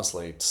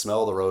honestly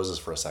smell the roses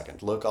for a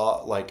second. Look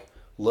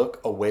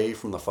away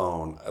from the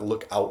phone.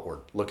 Look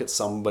outward. Look at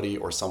somebody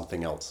or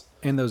something else.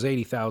 And those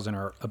 80,000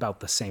 are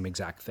about the same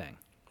exact thing.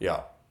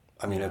 Yeah,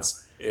 I mean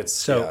it's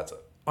So yeah, it's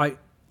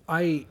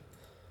I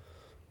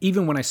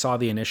even when I saw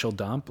the initial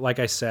dump, like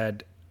I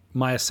said,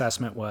 my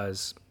assessment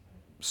was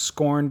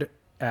scorned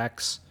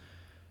ex,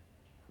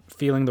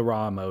 feeling the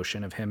raw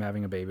emotion of him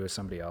having a baby with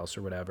somebody else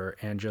or whatever,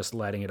 and just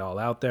letting it all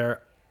out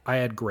there. I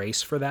had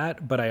grace for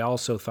that, but I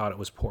also thought it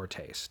was poor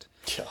taste.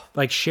 yeah.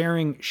 Like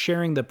sharing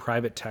the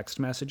private text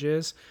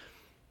messages.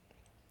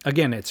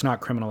 Again, it's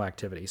not criminal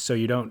activity, so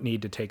you don't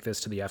need to take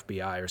this to the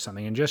FBI or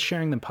something. And just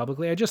sharing them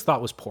publicly, I just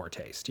thought was poor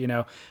taste. You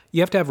know,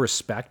 you have to have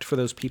respect for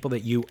those people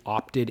that you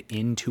opted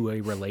into a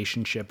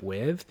relationship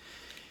with.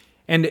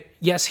 And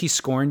yes, he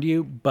scorned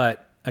you,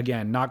 but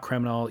again, not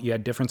criminal. You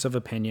had difference of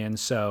opinion,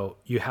 so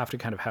you have to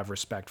kind of have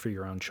respect for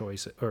your own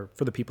choice or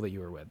for the people that you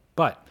were with.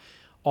 But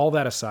all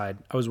that aside,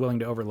 I was willing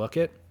to overlook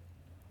it.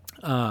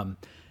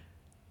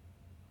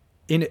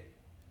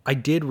 I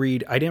didn't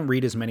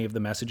read as many of the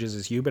messages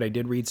as you, but I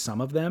did read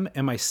some of them.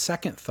 And my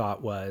second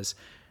thought was,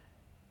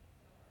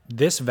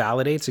 this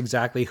validates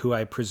exactly who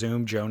I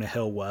presume Jonah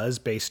Hill was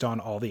based on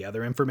all the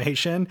other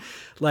information.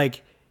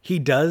 Like, he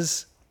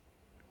does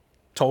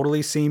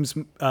totally seems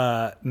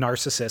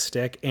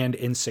narcissistic and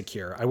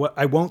insecure.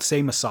 I won't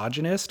say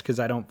misogynist because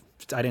I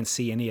didn't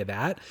see any of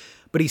that,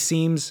 but he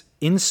seems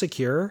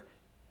insecure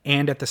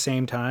and at the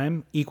same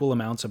time equal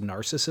amounts of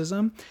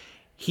narcissism.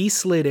 He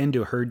slid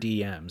into her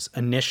DMs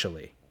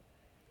initially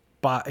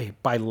by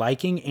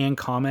liking and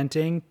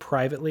commenting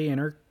privately in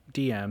her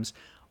DMs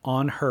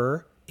on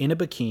her in a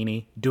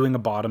bikini doing a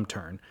bottom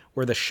turn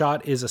where the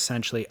shot is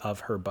essentially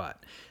of her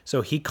butt.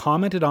 So he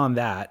commented on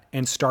that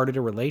and started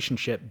a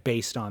relationship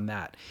based on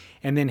that.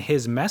 And then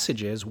his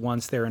messages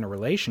once they're in a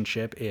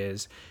relationship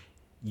is,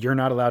 you're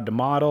not allowed to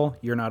model.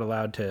 You're not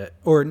allowed to,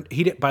 or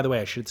he did, by the way,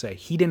 I should say,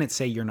 he didn't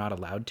say you're not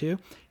allowed to.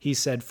 He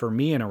said, for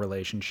me in a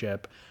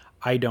relationship,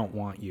 I don't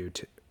want you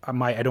to,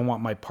 I don't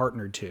want my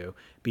partner to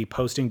be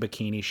posting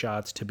bikini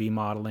shots, to be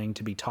modeling,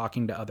 to be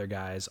talking to other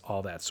guys,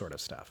 all that sort of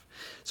stuff.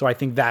 So I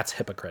think that's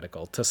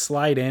hypocritical to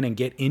slide in and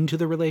get into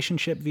the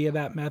relationship via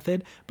that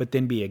method, but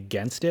then be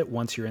against it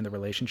once you're in the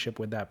relationship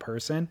with that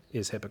person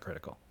is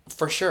hypocritical.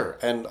 For sure.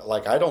 And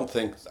like, I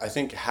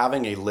think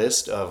having a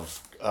list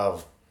of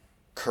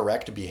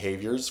correct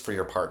behaviors for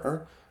your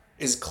partner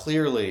is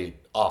clearly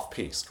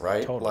off-piste,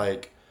 right? Totally.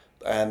 Like,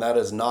 and that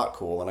is not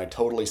cool. And I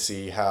totally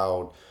see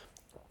how,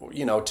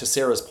 to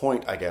Sarah's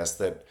point, I guess,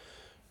 that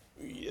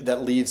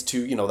leads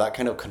to, that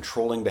kind of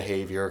controlling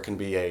behavior can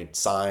be a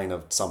sign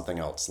of something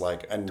else.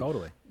 Like, and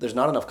Totally. there's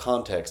not enough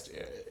context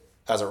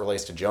as it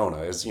relates to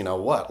Jonah is,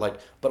 what, like,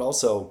 but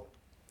also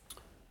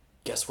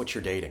guess what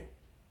you're dating,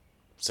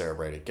 Sarah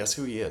Brady. Guess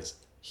who he is?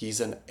 He's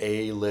an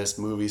A-list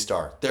movie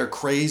star. They're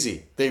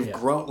crazy. They've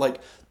grown,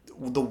 like,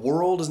 the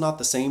world is not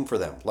the same for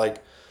them.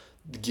 Like,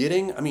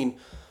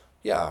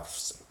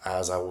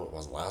 as I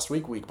was last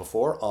week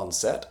before on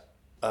set,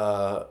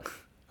 Oh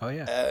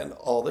yeah. and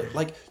all that,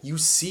 like, you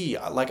see,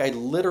 like, I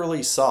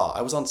literally saw,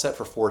 I was on set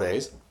for 4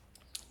 days.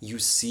 You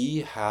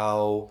see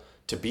how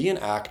to be an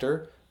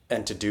actor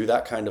and to do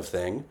that kind of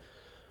thing,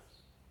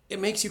 it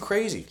makes you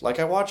crazy. Like,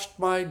 I watched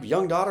my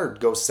young daughter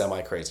go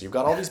semi-crazy. You've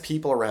got all these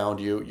people around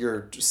you.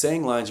 You're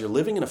saying lines. You're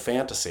living in a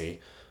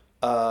fantasy.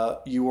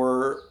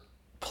 You're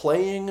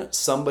playing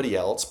somebody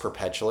else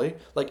perpetually.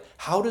 Like,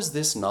 how does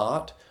this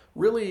not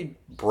really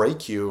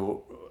break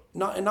you?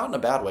 Not in a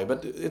bad way,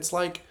 but it's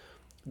like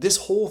this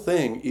whole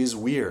thing is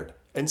weird.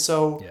 And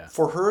so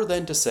for her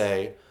then to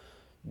say,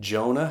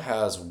 Jonah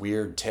has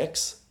weird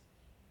tics.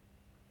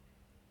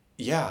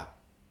 Yeah.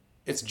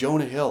 It's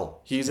Jonah Hill.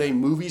 He's a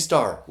movie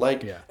star.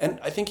 Like, and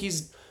I think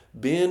he's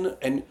been,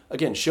 and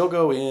again, she'll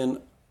go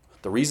in,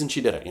 the reason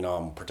she did it,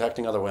 I'm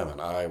protecting other women.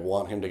 I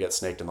want him to get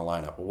snaked in the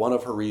lineup. One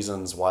of her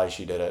reasons why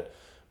she did it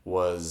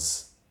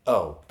was,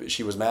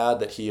 she was mad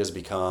that he has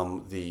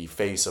become the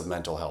face of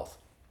mental health,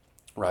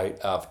 right?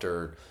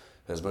 After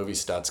his movie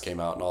Stutz came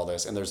out and all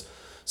this. And there's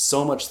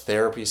so much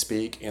therapy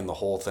speak in the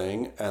whole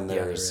thing. And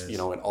there's, in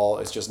all,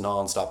 it's just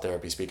nonstop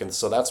therapy speak. And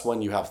so that's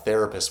when you have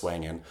therapists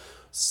weighing in.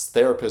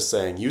 Therapists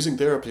saying using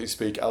therapy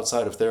speak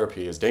outside of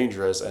therapy is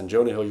dangerous, and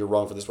Jonah Hill, you're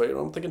wrong for this way. And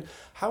I'm thinking,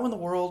 how in the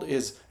world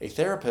is a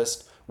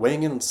therapist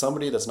weighing in on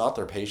somebody that's not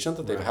their patient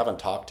that they haven't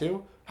talked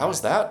to? How is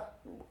that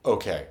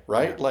okay,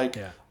 right?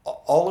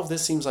 All of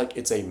this seems like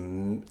it's a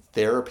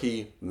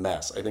therapy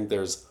mess. I think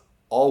there's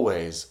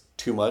always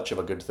too much of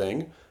a good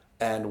thing,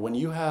 and when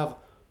you have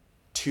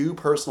two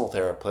personal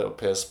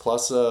therapists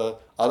plus other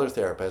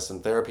therapists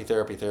and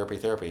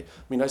therapy. I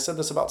mean, I said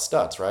this about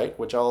Stutz, right?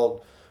 Which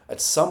I'll at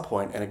some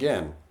point, and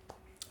again,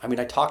 I mean,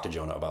 I talked to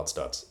Jonah about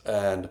Stutz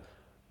and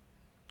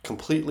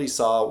completely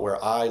saw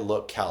where I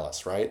look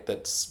callous, right?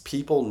 That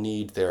people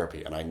need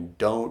therapy, and I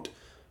don't,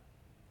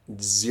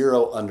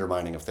 zero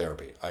undermining of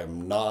therapy.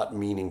 I'm not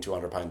meaning to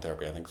undermine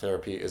therapy. I think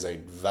therapy is a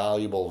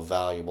valuable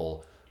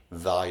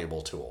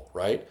tool,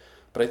 right?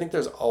 But I think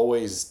there's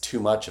always too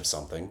much of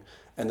something,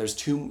 and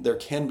there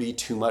can be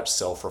too much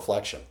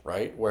self-reflection,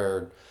 right?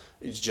 Where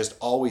it's just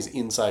always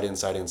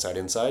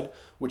inside,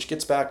 which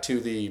gets back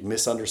to the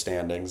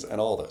misunderstandings and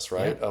all this,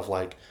 right? Of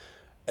like,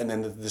 and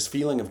then this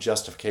feeling of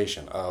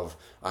justification of,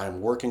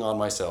 I'm working on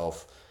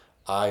myself,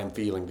 I am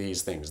feeling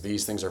these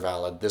things are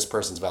valid, this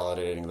person's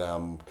validating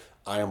them,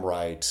 I am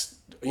right,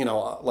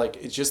 like,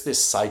 it's just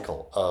this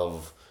cycle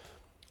of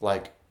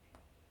like,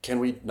 can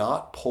we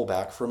not pull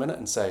back for a minute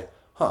and say,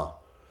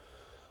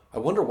 I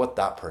wonder what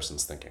that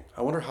person's thinking.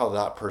 I wonder how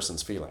that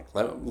person's feeling.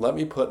 Let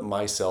me put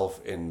myself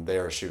in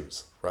their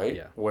shoes, right?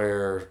 Yeah.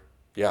 Where,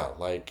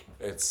 like,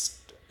 it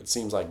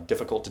seems like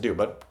difficult to do.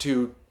 But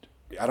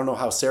I don't know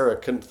how Sarah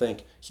couldn't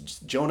think.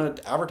 Jonah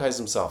advertised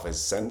himself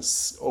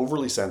as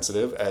overly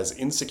sensitive, as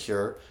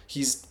insecure.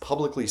 He's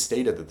publicly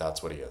stated that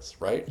that's what he is,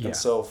 right? Yeah. And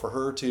so for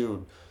her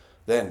to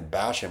then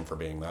bash him for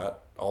being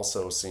that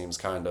also seems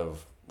kind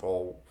of,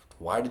 well,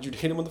 why did you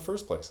date him in the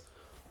first place?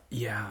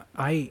 Yeah,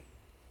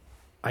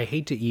 I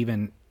hate to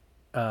even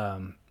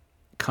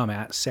come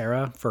at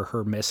Sarah for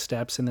her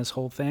missteps in this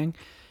whole thing,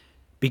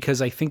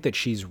 because I think that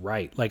she's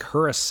right. Like,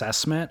 her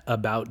assessment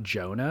about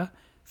Jonah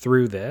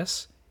through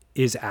this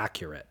is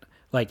accurate.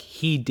 Like,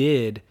 he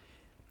did,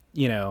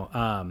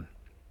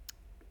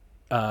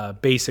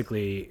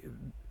 basically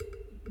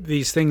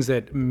these things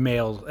that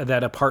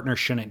a partner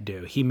shouldn't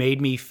do. He made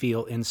me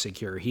feel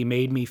insecure. He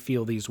made me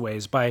feel these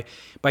ways by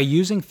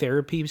using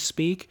therapy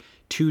speak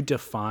to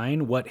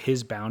define what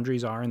his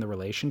boundaries are in the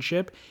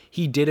relationship.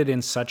 He did it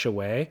in such a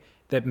way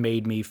that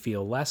made me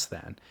feel less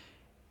than.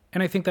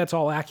 And I think that's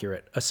all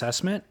accurate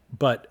assessment,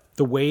 but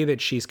the way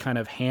that she's kind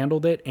of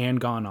handled it and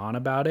gone on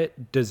about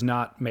it does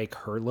not make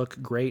her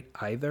look great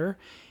either.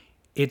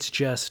 It's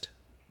just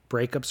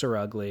breakups are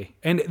ugly,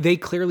 and they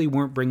clearly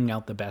weren't bringing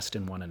out the best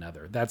in one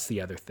another. That's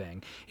the other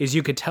thing, is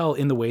you could tell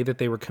in the way that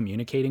they were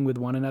communicating with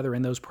one another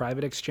in those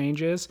private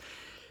exchanges,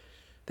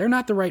 they're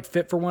not the right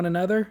fit for one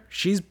another.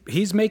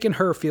 He's making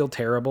her feel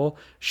terrible.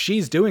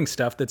 She's doing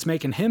stuff that's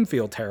making him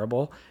feel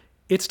terrible.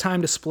 It's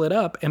time to split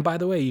up. And by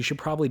the way, you should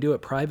probably do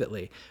it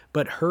privately.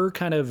 But her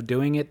kind of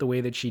doing it the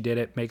way that she did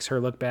it makes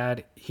her look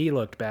bad. He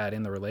looked bad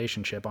in the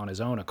relationship on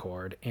his own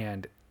accord.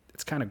 And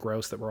it's kind of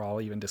gross that we're all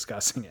even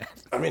discussing it.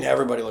 I mean,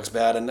 everybody looks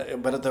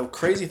bad, but the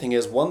crazy thing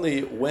is when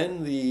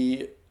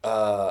the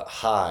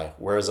high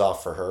wears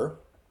off for her,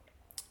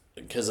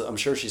 because I'm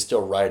sure she's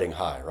still riding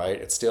high, right?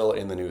 It's still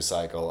in the news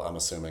cycle. I'm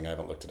assuming, I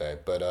haven't looked today,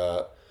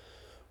 but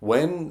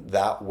when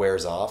that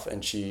wears off,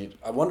 and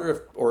I wonder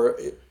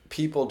if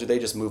people, do they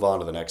just move on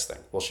to the next thing?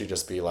 Will she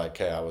just be like,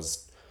 "Hey, I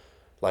was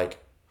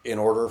like," in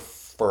order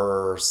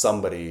for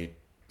somebody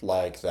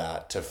like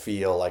that to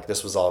feel like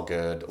this was all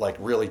good, like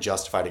really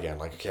justified again,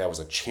 like, okay, I was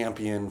a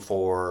champion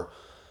for,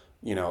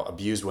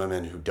 abused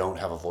women who don't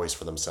have a voice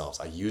for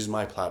themselves. I used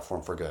my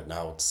platform for good.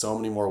 Now, so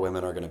many more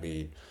women are going to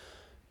be,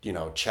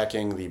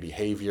 checking the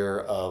behavior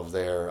of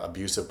their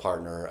abusive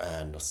partner.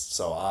 And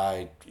so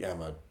I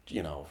am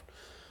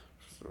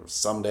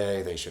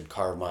someday they should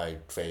carve my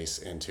face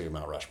into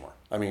Mount Rushmore.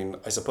 I mean,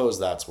 I suppose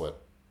that's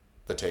what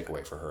the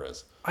takeaway for her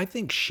is. I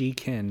think she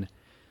can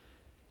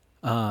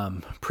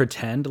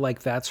pretend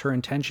like that's her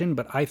intention,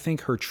 but I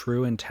think her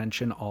true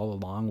intention all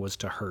along was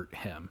to hurt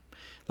him.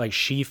 Like,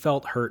 she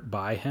felt hurt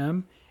by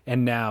him,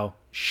 and now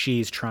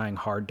she's trying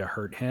hard to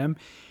hurt him.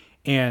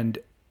 And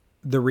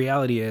the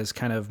reality is,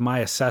 kind of my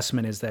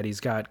assessment is that he's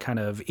got kind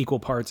of equal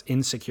parts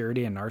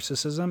insecurity and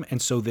narcissism,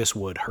 and so this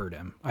would hurt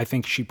him. I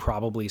think she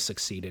probably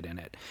succeeded in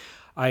it.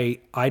 I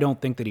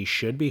don't think that he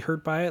should be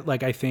hurt by it.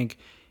 Like, I think,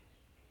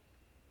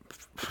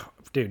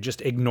 dude,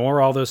 just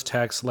ignore all those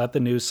texts, let the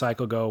news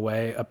cycle go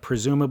away.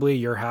 Presumably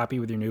you're happy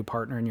with your new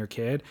partner and your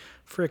kid.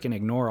 Freaking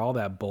ignore all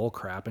that bull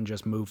crap and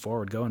just move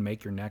forward. Go and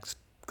make your next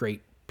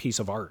great piece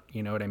of art.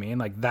 You know what I mean?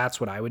 Like, that's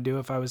what I would do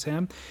if I was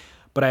him.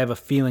 But I have a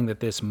feeling that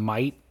this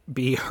might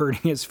be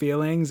hurting his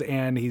feelings,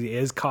 and he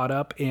is caught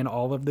up in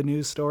all of the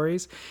news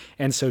stories.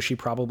 And so she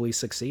probably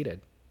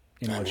succeeded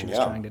in what she was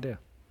trying to do.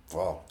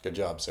 Well, good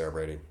job, Sarah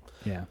Brady.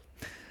 Yeah.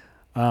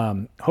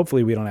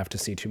 Hopefully we don't have to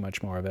see too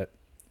much more of it.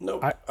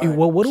 Nope.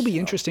 Well, what'll be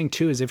interesting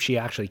too is if she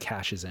actually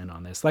cashes in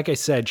on this. Like I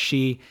said,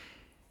 she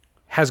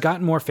has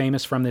gotten more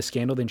famous from this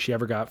scandal than she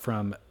ever got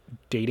from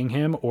dating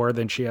him, or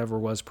than she ever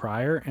was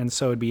prior. And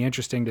so it'd be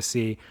interesting to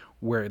see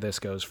where this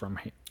goes from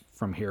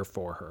here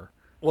for her.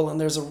 Well,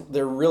 and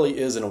there really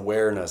is an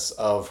awareness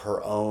of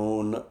her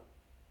own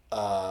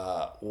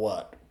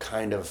what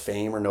kind of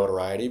fame or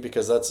notoriety,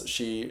 because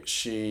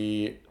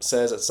she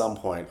says at some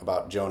point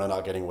about Jonah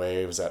not getting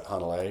waves at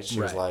Hanalei.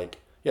 She was like,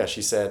 yeah,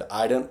 she said,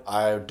 I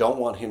don't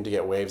want him to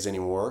get waves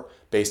anymore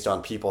based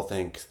on people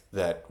think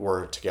that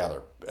we're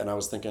together. And I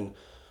was thinking,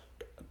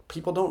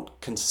 people don't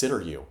consider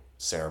you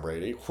Sarah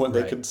Brady when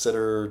they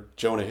consider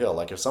Jonah Hill.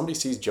 Like, if somebody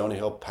sees Jonah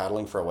Hill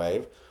paddling for a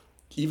wave,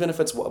 even if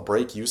it's a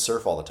break you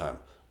surf all the time,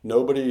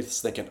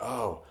 nobody's thinking,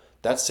 oh,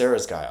 that's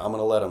Sarah's guy, I'm going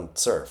to let him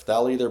surf.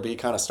 They'll either be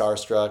kind of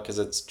starstruck because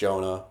it's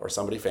Jonah or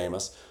somebody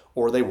famous,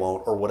 or they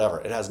won't, or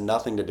whatever. It has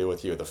nothing to do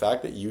with you. The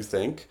fact that you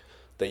think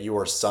that you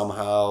are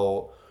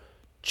somehow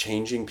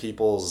changing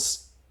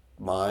people's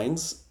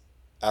minds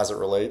as it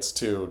relates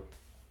to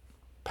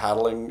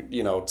paddling,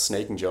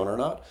 snaking Jonah or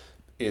not,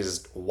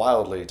 is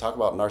wildly, talk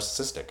about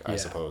narcissistic, I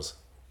suppose.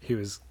 He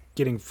was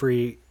getting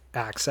free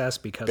access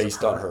because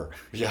based of on her.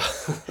 Yeah.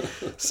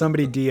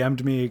 Somebody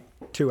DM'd me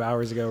 2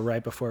 hours ago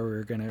right before we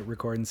were going to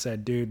record and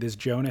said, dude, this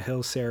Jonah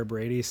Hill Sarah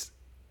Brady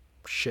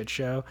shit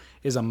show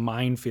is a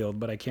minefield,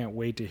 but I can't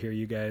wait to hear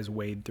you guys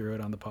wade through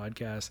it on the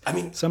podcast. I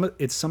mean,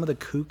 it's some of the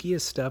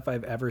kookiest stuff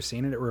I've ever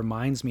seen, and it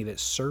reminds me that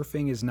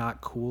surfing is not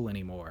cool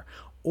anymore,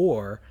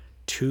 or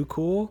too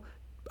cool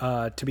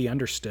to be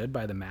understood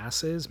by the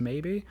masses,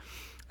 maybe.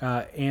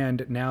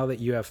 And now that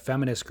you have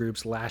feminist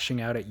groups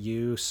lashing out at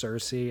you,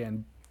 Cersei,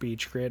 and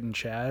Beach Grit and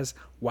Chaz,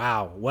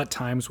 wow, what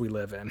times we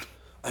live in.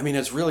 I mean,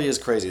 it really is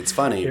crazy. It's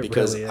funny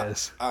because really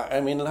is.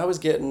 I mean, and I was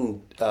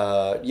getting,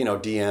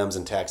 DMs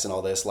and texts and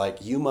all this,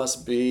 like, you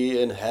must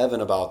be in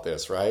heaven about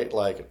this, right?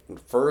 Like,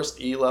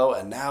 first Elo,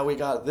 and now we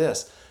got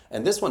this.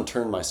 And this one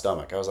turned my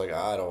stomach. I was like,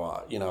 I don't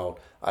want,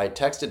 I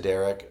texted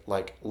Derek,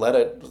 like,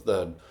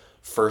 the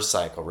first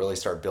cycle really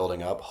start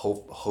building up,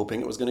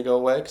 hoping it was going to go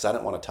away because I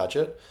didn't want to touch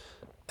it.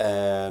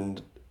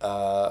 And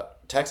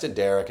texted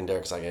Derek, and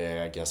Derek's like,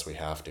 hey, I guess we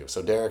have to.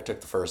 So Derek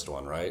took the first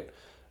one, right?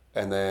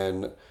 And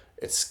then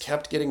it's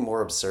kept getting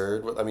more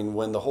absurd. I mean,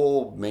 when the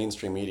whole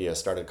mainstream media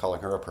started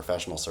calling her a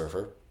professional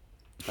surfer,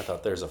 I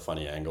thought there's a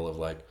funny angle of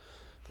like,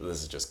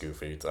 this is just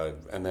goofy.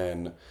 And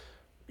then,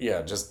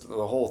 yeah, just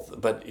the whole,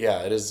 but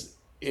yeah,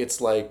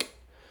 it's like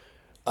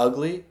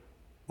ugly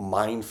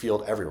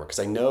minefield everywhere. Because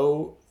I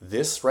know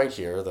this right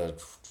here,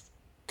 the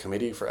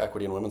Committee for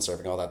Equity in Women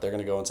Surfing, all that, they're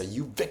going to go and say,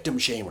 you victim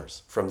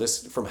shamers,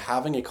 from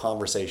having a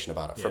conversation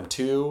about it, from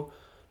two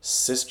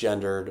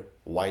cisgendered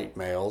white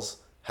males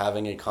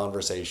having a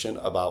conversation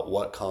about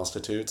what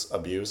constitutes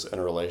abuse in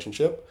a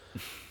relationship,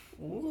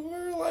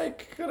 we're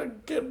like gonna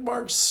get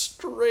marched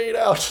straight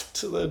out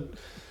to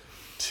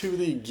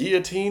the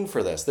guillotine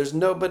for this. There's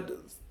no, but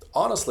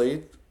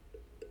honestly,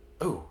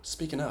 oh,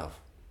 speaking of,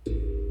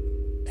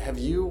 have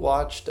you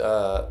watched,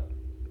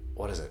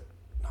 what is it?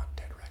 Not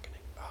Dead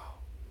Reckoning. Oh,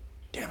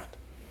 damn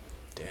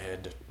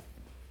it.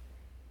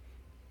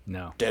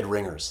 No. Dead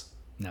Ringers.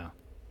 No.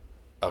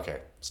 Okay,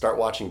 start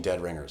watching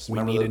Dead Ringers.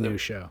 We need a new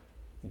show.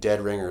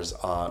 Dead Ringers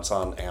it's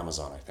on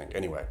Amazon, I think.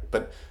 Anyway,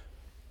 but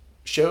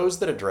shows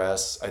that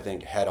address, I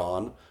think, head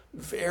on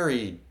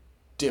very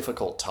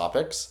difficult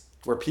topics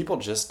where people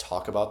just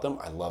talk about them.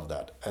 I love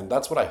that. And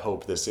that's what I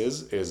hope this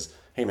is,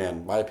 hey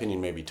man, my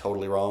opinion may be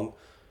totally wrong.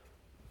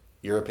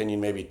 Your opinion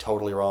may be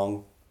totally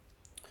wrong.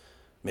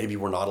 Maybe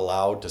we're not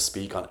allowed to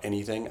speak on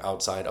anything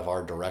outside of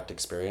our direct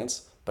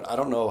experience, but I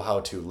don't know how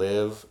to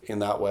live in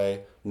that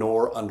way,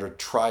 nor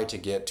try to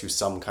get to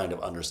some kind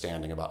of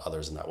understanding about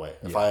others in that way.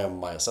 Yeah. If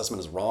my assessment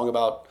is wrong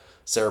about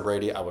Sarah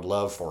Brady, I would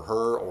love for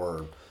her,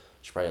 or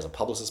she probably has a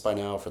publicist by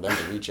now, for them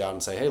to reach out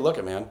and say, hey, look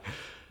it, man,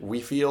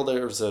 we feel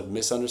there's a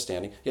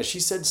misunderstanding. Yeah,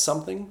 she said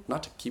something,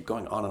 not to keep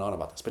going on and on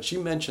about this, but she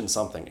mentioned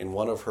something in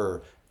one of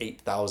her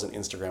 8,000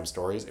 Instagram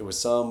stories. It was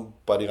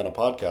somebody on a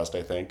podcast,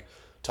 I think,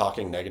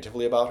 talking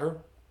negatively about her.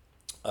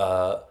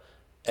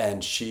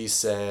 And she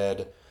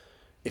said,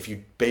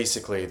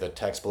 the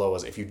text below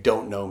was, if you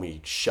don't know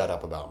me, shut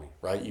up about me,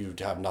 right? You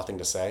have nothing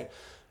to say.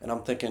 And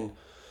I'm thinking,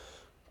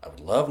 I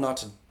would love not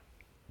to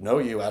know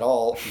you at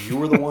all. You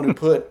were the one who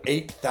put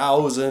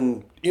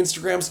 8,000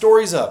 Instagram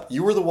stories up.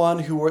 You were the one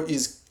who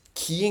is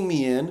keying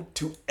me in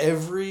to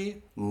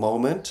every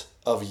moment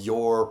of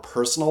your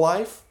personal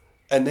life.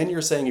 And then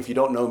you're saying, if you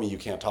don't know me, you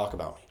can't talk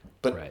about me.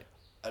 But right.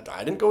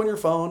 I didn't go in your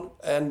phone,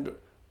 and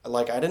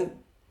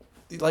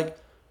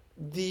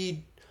the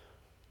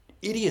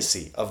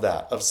idiocy of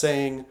that, of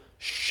saying,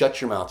 shut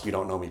your mouth, you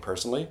don't know me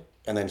personally.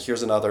 And then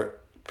here's another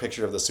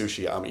picture of the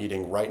sushi I'm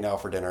eating right now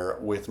for dinner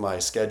with my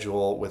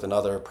schedule, with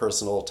another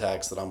personal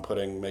text that I'm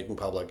making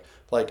public.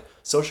 Like,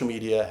 social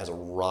media has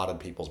rotted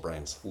people's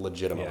brains,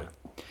 legitimately.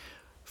 Yeah.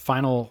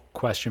 Final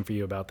question for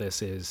you about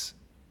this is,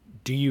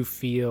 do you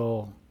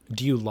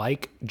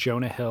like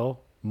Jonah Hill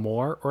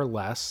more or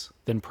less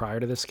than prior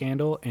to the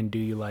scandal? And do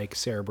you like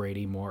Sarah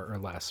Brady more or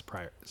less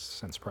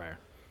since prior?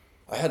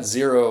 I had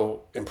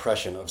zero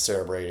impression of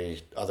Sarah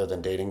Brady other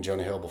than dating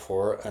Jonah Hill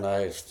before, and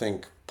I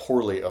think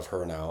poorly of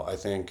her now. I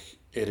think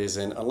it is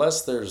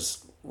unless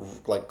there's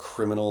like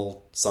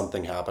criminal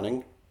something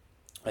happening,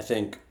 I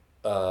think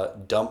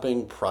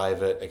dumping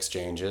private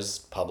exchanges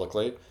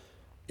publicly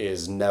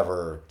is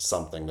never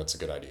something that's a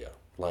good idea.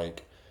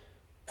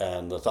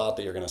 And the thought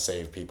that you're going to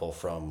save people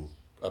from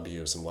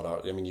abuse and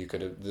whatnot, I mean, you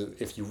could have,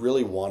 if you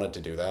really wanted to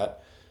do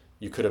that,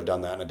 you could have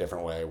done that in a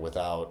different way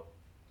without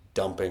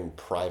dumping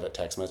private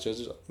text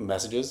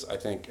messages. I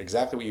think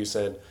exactly what you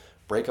said.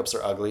 Breakups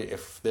are ugly.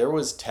 If there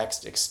was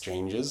text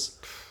exchanges,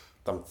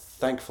 I'm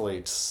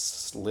thankfully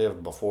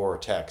lived before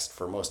text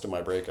for most of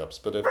my breakups.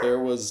 But if there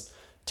was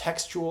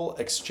textual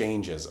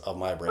exchanges of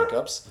my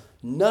breakups,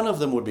 none of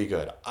them would be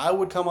good. I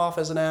would come off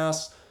as an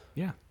ass.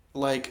 Yeah.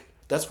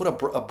 That's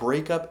what a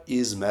breakup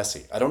is,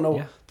 messy. I don't know.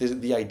 Yeah.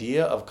 The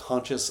idea of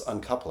conscious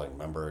uncoupling.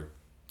 Remember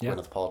Yeah.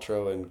 Gwyneth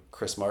Paltrow and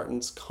Chris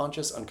Martin's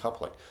conscious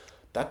uncoupling.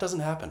 That doesn't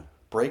happen.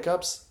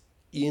 Breakups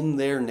in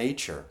their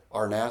nature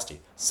are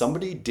nasty.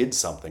 Somebody did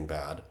something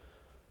bad.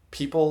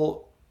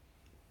 People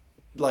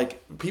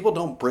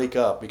don't break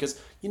up because,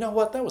 you know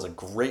what? That was a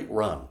great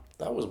run.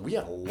 We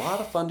had a lot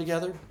of fun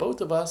together.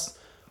 Both of us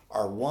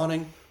are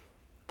wanting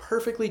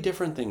perfectly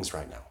different things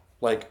right now.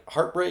 Like,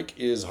 heartbreak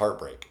is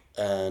heartbreak,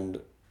 and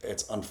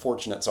it's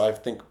unfortunate. So I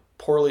think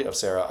poorly of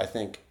Sarah. I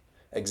think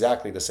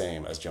exactly the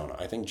same as Jonah.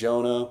 I think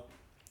Jonah,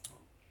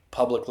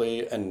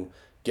 publicly and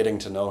getting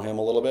to know him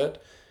a little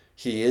bit,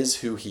 he is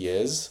who he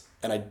is.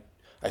 And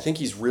I think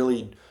he's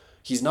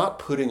not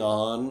putting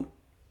on,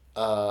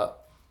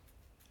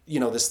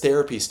 this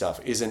therapy stuff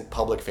isn't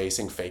public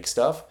facing fake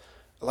stuff.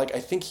 I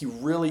think he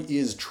really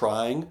is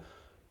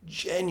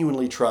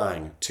genuinely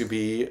trying to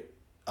be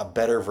a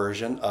better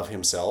version of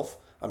himself.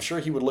 I'm sure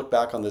he would look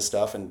back on this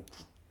stuff and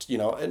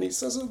he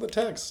says in the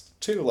text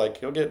too,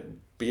 he'll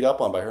get beat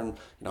up on by her, and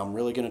I'm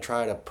really going to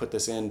try to put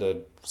this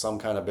into some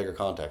kind of bigger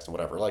context and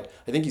whatever. I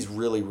think he's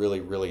really, really,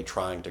 really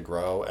trying to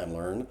grow and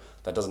learn.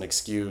 That doesn't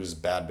excuse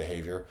bad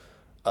behavior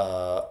at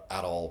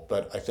all.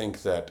 But I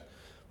think that,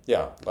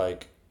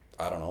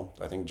 I don't know.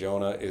 I think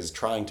Jonah is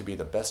trying to be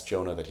the best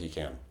Jonah that he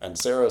can. And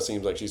Sarah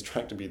seems like she's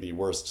trying to be the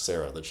worst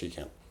Sarah that she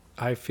can.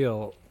 I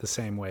feel the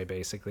same way,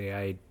 basically.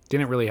 I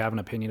didn't really have an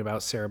opinion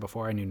about Sarah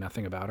before. I knew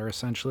nothing about her,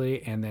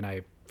 essentially. And then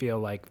I feel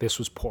like this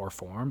was poor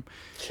form.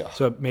 Yeah.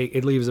 So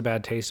it leaves a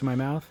bad taste in my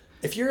mouth.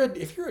 If you're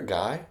a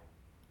guy,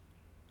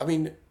 I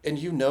mean, and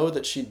you know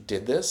that she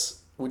did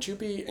this, would you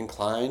be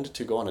inclined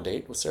to go on a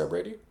date with Sarah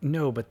Brady?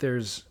 No, but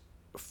there's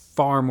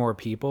far more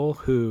people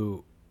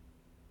who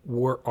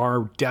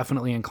are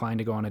definitely inclined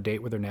to go on a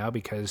date with her now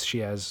because she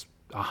has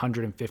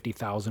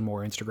 150,000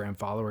 more Instagram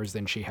followers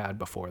than she had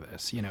before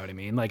this. You know what I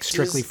mean? Like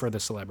strictly for the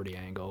celebrity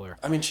angle. Or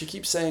I mean, she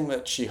keeps saying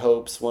that she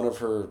hopes, one of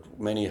her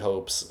many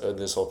hopes in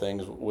this whole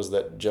thing was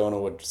that Jonah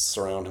would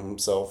surround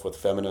himself with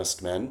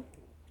feminist men.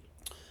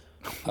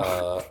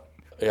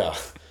 Yeah.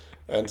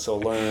 And so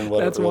learn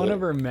what that's one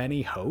of her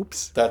many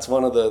hopes. That's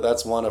one of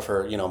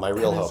her, my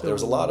real hope. There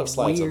was a lot of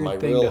slides of my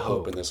real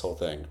hope in this whole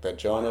thing, that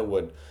Jonah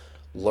would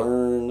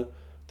learn,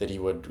 that he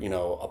would,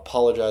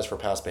 apologize for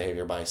past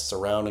behavior by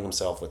surrounding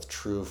himself with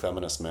true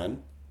feminist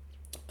men.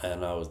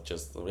 And I was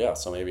just,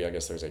 so maybe I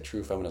guess there's a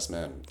true feminist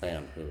man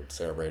who,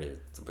 Sarah Brady,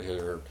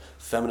 her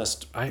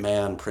feminist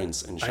man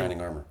prince in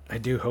shining armor. I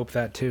do hope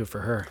that too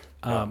for her.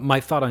 My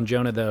thought on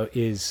Jonah though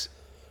is,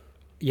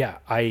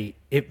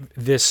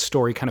 this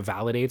story kind of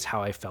validates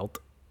how I felt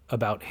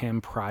about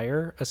him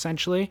prior,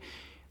 essentially,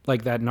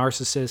 like that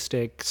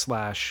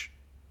narcissistic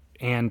 /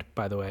 and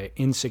by the way,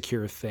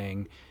 insecure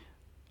thing.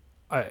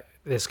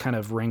 This kind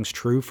of rings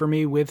true for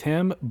me with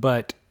him,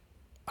 but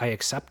I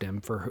accept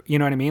him for, you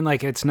know what I mean?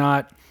 Like it's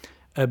not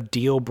a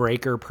deal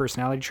breaker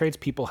personality traits.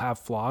 People have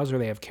flaws, or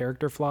they have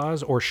character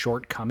flaws or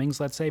shortcomings,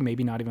 let's say,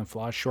 maybe not even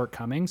flaws,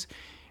 shortcomings.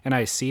 And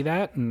I see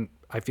that and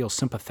I feel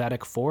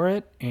sympathetic for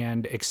it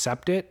and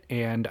accept it.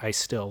 And I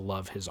still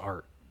love his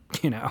art,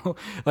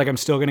 like I'm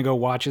still going to go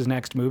watch his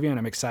next movie and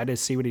I'm excited to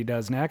see what he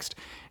does next.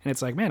 And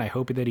it's like, man, I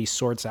hope that he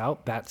sorts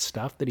out that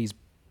stuff that he's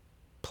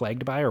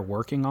plagued by or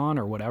working on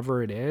or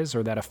whatever it is,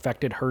 or that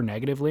affected her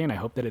negatively. And I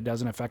hope that it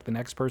doesn't affect the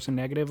next person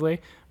negatively.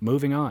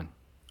 Moving on.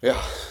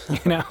 Yeah.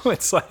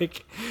 It's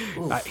like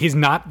he's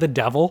not the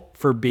devil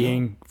for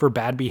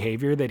bad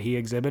behavior that he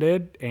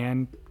exhibited,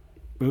 and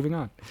moving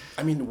on.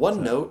 I mean,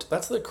 note,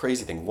 that's the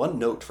crazy thing. One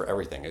note for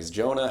everything is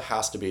Jonah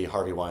has to be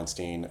Harvey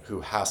Weinstein,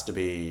 who has to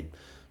be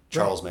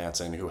Charles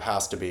Manson, who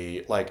has to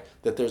be like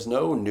that. There's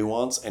no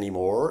nuance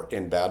anymore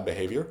in bad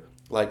behavior.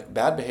 Like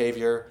bad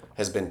behavior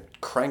has been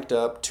cranked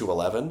up to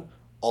 11.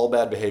 All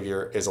bad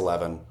behavior is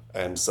 11.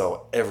 And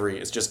so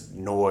it's just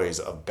noise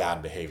of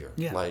bad behavior.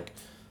 Yeah. Like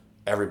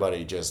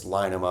everybody just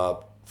line them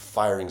up,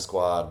 firing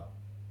squad,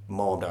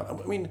 mow them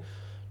down. I mean,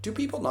 do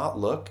people not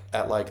look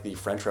at like the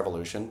French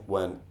Revolution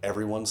when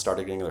everyone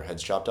started getting their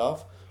heads chopped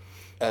off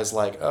as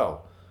like,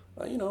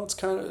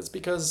 it's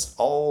because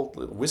all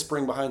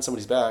whispering behind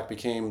somebody's back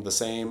became the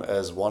same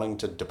as wanting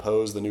to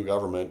depose the new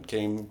government,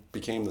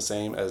 became the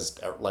same as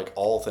like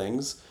all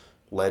things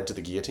led to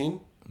the guillotine.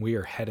 We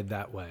are headed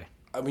that way.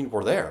 I mean,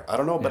 we're there. I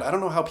don't know, but I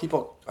don't know how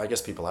I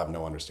guess people have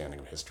no understanding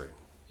of history.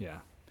 Yeah.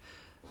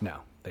 No,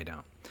 they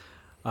don't.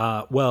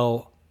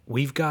 Well,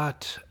 we've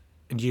got,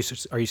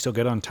 are you still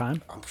good on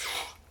time? I'm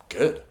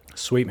good.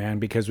 Sweet, man,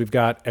 because we've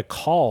got a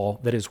call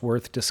that is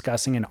worth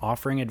discussing and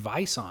offering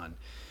advice on.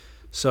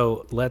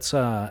 So let's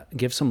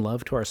give some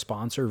love to our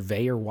sponsor,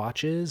 Vaer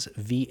Watches.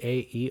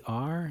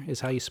 VAER is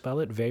how you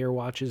spell it,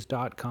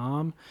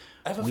 VaerWatches.com.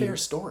 I have a Vaer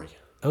story.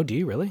 Oh, do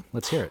you really?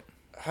 Let's hear it.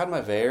 I had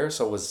my Vaer,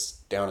 so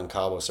was down in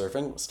Cabo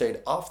surfing,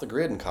 stayed off the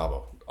grid in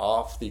Cabo.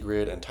 Off the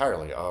grid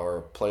entirely.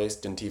 Our place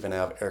didn't even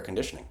have air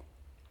conditioning.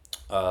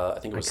 I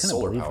think it was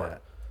solar powered.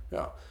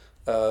 Yeah.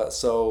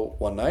 So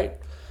one night,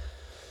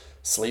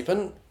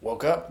 sleeping,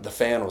 woke up, the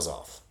fan was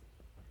off.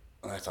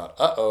 And I thought,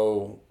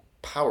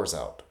 power's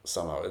out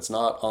somehow. It's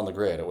not on the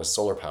grid. It was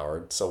solar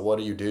powered. So what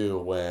do you do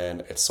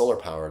when it's solar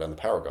powered and the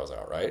power goes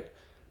out, right?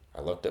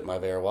 I looked at my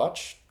Vaer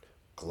watch,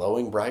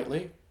 glowing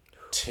brightly,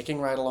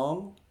 ticking right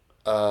along.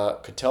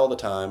 Could tell the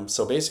time.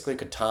 So basically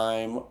could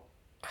time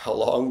how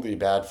long the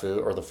bad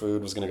food or the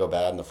food was going to go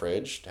bad in the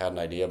fridge. Had an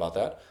idea about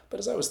that. But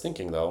as I was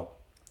thinking though,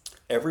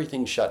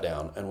 everything shut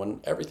down. And when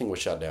everything was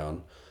shut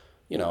down,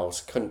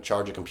 couldn't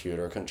charge a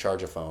computer, couldn't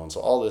charge a phone. So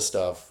all this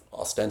stuff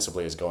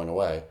ostensibly is going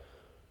away.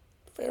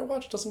 Vaer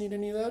watch doesn't need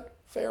any of that.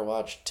 Vaer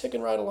watch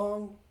ticking right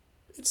along.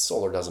 Its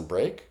solar doesn't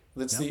break.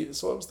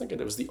 So I was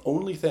thinking it was the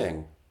only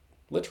thing,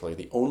 literally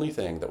the only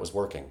thing that was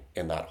working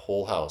in that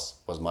whole house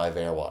was my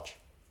Vaer watch.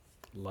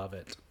 Love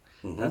it.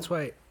 Mm-hmm. That's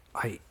why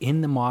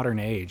in the modern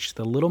age,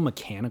 the little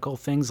mechanical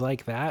things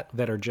like that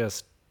are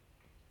just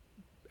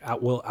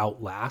will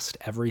outlast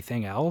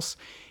everything else.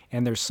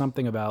 And there's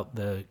something about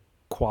the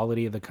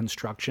quality of the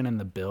construction and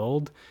the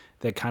build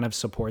that kind of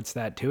supports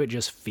that too. It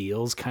just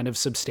feels kind of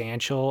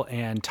substantial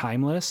and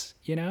timeless,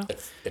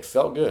 It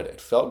felt good.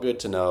 It felt good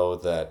to know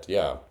that,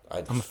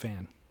 I'm a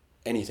fan.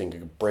 Anything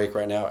could break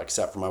right now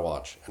except for my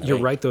watch. You're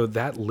right, though.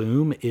 That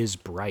lume is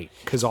bright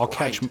because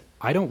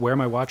I don't wear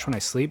my watch when I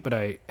sleep, but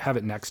I have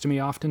it next to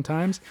me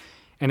oftentimes.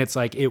 And it's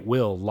like it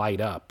will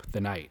light up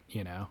the night,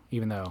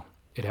 even though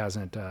it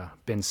hasn't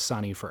been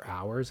sunny for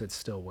hours, it's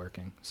still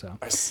working. So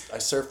I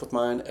surf with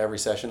mine every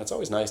session. It's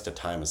always nice to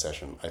time a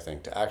session, I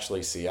think, to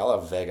actually see. I'll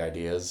have vague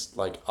ideas.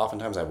 Like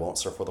oftentimes I won't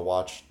surf with a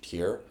watch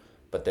here,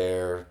 but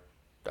there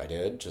I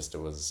did. Just it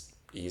was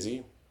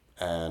easy.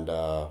 And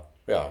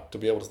to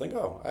be able to think,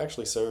 I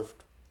actually surfed,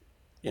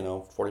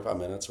 45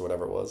 minutes or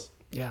whatever it was.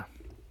 Yeah.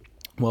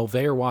 Well,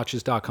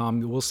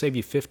 VayerWatches.com will save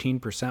you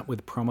 15%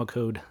 with promo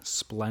code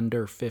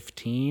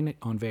Splendor15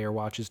 on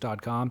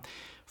VayerWatches.com.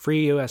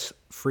 Free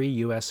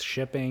US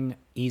shipping,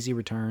 easy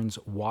returns,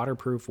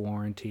 waterproof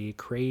warranty,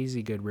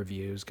 crazy good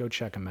reviews. Go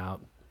check them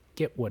out.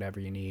 Get whatever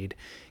you need.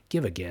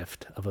 Give a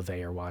gift of a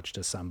Vayer watch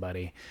to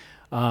somebody.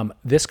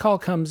 This call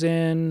comes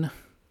in.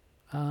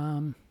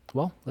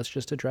 Well, let's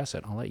just address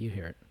it. I'll let you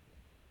hear it.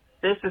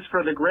 This is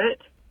for the Grit,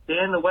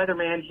 Dan the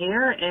Weatherman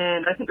here,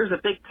 and I think there's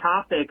a big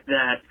topic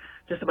that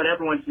just about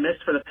everyone's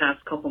missed for the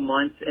past couple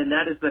months, and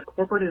that is the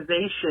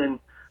corporatization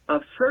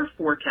of surf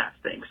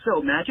forecasting.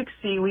 So Magic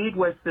Seaweed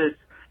was this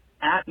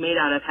app made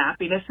out of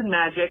happiness and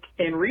magic,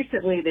 and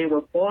recently they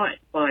were bought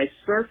by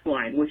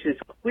Surfline, which is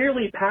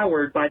clearly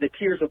powered by the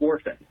Tears of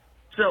Orphan.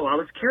 So I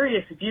was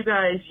curious if you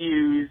guys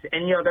use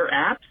any other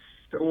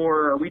apps,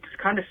 or are we just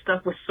kind of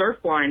stuck with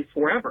Surfline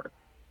forever?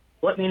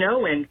 Let me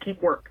know and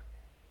keep work.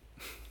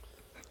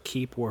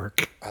 Keep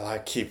work. I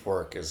like keep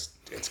work. It's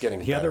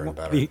getting better and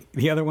better.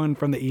 The other one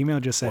from the email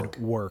just said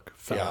work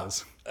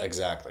fellas. Yeah,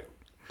 exactly.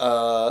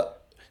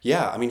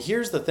 Yeah, I mean,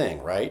 here's the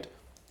thing, right?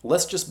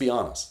 Let's just be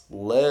honest.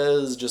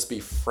 Let's just be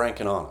frank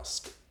and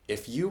honest.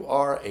 If you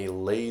are a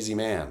lazy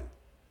man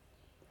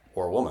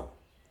or woman,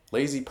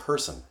 lazy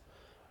person,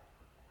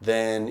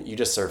 then you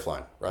just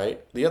Surfline,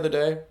 right? The other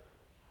day,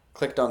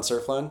 clicked on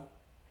Surfline.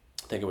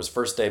 I think it was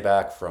first day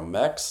back from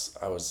Mex.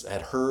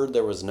 Had heard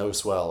there was no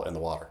swell in the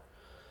water.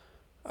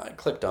 I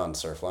clicked on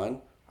Surfline.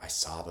 I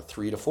saw the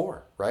 3 to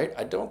 4, right?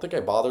 I don't think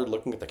I bothered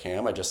looking at the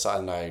cam. I just saw it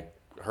and I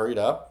hurried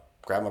up,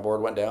 grabbed my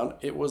board, went down.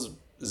 It was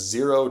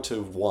 0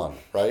 to 1,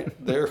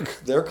 right?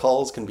 Their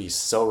calls can be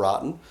so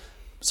rotten.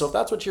 So if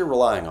that's what you're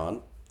relying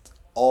on,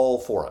 all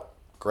for it.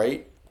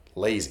 Great.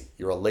 Lazy.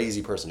 You're a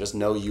lazy person. Just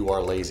know you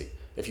are lazy.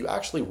 If you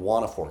actually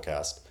want a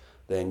forecast,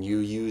 then you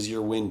use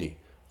your windy.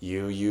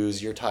 You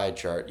use your tide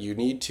chart. You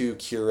need to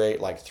curate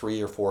like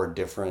 3 or 4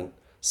 different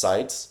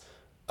sites.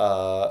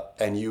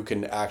 And you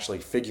can actually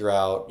figure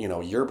out,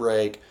 your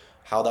break,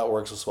 how that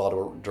works with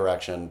swell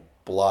direction,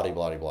 blah, blah,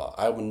 blah, blah.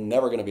 I'm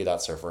never going to be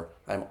that surfer.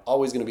 I'm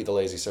always going to be the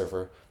lazy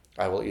surfer.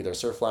 I will either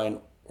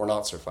Surfline or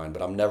not Surfline,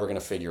 but I'm never going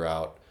to figure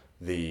out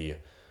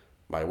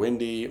my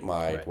windy,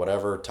 my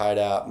whatever tide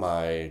app,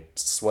 my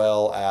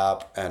swell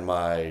app, and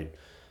my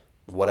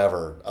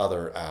whatever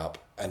other app,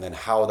 and then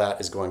how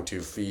that is going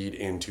to feed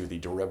into the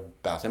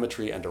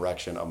bathymetry and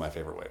direction of my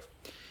favorite wave.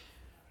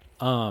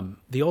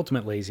 The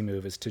ultimate lazy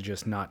move is to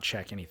just not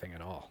check anything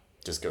at all.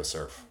 Just go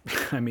surf.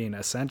 I mean,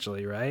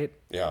 essentially, right?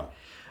 Yeah.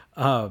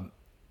 The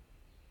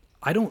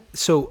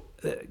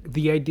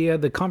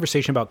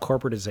conversation about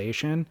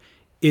corporatization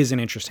is an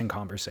interesting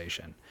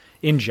conversation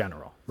in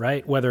general,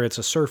 right? Whether it's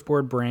a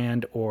surfboard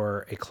brand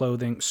or a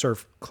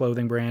surf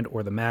clothing brand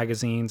or the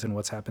magazines and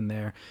what's happened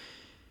there.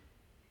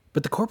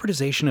 But the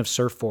corporatization of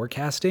surf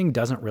forecasting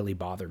doesn't really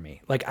bother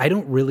me. Like, I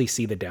don't really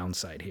see the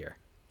downside here.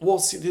 Well,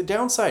 see, the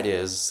downside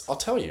is, I'll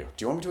tell you.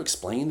 Do you want me to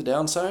explain the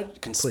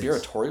downside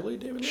conspiratorially,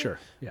 David? Sure,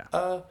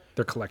 yeah.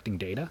 They're collecting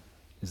data?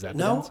 Is that the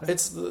No, downside?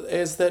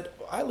 it's that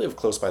I live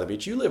close by the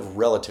beach. You live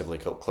relatively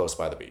close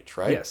by the beach,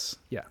 right? Yes,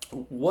 yeah.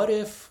 What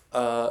if,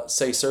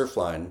 say,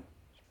 Surfline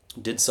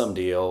did some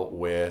deal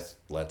with,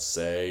 let's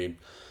say,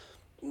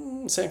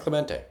 San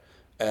Clemente.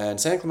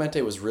 And San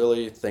Clemente was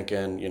really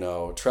thinking,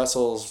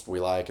 trestles we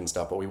like and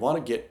stuff, but we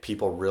want to get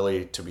people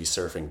really to be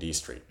surfing D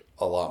Street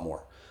a lot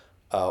more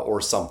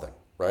or something.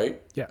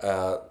 Right?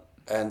 Yeah.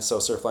 And so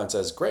Surfline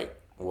says, great,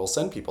 we'll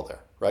send people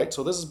there, right?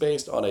 So this is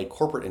based on a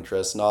corporate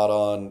interest, not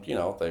on,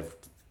 they've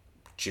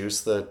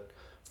juiced the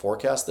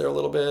forecast there a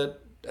little bit,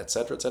 et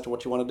cetera,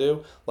 what you want to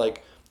do.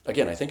 Like,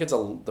 again, I think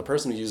the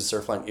person who uses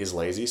Surfline is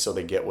lazy, so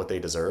they get what they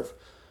deserve.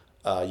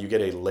 You get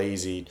a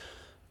lazy,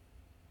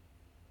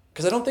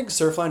 because I don't think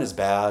Surfline is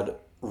bad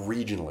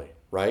regionally,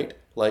 right?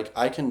 Like,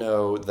 I can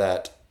know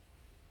that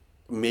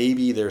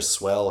maybe there's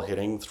swell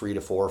hitting 3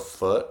 to 4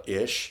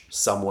 foot-ish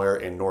somewhere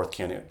in North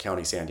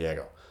County, San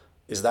Diego.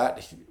 Is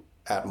that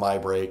at my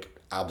break?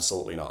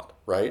 Absolutely not,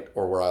 right?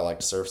 Or where I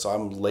like to surf. So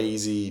I'm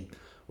lazy,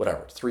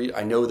 whatever.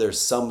 I know there's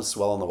some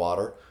swell in the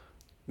water,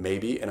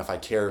 maybe, and if I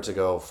care to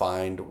go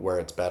find where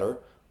it's better,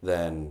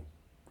 then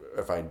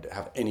if I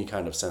have any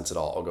kind of sense at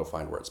all, I'll go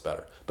find where it's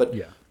better. But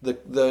yeah.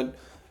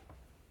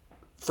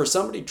 For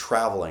somebody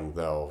traveling,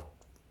 though,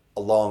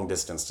 a long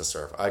distance to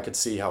surf, I could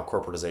see how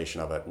corporatization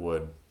of it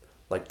would,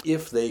 like,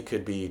 if they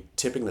could be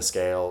tipping the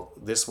scale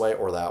this way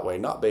or that way,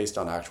 not based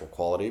on actual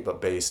quality, but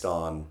based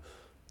on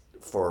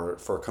for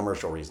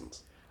commercial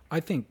reasons. I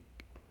think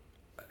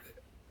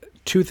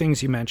 2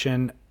 things you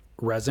mentioned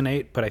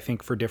resonate, but I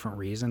think for different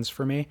reasons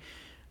for me.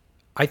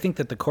 I think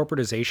that the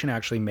corporatization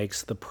actually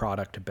makes the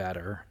product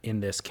better in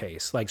this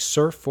case. Like,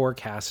 surf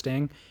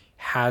forecasting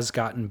has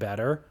gotten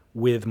better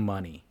with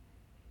money.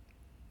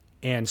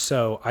 And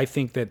so I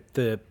think that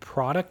the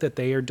product that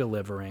they are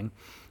delivering,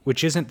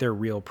 which isn't their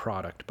real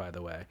product, by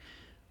the way,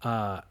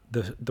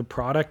 the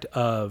product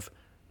of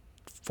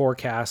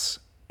forecasts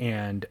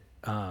and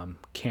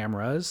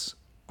cameras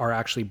are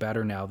actually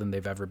better now than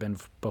they've ever been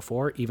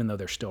before, even though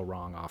they're still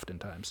wrong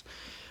oftentimes.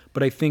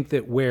 But I think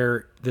that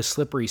where the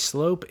slippery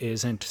slope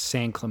isn't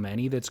San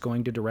Clemente that's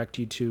going to direct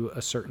you to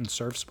a certain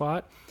surf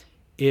spot.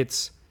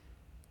 It's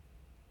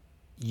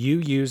you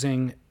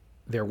using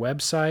their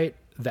website,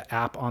 the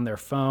app on their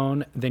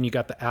phone, then you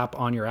got the app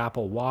on your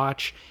Apple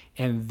Watch,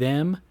 and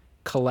them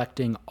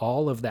collecting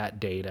all of that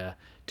data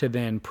to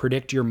then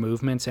predict your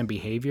movements and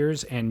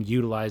behaviors and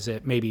utilize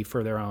it maybe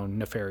for their own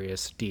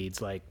nefarious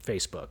deeds like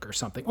Facebook or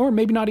something, or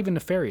maybe not even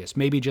nefarious,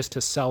 maybe just to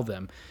sell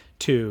them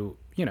to,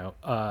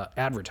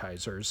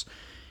 advertisers.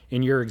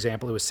 In your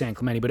example, it was San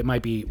Clemente, but it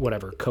might be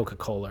whatever,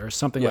 Coca-Cola or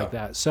something like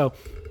that. So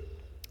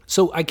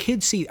I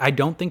could see, I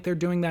don't think they're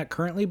doing that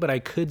currently, but I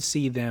could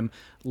see them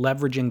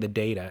leveraging the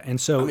data.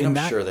 And so I'm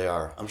sure they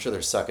are. I'm sure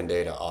they're sucking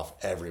data off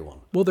everyone.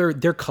 Well,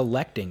 they're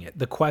collecting it.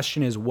 The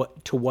question is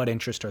to what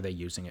interest are they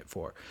using it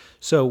for?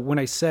 So when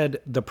I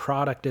said the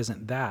product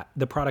isn't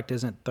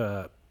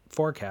the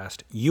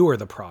forecast, you are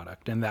the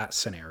product in that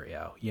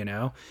scenario,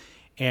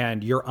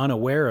 and you're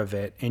unaware of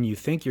it and you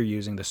think you're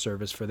using the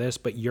service for this,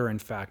 but you're in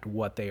fact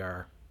what they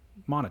are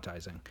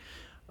monetizing.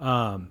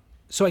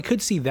 So I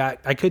could see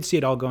that. I could see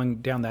it all going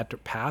down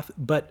that path.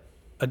 But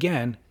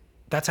again,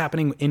 that's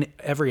happening in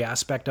every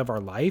aspect of our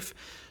life.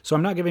 So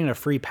I'm not giving it a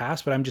free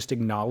pass, but I'm just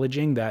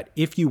acknowledging that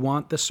if you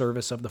want the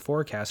service of the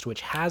forecast,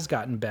 which has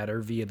gotten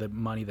better via the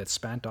money that's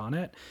spent on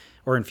it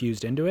or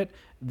infused into it,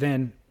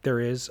 then there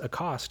is a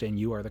cost and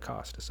you are the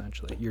cost,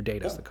 essentially. Your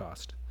data is the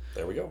cost.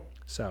 There we go.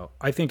 So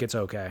I think it's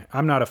okay.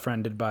 I'm not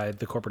offended by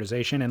the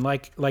corporatization. And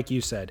like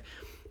you said,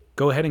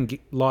 go ahead and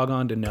log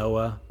on to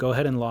NOAA, go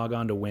ahead and log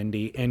on to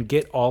Windy and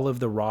get all of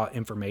the raw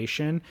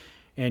information,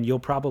 and you'll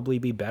probably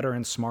be better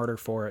and smarter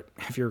for it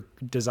if you're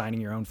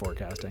designing your own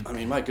forecasting. I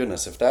mean, my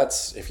goodness,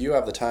 if you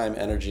have the time,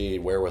 energy,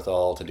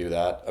 wherewithal to do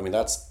that, I mean,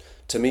 that's,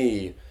 to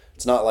me,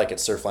 it's not like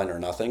it's Surfline or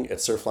nothing.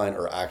 It's Surfline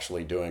or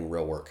actually doing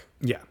real work.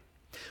 Yeah.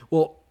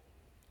 Well,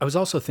 I was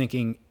also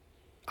thinking,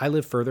 I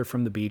live further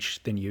from the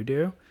beach than you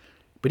do,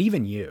 but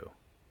even you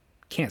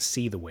can't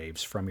see the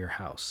waves from your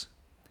house.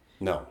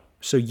 No.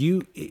 So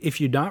if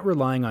you're not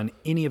relying on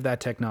any of that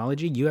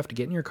technology, you have to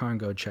get in your car and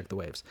go check the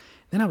waves.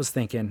 Then I was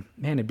thinking,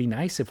 man, it'd be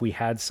nice if we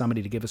had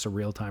somebody to give us a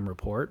real-time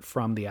report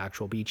from the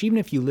actual beach, even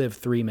if you live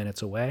 3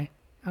 minutes away.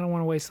 I don't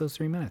want to waste those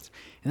 3 minutes.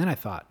 And then I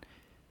thought,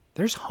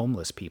 there's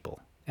homeless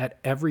people at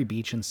every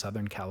beach in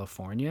Southern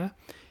California.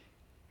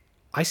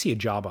 I see a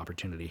job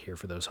opportunity here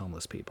for those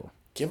homeless people.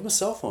 Give them a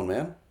cell phone,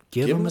 man.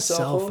 Give them a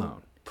cell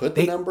phone. Put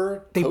the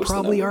number. They post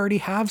probably the number. already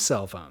have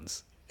cell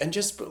phones. And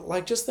just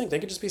think, they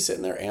could just be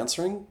sitting there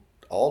answering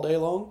all day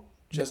long.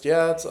 Just,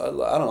 it's, I don't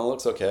know, it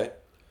looks okay.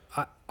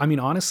 I mean,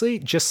 honestly,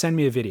 just send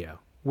me a video.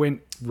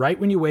 Right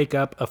when you wake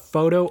up, a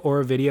photo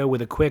or a video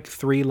with a quick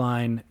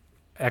 3-line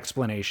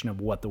explanation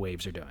of what the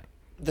waves are doing.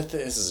 This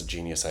is a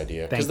genius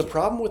idea. Because the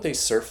problem with a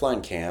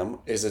Surfline cam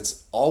is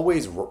it's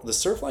always, the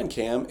Surfline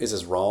cam is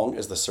as wrong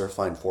as the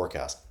Surfline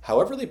forecast.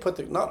 However they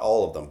put not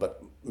all of them,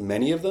 but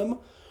many of them,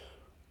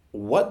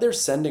 what they're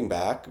sending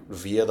back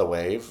via the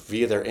wave,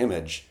 via their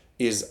image,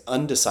 is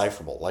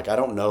undecipherable. Like, I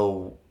don't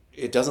know,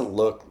 it doesn't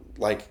look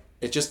like,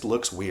 it just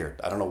looks weird.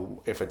 I don't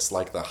know if it's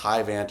like the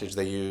high vantage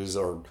they use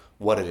or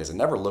what it is. It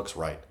never looks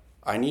right.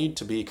 I need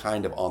to be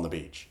kind of on the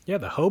beach. Yeah,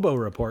 the Hobo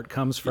report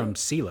comes from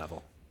sea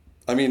level.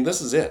 I mean, this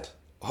is it.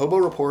 Hobo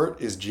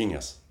report is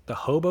genius. The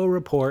Hobo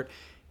report,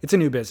 it's a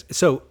new business.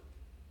 So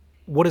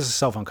what does a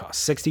cell phone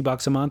cost?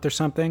 $60 a month or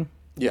something?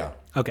 Yeah.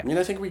 Okay. I mean,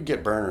 I think we can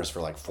get burners for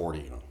like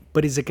 40.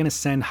 But is it going to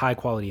send high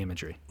quality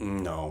imagery?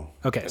 No.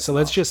 Okay, so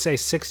let's just say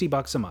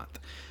 $60 a month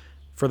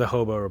for the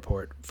Hobo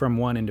report from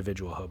one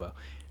individual hobo.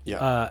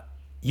 Yeah.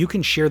 You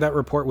can share that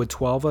report with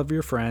 12 of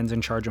your friends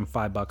and charge them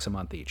 $5 a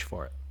month each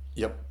for it.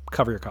 Yep.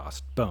 Cover your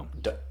cost. Boom.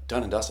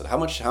 Done and dusted. How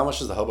much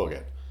does the hobo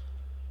get?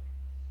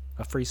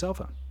 A free cell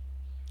phone.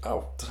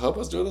 Oh, the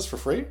hobo's doing this for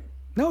free?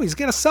 No, he's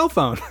got a cell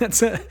phone.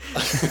 That's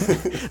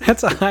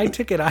a high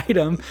ticket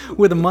item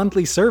with a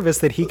monthly service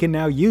that he can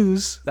now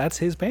use. That's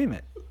his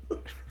payment.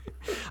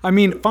 I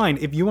mean, fine.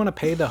 If you want to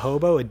pay the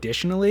hobo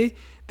additionally,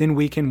 then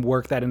we can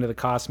work that into the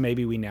cost.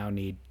 Maybe we now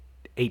need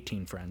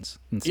 18 friends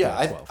instead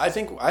of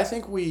 12. I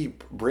think we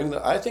bring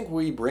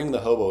the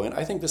hobo in.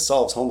 I think this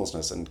solves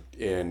homelessness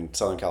in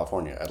Southern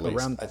California at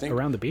least.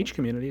 Around the beach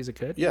communities, it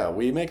could. Yeah,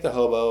 we make the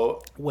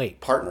hobo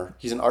partner.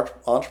 He's an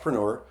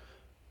entrepreneur,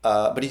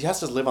 but he has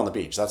to live on the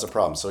beach. That's a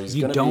problem. So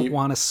you don't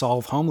want to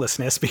solve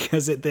homelessness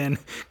because it then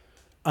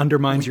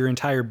undermines your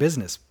entire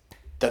business.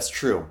 That's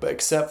true, but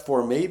except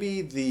for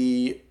maybe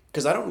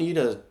because I don't need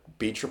a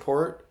beach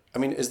report. I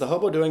mean, is the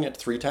hobo doing it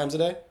 3 times a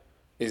day?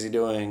 Is he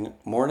doing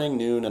morning,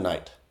 noon, and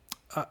night?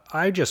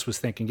 I just was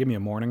thinking, give me a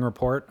morning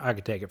report. I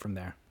could take it from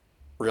there.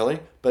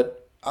 Really?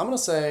 But I'm going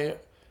to say,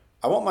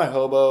 I want my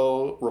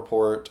hobo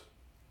report,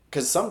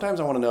 because sometimes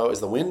I want to know, is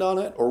the wind on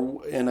it?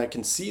 And I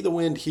can see the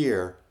wind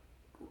here,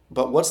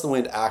 but what's the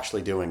wind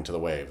actually doing to the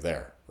wave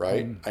there,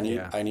 right? I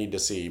need to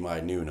see my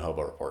noon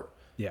hobo report.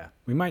 Yeah,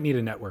 we might need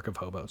a network of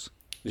hobos.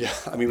 Yeah,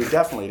 I mean, we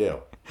definitely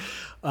do.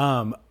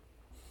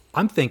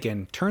 I'm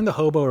thinking, turn the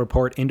hobo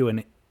report into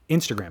an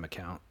Instagram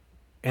account.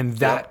 And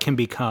that can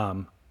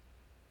become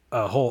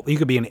you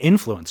could be an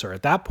influencer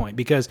at that point,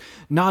 because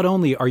not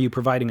only are you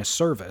providing a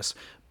service,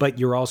 but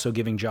you're also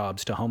giving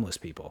jobs to homeless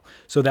people.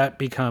 So that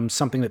becomes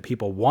something that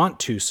people want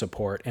to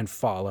support and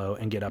follow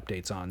and get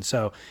updates on.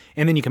 So,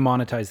 and then you can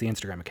monetize the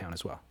Instagram account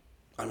as well.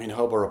 I mean,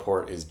 Hobo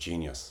Report is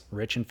genius.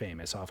 Rich and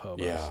famous off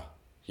hobos. Yeah.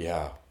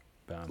 Yeah.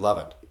 Boom. Love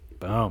it.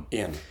 Boom.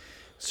 In.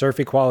 Surf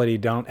Equality,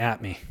 don't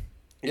at me.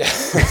 Yeah.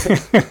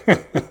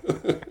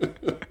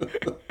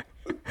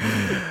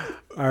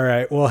 All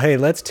right. Well, hey,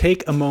 let's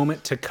take a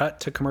moment to cut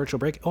to commercial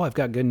break. Oh, I've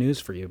got good news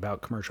for you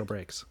about commercial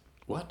breaks.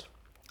 What?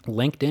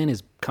 LinkedIn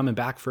is coming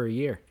back for a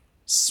year.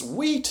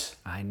 Sweet.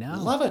 I know.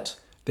 Love it.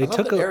 They I love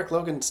took that Eric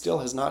Logan still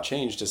has not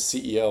changed as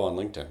CEO on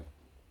LinkedIn.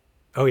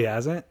 Oh, yeah,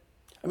 has it?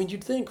 I mean,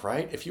 you'd think,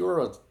 right? If you were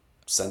a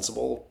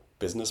sensible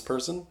business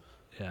person,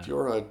 if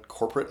you're a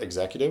corporate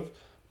executive,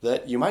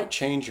 that you might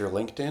change your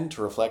LinkedIn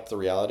to reflect the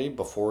reality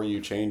before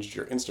you changed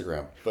your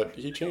Instagram. But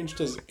he changed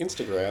his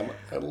Instagram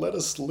and let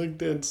his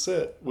LinkedIn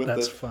sit with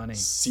That's the funny.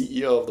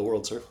 CEO of the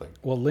World Surf League.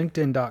 Well,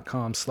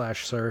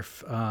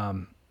 LinkedIn.com/surf,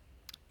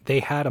 they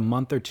had a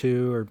month or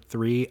 2 or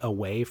 3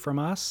 away from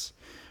us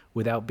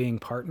without being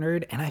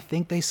partnered. And I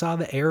think they saw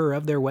the error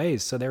of their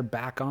ways. So they're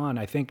back on.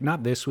 I think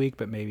not this week,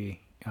 but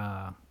maybe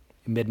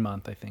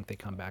mid-month, I think they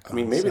come back on. I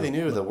mean, maybe they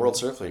knew the World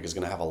Surf League is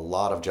going to have a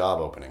lot of job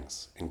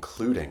openings,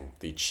 including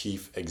the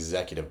chief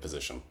executive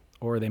position.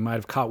 Or they might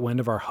have caught wind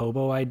of our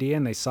hobo idea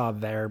and they saw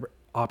their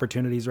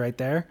opportunities right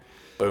there.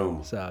 Boom.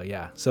 So,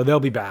 yeah. So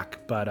they'll be back.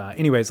 But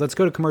anyways, let's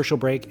go to commercial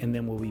break and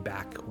then we'll be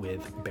back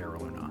with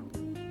Barrel or Not.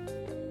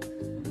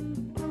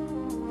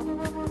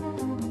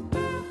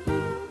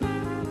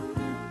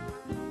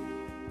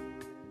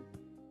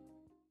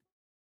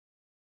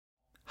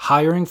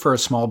 Hiring for a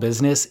small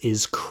business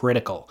is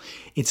critical.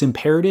 It's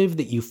imperative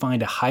that you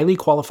find a highly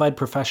qualified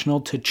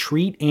professional to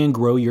treat and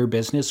grow your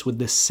business with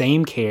the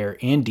same care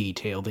and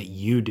detail that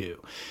you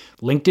do.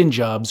 LinkedIn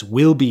Jobs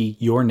will be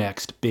your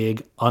next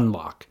big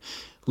unlock.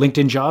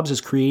 LinkedIn Jobs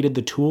has created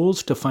the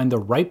tools to find the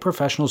right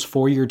professionals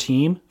for your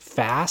team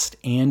fast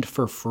and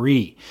for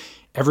free.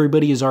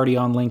 Everybody is already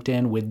on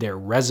LinkedIn with their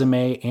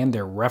resume and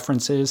their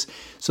references.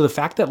 So the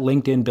fact that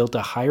LinkedIn built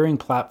a hiring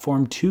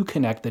platform to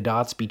connect the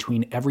dots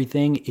between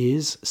everything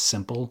is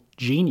simple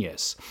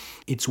genius.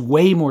 It's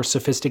way more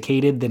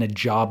sophisticated than a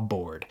job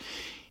board.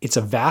 It's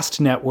a vast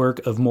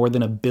network of more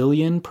than 1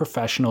 billion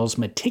professionals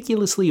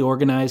meticulously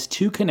organized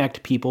to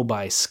connect people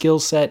by skill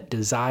set,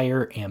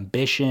 desire,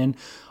 ambition,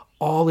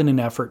 all in an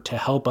effort to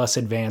help us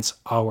advance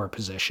our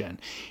position.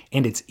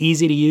 And it's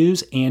easy to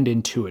use and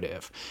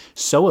intuitive.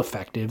 So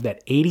effective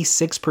that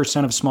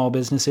 86% of small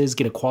businesses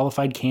get a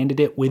qualified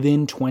candidate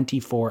within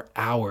 24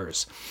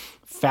 hours.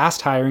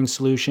 Fast hiring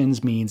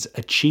solutions means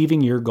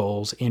achieving your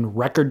goals in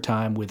record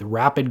time with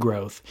rapid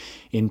growth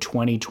in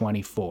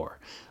 2024.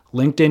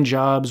 LinkedIn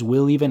Jobs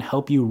will even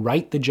help you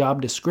write the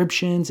job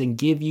descriptions and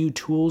give you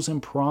tools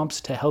and prompts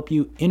to help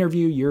you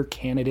interview your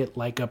candidate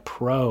like a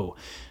pro.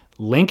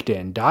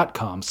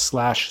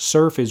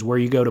 LinkedIn.com/surf is where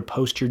you go to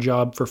post your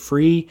job for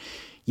free.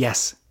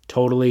 Yes,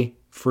 totally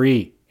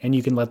free. And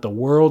you can let the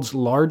world's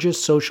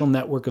largest social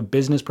network of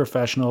business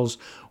professionals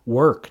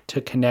work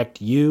to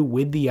connect you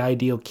with the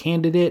ideal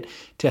candidate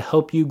to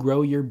help you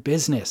grow your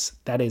business.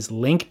 That is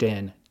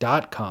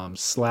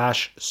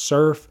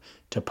LinkedIn.com/surf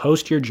to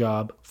post your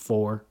job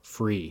for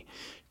free.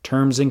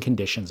 Terms and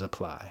conditions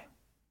apply.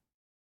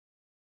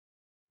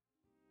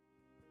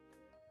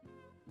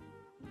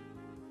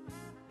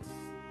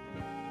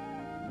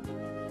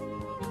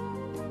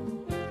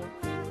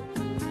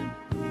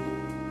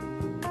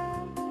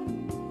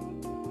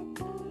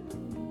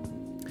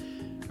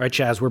 All right,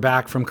 Chaz, we're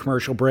back from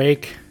commercial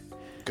break.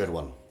 Good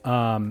one.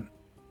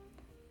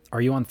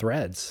 Are you on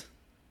Threads?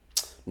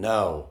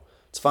 No.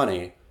 It's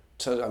funny.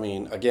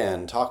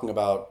 Again, talking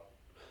about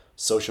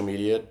social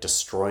media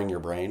destroying your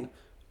brain,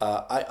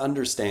 I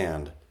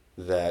understand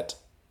that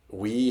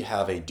we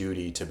have a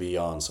duty to be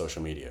on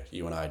social media.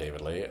 You and I,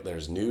 David Lee.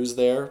 There's news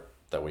there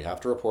that we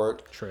have to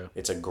report. True.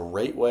 It's a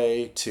great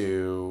way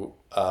to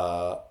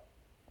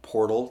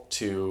portal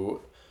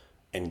to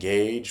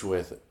engage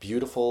with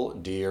beautiful,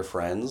 dear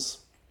friends,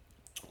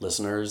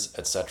 listeners,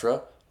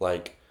 etc.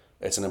 Like,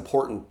 it's an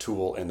important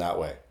tool in that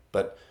way.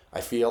 But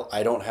I feel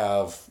I don't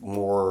have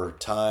more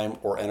time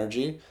or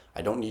energy.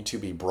 I don't need to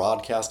be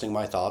broadcasting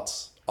my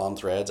thoughts on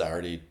Threads.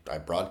 I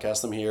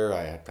broadcast them here.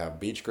 I have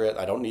Beach Grit.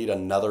 I don't need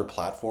another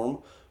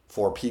platform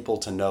for people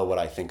to know what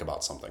I think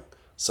about something.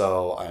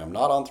 So I am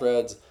not on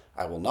Threads.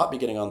 I will not be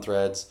getting on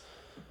Threads.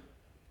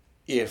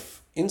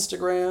 If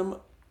Instagram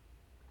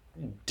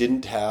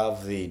didn't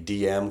have the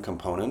DM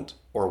component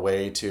or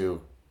way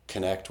to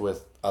connect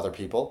with other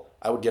people,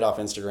 I would get off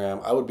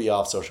Instagram. I would be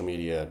off social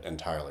media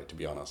entirely, to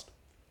be honest.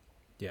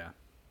 Yeah.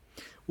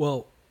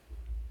 Well,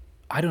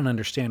 I don't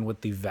understand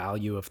what the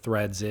value of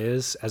Threads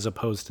is as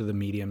opposed to the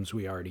mediums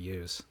we already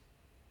use.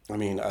 I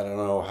mean, I don't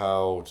know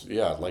how,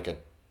 like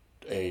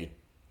it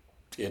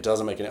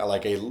doesn't make it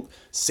like a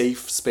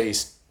safe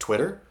space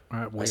Twitter,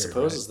 Weird, I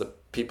suppose, right? is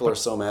that people are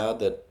so mad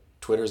that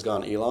Twitter's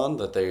gone Elon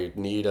that they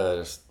need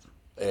a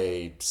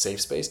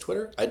safe space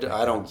Twitter. I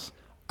don't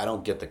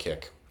get the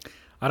kick.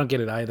 I don't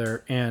get it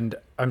either. And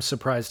I'm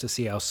surprised to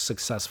see how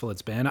successful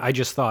it's been. I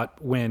just thought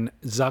when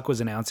Zuck was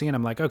announcing it,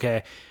 I'm like,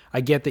 okay,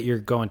 I get that you're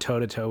going toe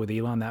to toe with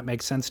Elon. That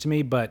makes sense to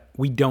me, but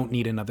we don't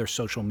need another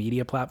social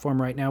media platform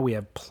right now. We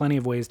have plenty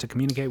of ways to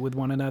communicate with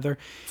one another.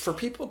 For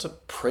people to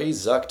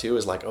praise Zuck too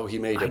is like, oh, he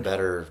made a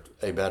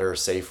better,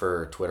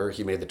 safer Twitter.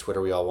 He made the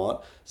Twitter we all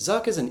want.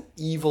 Zuck is an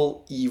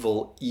evil,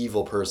 evil,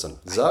 evil person.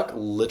 Zuck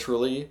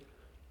literally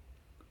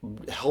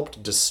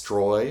helped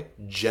destroy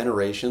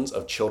generations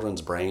of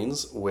children's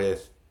brains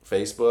with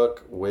Facebook,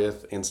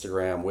 with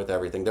Instagram, with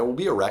everything. There will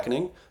be a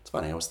reckoning. It's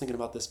funny, I was thinking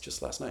about this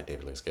just last night,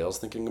 David Lee Scales,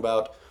 thinking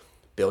about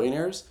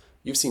billionaires.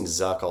 You've seen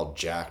Zuck all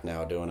jacked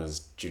now doing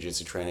his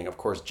jiu-jitsu training. Of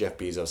course, Jeff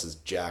Bezos is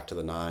jacked to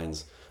the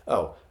nines.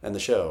 Oh, and the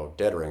show,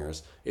 Dead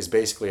Ringers, is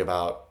basically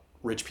about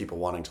rich people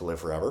wanting to live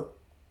forever.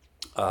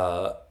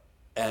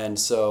 And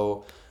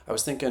so I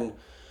was thinking,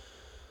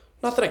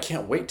 not that I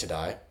can't wait to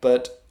die,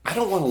 but I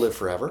don't want to live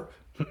forever.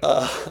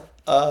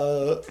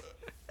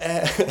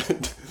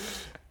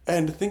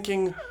 And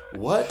thinking,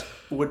 what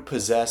would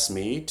possess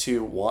me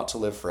to want to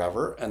live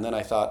forever? And then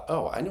I thought,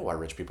 oh, I know why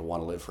rich people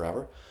want to live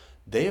forever.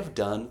 They have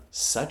done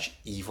such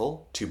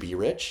evil to be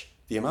rich.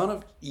 The amount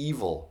of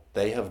evil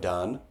they have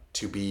done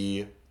to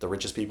be the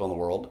richest people in the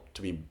world,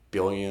 to be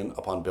billion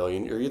upon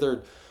billion. You're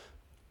either,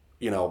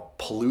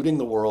 polluting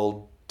the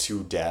world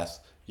to death,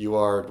 you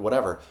are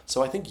whatever.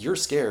 So I think you're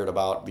scared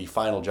about the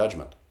final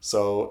judgment.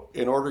 So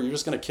you're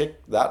just going to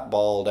kick that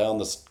ball down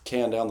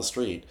the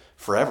street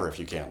forever if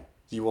you can.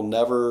 You will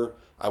never,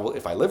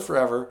 if I live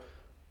forever,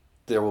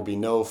 there will be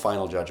no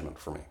final judgment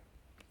for me.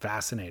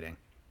 Fascinating.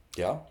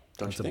 Yeah?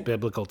 Don't It's you think? a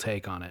biblical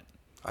take on it.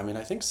 I mean,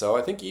 I think so.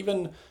 I think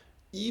even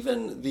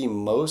the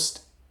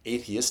most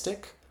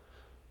atheistic,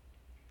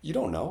 you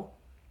don't know.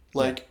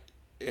 Like,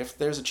 if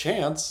there's a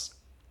chance,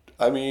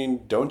 I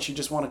mean, don't you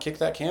just want to kick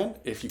that can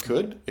if you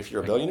could, if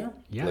you're a billionaire?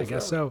 Yeah, I Live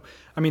guess forever. so.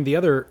 I mean, the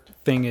other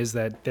thing is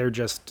that they're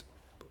just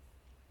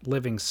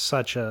living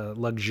such a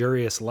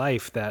luxurious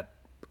life that,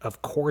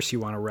 of course, you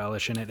want to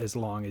relish in it as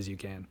long as you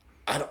can.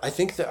 I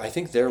think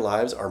their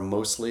lives are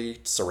mostly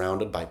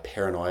surrounded by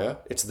paranoia.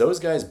 It's those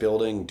guys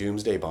building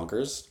doomsday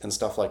bunkers and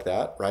stuff like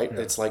that, right?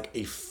 Yeah. It's like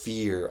a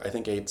fear. I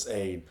think it's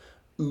a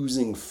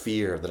oozing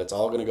fear that it's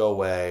all going to go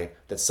away,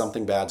 that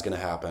something bad's going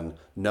to happen,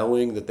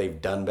 knowing that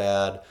they've done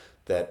bad,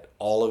 that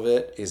all of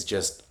it is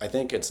just, I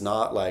think it's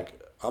not like,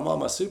 I'm on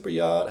my super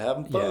yacht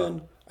having fun.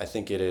 Yeah. I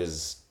think it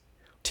is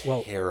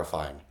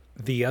terrifying.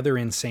 The other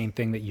insane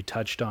thing that you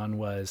touched on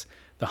was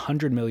the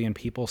 100 million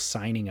people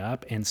signing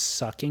up and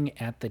sucking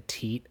at the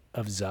teat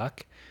of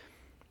Zuck,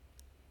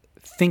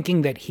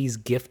 thinking that he's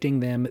gifting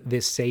them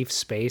this safe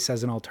space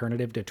as an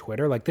alternative to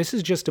Twitter. Like, this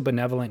is just a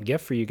benevolent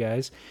gift for you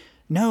guys.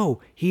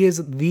 No, he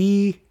is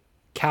the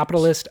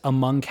capitalist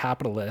among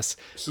capitalists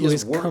who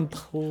is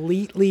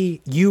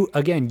completely, you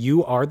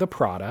are the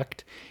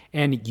product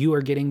and you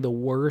are getting the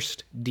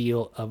worst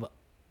deal of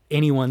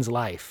anyone's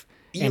life.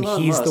 And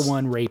he's the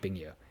one raping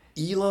you.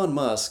 Elon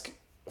Musk,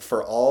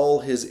 for all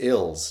his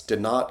ills, did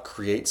not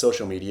create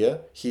social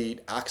media. He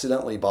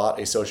accidentally bought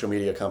a social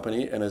media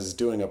company and is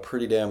doing a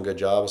pretty damn good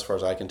job, as far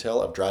as I can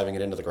tell, of driving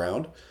it into the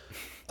ground.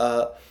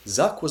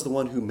 Zuck was the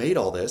one who made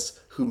all this,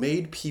 who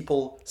made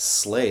people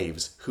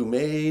slaves, who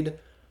made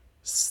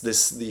the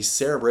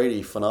Sarah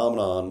Brady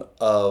phenomenon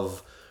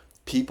of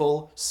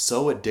people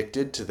so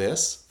addicted to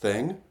this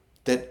thing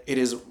that it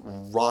is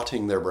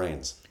rotting their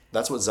brains.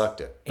 That's what Zuck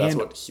did.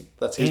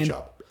 That's his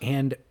job.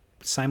 And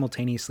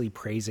simultaneously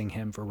praising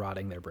him for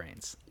rotting their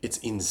brains. It's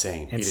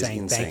insane. And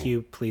saying, thank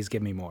you, please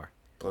give me more.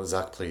 But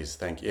Zuck, please,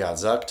 thank you. Yeah,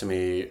 Zuck to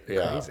me,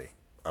 crazy.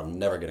 I'm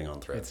never getting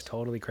on Threads. It's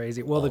totally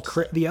crazy. Well,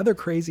 the other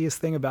craziest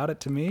thing about it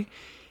to me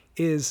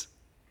is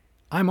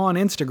I'm on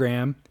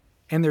Instagram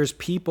and there's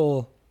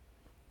people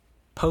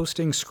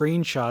posting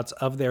screenshots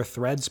of their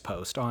Threads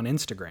post on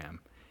Instagram.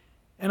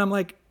 And I'm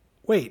like,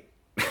 wait,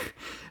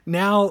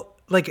 now,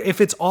 like, if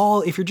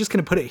you're just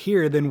going to put it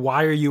here, then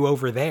why are you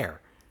over there?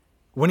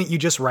 Wouldn't you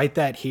just write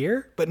that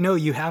here? But no,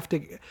 you have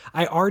to.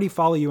 I already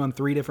follow you on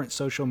 3 different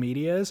social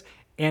medias,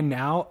 and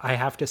now I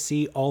have to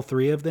see all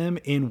 3 of them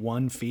in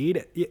one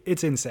feed.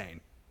 It's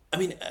insane. I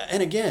mean,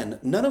 and again,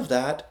 none of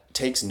that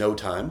takes no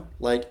time.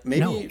 Like,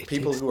 maybe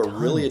people who are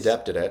really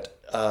adept at it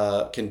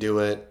can do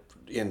it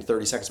in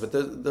 30 seconds. But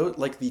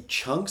the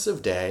chunks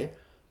of day,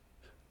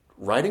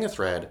 writing a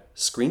thread,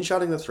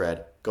 screenshotting the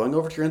thread, going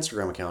over to your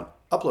Instagram account,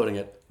 uploading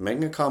it,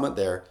 making a comment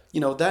there,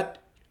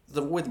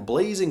 with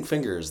blazing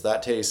fingers,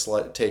 that takes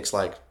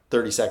like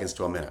 30 seconds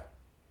to a minute.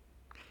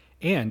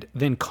 And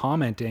then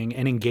commenting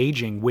and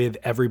engaging with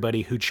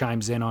everybody who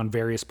chimes in on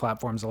various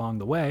platforms along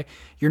the way,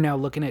 you're now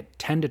looking at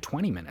 10 to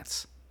 20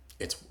 minutes.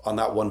 It's on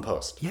that one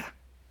post. Yeah.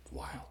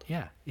 Wild.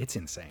 Yeah, it's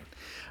insane.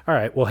 All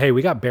right. Well, hey,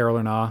 we got Barrel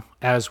or Nah,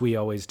 as we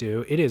always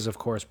do. It is, of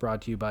course,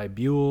 brought to you by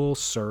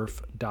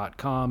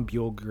BuellSurf.com.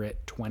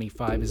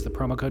 BuellGrit25 is the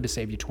promo code to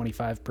save you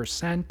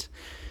 25%.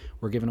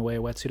 We're giving away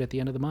a wetsuit at the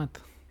end of the month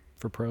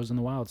for pros in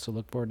the wild, so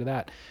look forward to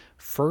that.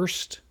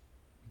 First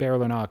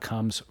Barrel or Nah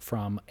comes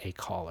from a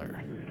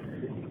caller.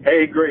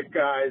 Hey, great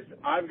guys.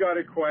 I've got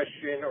a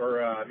question,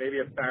 or maybe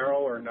a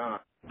barrel or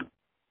not.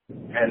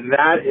 and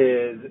that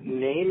is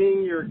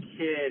naming your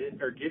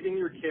kid or giving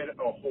your kid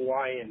a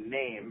Hawaiian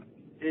name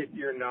if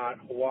you're not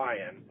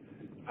Hawaiian.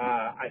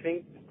 I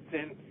think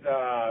since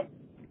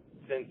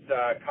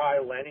Kai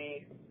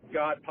Lenny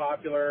got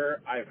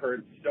popular, I've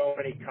heard so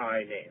many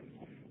Kai names.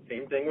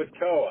 Same thing with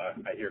Koa.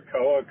 I hear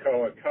Koa,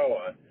 Koa,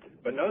 Koa,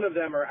 but none of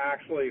them are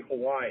actually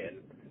Hawaiian.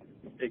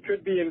 It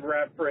could be in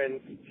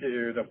reference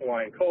to the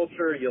Hawaiian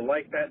culture. You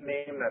like that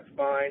name, that's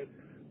fine.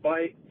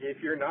 But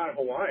if you're not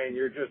Hawaiian,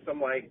 you're just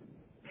some like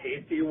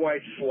pasty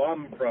white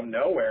schlum from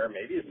nowhere.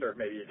 Maybe you serve,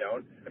 maybe you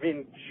don't. I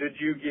mean, should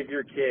you give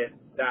your kid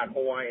that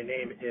Hawaiian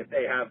name if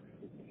they have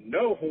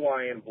no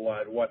Hawaiian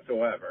blood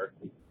whatsoever?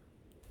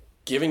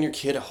 Giving your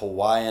kid a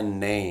Hawaiian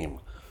name.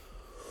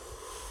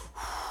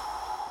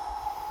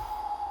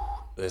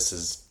 This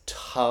is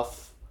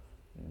tough,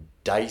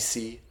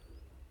 dicey,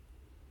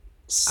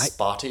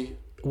 spotty.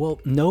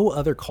 Well, no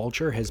other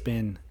culture has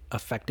been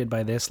affected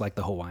by this like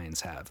the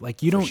Hawaiians have.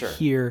 Like, you don't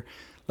hear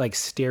like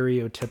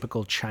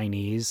stereotypical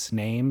Chinese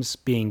names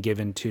being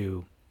given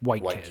to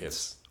white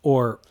kids.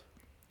 Or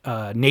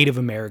Native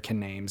American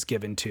names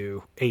given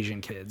to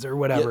Asian kids or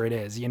whatever it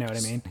is. You know what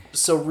I mean?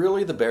 So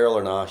really the barrel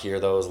or not here,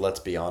 though, is,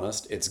 let's be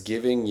honest, it's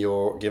giving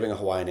a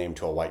Hawaiian name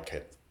to a white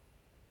kid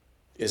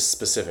is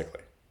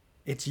specifically.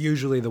 It's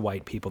usually the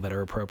white people that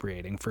are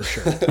appropriating, for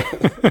sure.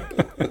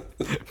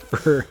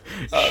 For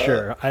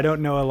sure. I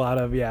don't know a lot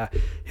of,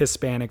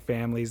 Hispanic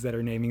families that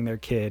are naming their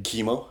kid.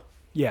 Chemo?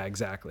 Yeah,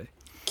 exactly.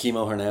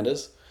 Chemo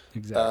Hernandez?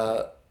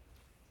 Exactly.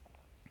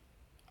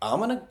 I'm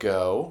going to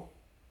go,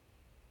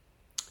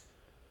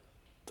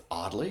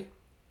 oddly,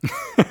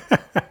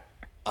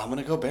 I'm going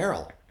to go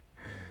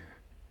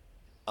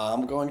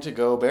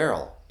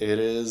barrel. It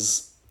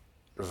is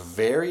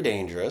very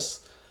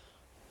dangerous,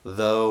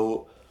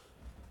 though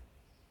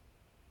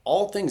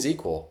all things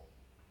equal,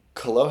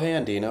 Kolohe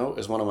Andino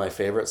is one of my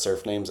favorite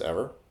surf names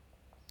ever.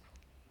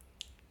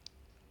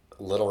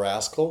 Little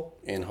Rascal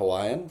in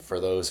Hawaiian,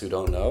 for those who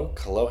don't know,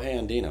 Kolohe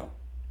Andino.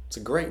 It's a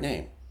great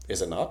name,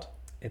 is it not?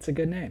 It's a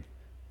good name.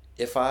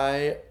 If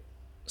I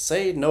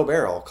say no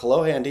barrel,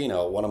 Kolohe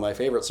Andino, one of my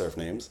favorite surf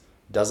names,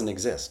 doesn't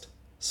exist.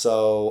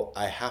 So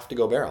I have to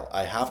go barrel.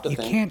 I have to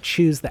think. You can't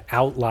choose the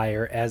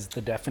outlier as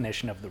the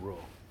definition of the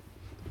rule.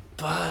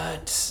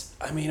 But,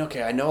 I mean,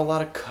 okay, I know a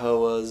lot of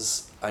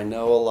Koas. I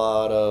know a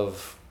lot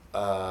of,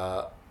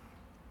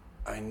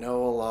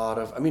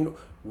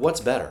 what's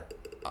better?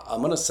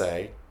 I'm going to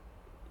say,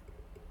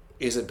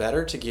 is it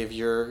better to give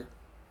your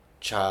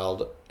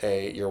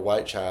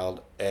white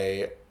child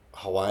a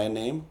Hawaiian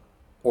name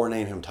or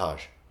name him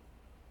Taj?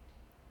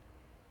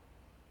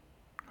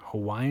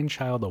 Hawaiian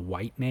child a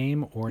white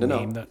name or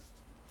name the...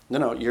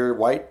 No, your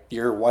white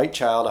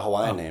child a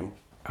Hawaiian name.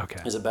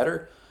 Okay. Is it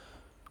better?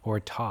 Or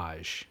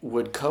Taj.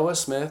 Should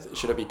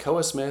it be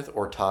Koa Smith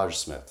or Taj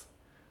Smith?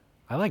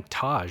 I like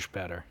Taj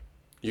better.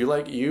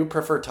 You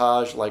prefer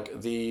Taj,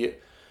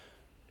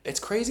 it's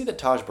crazy that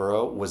Taj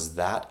Burrow was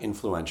that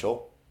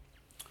influential,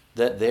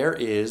 that there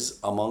is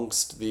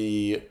amongst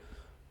they're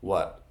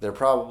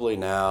probably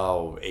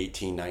now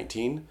 18,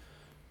 19,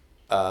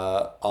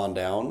 on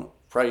down,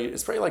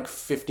 it's probably like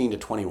 15 to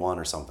 21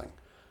 or something.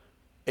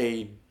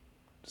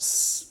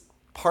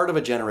 Part of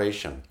a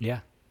generation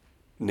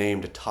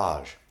named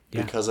Taj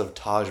because of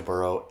Taj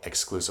Burrow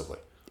exclusively.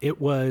 It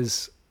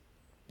was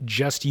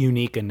just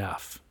unique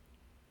enough.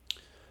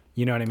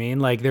 You know what I mean?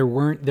 Like there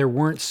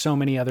weren't so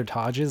many other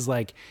Tajes.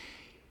 Like,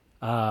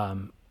 I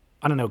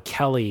don't know,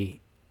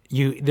 Kelly.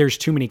 There's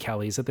too many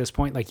Kellys at this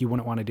point. Like you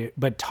wouldn't want to do.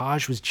 But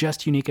Taj was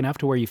just unique enough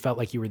to where you felt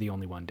like you were the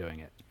only one doing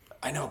it.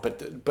 I know,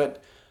 but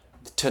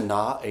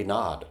a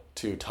nod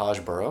to Taj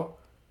Burrow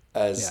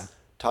as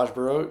Taj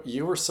Burrow,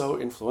 you were so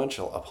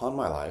influential upon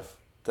my life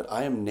that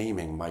I am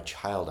naming my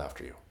child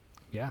after you.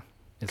 Yeah.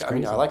 I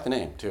mean, I like the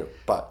name too,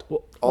 but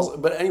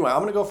anyway, I'm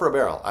going to go for a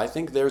barrel. I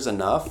think there's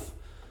enough.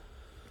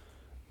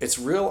 It's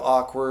real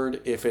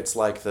awkward if it's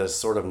like the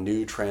sort of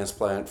new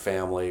transplant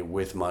family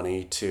with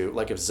money to,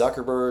 like if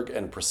Zuckerberg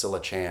and Priscilla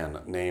Chan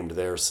named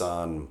their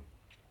son,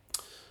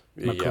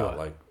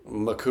 Makua.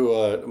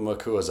 Makua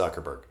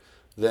Zuckerberg,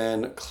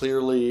 then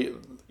clearly,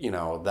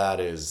 that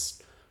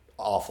is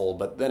awful.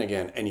 But then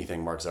again,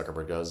 anything Mark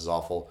Zuckerberg does is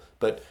awful.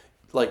 But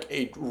like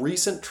a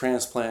recent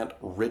transplant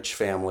rich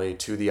family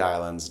to the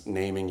islands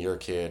naming your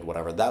kid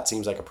whatever, that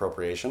seems like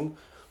appropriation.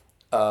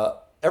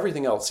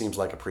 Everything else seems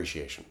like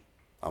appreciation,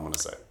 I'm going to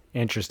say.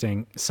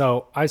 Interesting.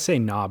 So I say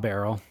nah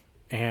barrel.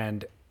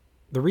 And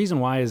the reason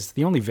why is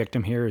the only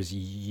victim here is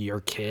your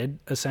kid,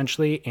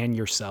 essentially, and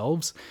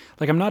yourselves.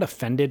 Like, I'm not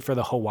offended for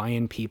the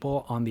Hawaiian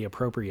people on the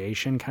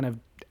appropriation kind of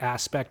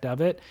aspect of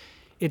it.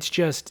 It's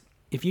just,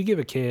 if you give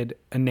a kid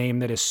a name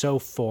that is so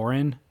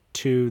foreign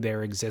to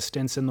their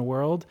existence in the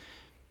world,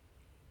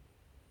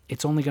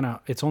 it's only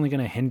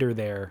gonna hinder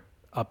their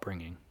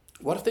upbringing.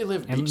 What if they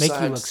live and make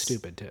you look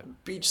stupid too?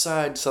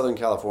 Beachside, Southern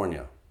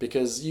California,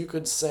 because you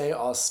could say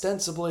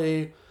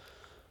ostensibly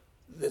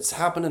it's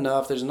happened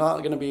enough. There's not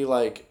going to be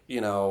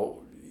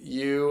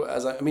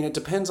it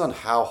depends on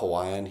how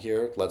Hawaiian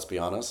here. Let's be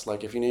honest.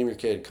 Like if you name your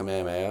kid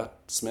Kamehameha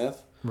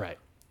Smith, right?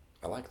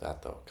 I like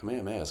that though.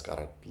 Kamehameha's got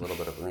a little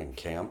bit of ring,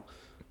 Cam.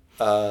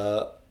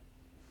 But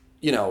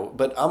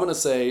I'm gonna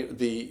say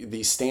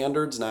the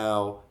standards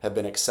now have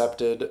been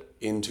accepted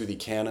into the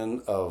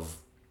canon of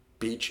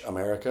beach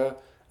America,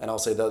 and I'll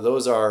say that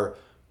those are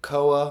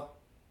Koa.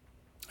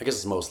 I guess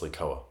it's mostly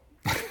Koa.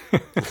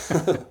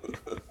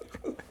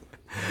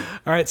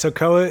 All right, so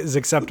Koa is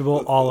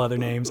acceptable. All other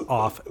names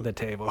off the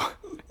table.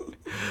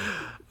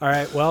 All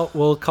right, well,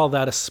 we'll call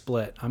that a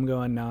split. I'm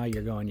going nah,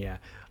 you're going yeah.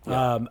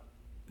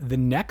 The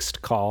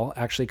next call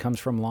actually comes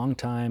from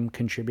longtime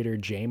contributor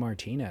Jay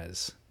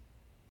Martinez.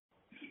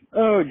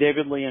 Oh,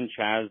 David, Lee, and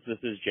Chaz, this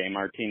is Jay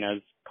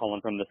Martinez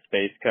calling from the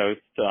Space Coast.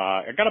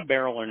 I got a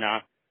barrel or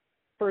not.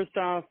 First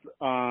off,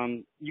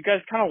 you guys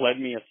kind of led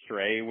me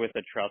astray with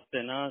the Trust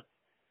in Us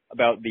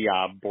about the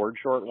board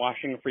short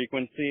washing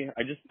frequency.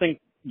 I just think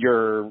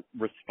your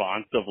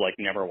response of like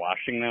never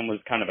washing them was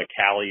kind of a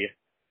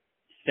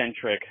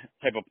Cali-centric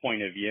type of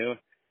point of view.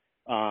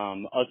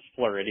 Us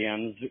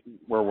Floridians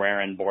were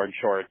wearing board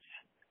shorts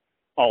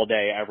all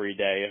day, every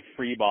day,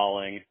 free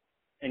balling,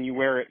 and you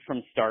wear it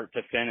from start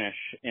to finish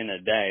in a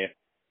day.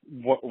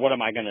 What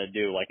am I going to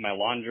do? Like, my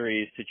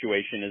laundry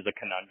situation is a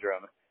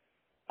conundrum.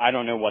 I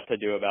don't know what to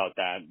do about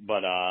that,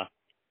 but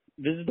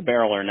this is the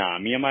barrel or not.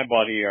 Me and my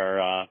buddy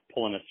are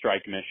pulling a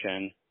strike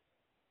mission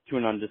to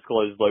an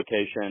undisclosed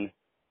location.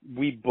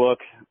 We book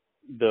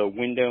the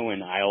window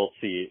and aisle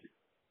seat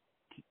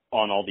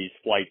on all these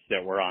flights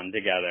that we're on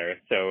together.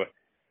 So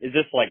is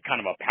this like kind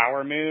of a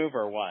power move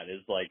or what?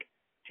 Is like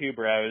two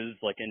bros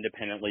like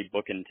independently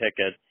booking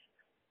tickets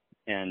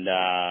and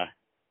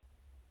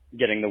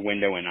getting the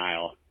window and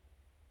aisle?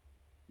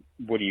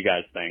 What do you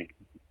guys think?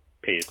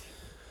 Peace.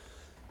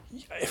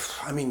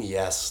 I mean,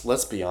 yes,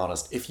 let's be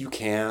honest. If you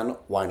can,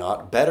 why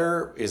not?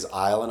 Better is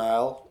aisle and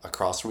aisle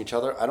across from each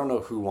other. I don't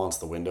know who wants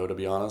the window, to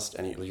be honest.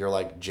 And you're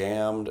like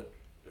jammed.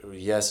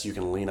 Yes, you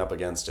can lean up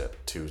against it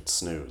to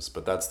snooze,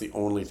 but that's the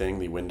only thing,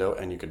 the window,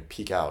 and you could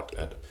peek out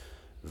at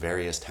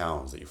various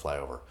towns that you fly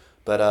over.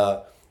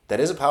 But that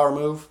is a power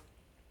move.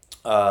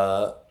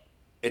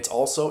 It's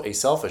also a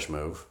selfish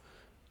move,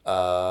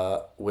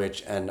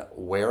 and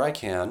where I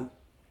can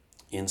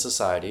in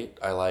society,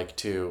 I like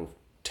to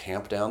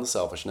tamp down the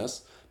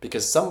selfishness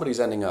because somebody's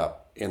ending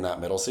up in that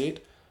middle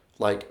seat.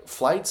 Like,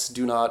 flights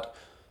do not,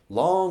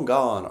 long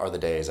gone are the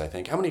days, I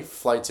think. How many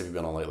flights have you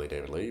been on lately,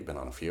 David Lee? You've been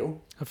on a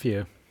few. A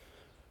few.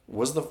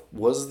 Was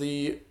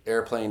the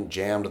airplane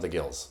jammed to the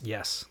gills?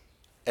 Yes.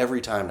 Every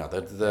time now.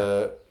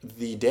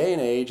 The day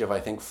and age of, I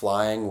think,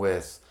 flying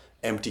with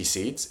empty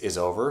seats is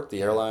over.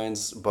 The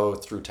airlines,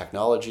 both through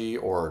technology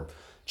or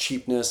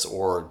cheapness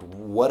or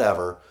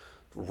whatever,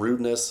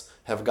 rudeness,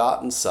 have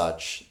gotten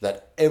such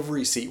that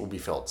every seat will be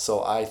filled.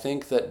 So I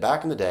think that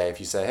back in the day, if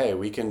you say, hey,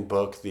 we can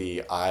book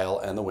the aisle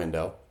and the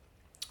window,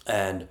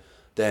 and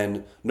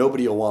then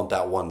nobody will want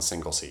that one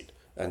single seat.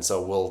 And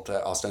so we'll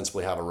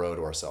ostensibly have a row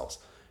to ourselves.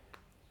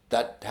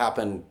 That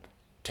happened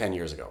 10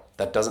 years ago.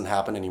 That doesn't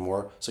happen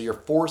anymore. So you're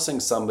forcing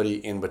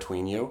somebody in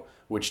between you,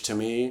 which to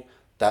me,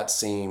 that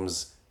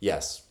seems,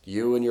 yes,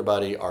 you and your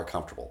buddy are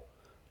comfortable.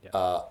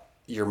 Yeah.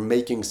 You're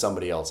making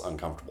somebody else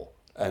uncomfortable.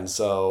 And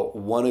so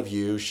one of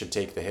you should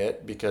take the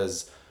hit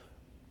because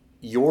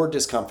your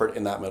discomfort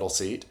in that middle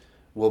seat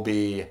will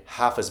be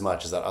half as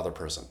much as that other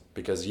person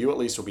because you at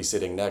least will be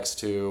sitting next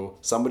to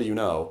somebody you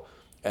know.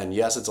 And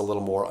yes, it's a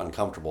little more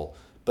uncomfortable,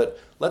 but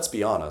let's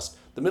be honest,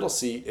 the middle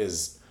seat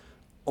is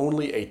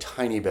only a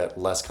tiny bit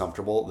less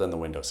comfortable than the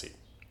window seat.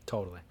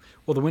 Totally.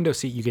 Well, the window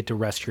seat you get to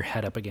rest your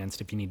head up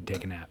against if you need to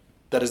take a nap.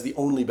 That is the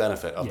only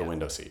benefit of the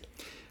window seat.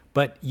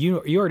 But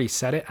you already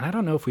said it, and I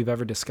don't know if we've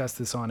ever discussed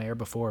this on air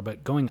before,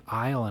 but going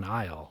aisle and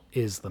aisle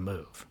is the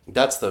move.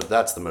 That's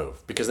the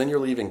move, because then you're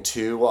leaving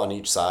two on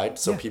each side,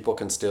 so people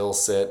can still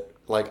sit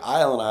like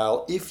aisle and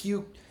aisle. If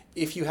you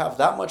have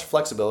that much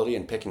flexibility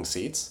in picking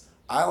seats,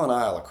 aisle and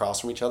aisle across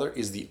from each other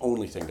is the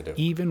only thing to do.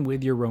 Even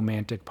with your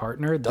romantic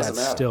partner,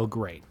 that's still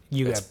great.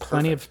 You have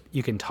plenty of,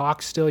 you can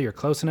talk still, you're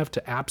close enough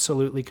to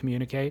absolutely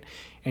communicate,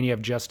 and you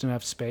have just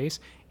enough space,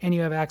 and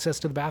you have access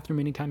to the bathroom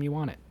anytime you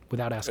want it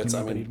without asking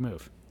anybody to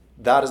move.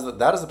 That is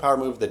the power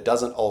move that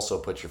doesn't also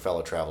put your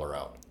fellow traveler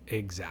out.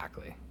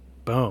 Exactly.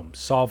 Boom.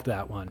 Solved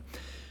that one.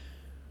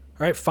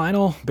 All right,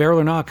 final barrel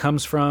or not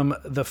comes from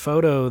the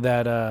photo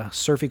that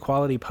Surf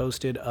Equality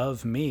posted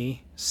of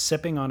me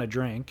sipping on a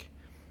drink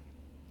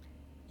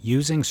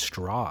using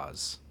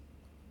straws.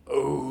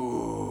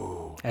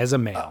 Ooh. As a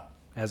male.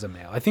 As a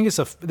male. I think it's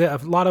a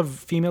lot of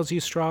females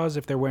use straws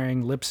if they're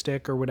wearing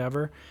lipstick or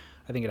whatever.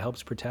 I think it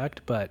helps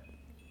protect, but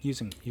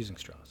using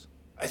straws.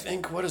 I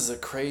think, what is it,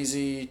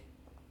 Crazy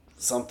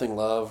Stupid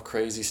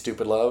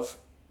Love,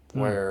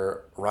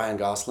 where Ryan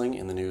Gosling,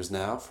 in the news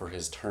now for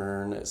his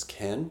turn as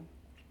Ken,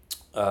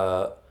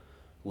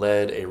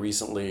 led a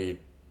recently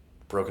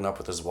broken up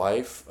with his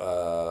wife,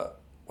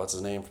 what's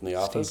his name from The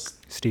Office?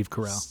 Steve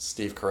Carell.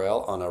 Steve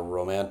Carell, on a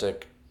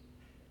romantic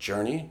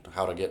journey,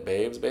 how to get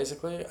babes,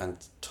 basically, and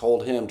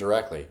told him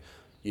directly,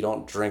 you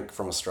don't drink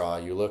from a straw,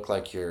 you look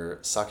like you're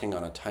sucking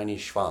on a tiny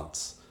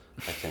schwanz,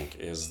 I think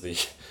is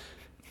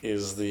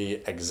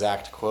the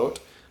exact quote.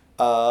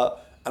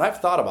 And I've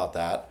thought about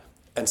that,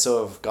 and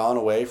so I've gone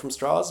away from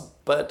straws.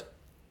 But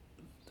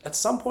at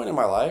some point in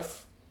my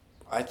life,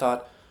 I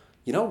thought,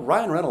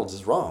 Ryan Reynolds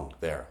is wrong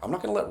there. I'm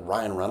not going to let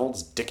Ryan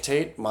Reynolds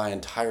dictate my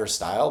entire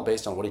style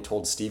based on what he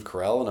told Steve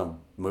Carell in a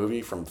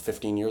movie from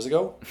 15 years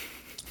ago.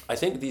 I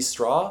think the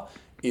straw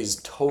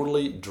is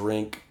totally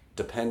drink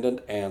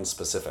dependent and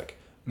specific.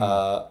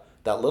 That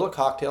little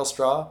cocktail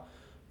straw,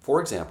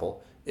 for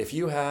example, if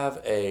you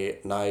have a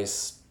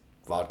nice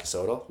vodka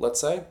soda, let's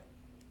say,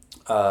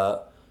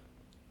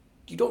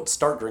 you don't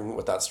start drinking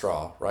with that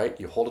straw, right?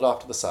 You hold it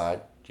off to the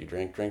side, you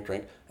drink.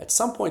 At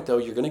some point, though,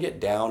 you're going to get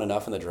down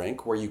enough in the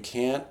drink where you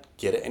can't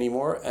get it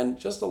anymore, and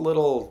just a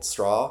little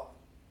straw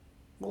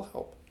will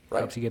help, right?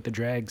 Helps you get the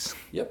dregs.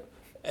 Yep.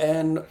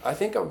 And I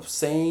think the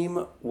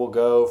same will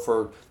go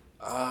for,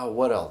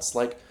 what else?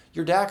 Like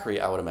your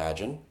daiquiri, I would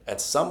imagine, at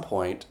some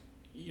point,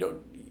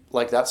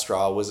 like that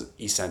straw was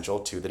essential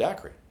to the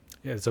daiquiri.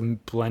 Yeah, it's a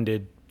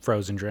blended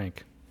frozen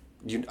drink.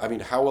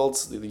 How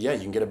else? Yeah,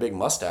 you can get a big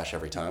mustache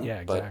every time.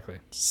 Yeah, exactly.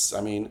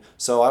 But,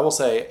 so I will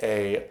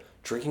say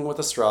drinking with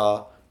a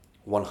straw,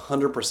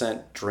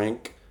 100%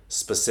 drink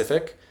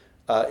specific.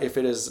 If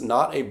it is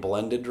not a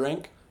blended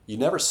drink, you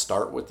never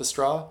start with the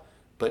straw,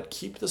 but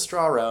keep the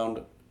straw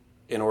around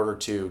in order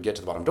to get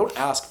to the bottom. Don't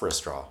ask for a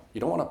straw.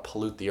 You don't want to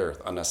pollute the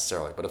earth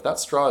unnecessarily. But if that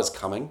straw is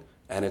coming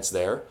and it's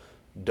there,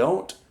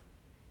 don't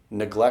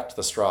neglect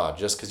the straw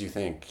just because you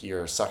think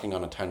you're sucking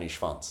on a tiny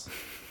schwanz.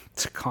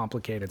 It's a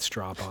complicated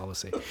straw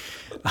policy.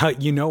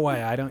 You know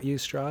why I don't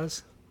use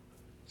straws?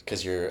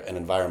 Because you're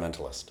an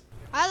environmentalist.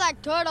 I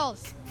like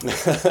turtles.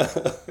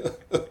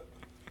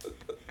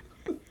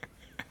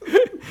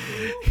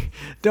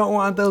 Don't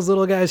want those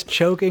little guys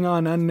choking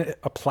on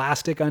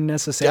plastic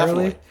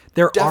unnecessarily. Definitely.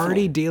 They're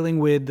already dealing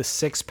with the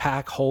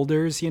 6-pack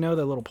holders, the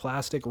little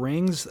plastic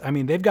rings.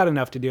 They've got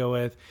enough to deal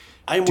with.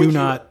 Do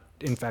not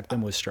infect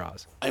them with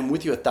straws. I'm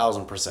with you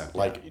 1,000%.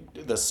 Like,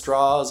 the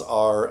straws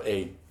are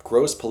a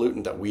gross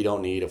pollutant that we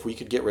don't need. If we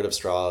could get rid of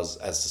straws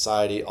as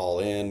society, all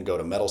in, go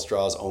to metal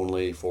straws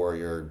only for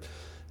your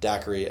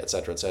daiquiri, et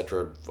cetera,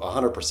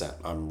 100%.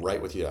 I'm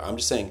right with you there. I'm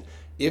just saying,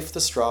 if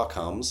the straw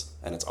comes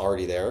and it's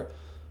already there,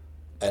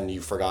 and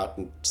you forgot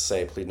to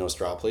say, please, no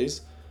straw,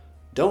 please,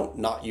 don't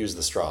not use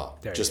the straw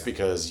just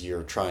because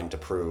you're trying to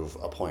prove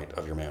a point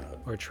of your manhood.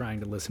 Or trying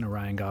to listen to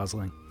Ryan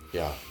Gosling.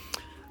 Yeah.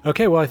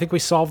 Okay, well, I think we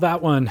solved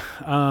that one.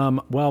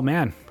 Well,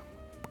 man,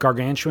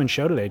 gargantuan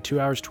show today. 2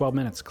 hours, 12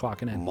 minutes,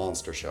 clocking in.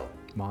 Monster show.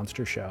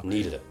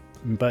 Needed it.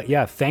 But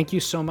yeah, thank you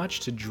so much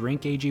to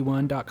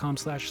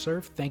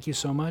drinkag1.com/surf. Thank you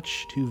so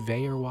much to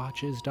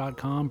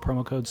VayerWatches.com,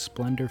 promo code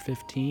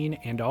Splendor15,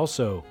 and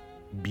also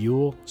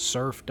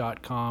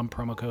BuellSurf.com,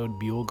 promo code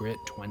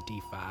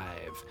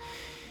BuellGrit25.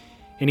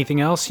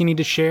 Anything else you need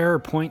to share or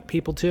point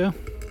people to?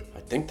 I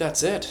think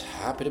that's it.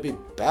 Happy to be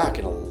back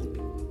in a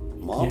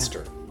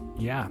monster.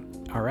 Yeah.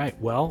 All right.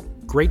 Well,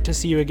 great to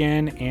see you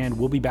again, and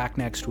we'll be back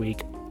next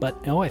week. But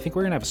I think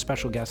we're going to have a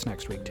special guest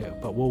next week too,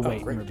 but we'll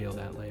wait and reveal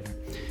that later.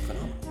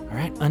 All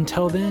right.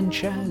 Until then,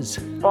 Chez.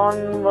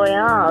 Bon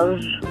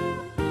voyage.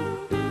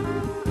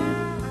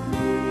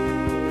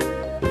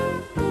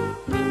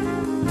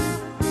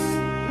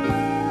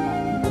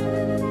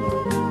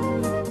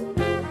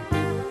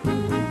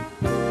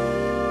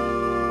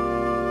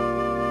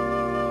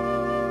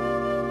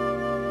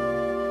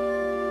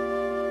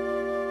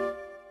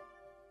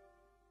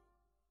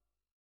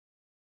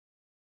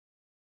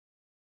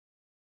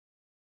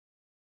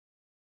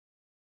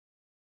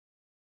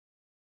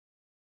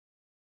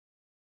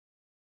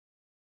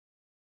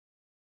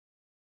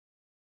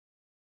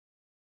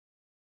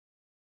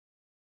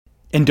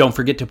 And don't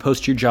forget to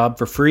post your job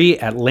for free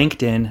at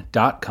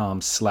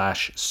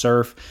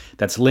linkedin.com/surf.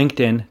 That's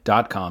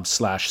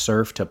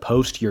linkedin.com/surf to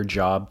post your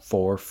job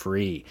for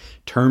free.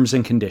 Terms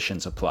and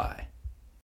conditions apply.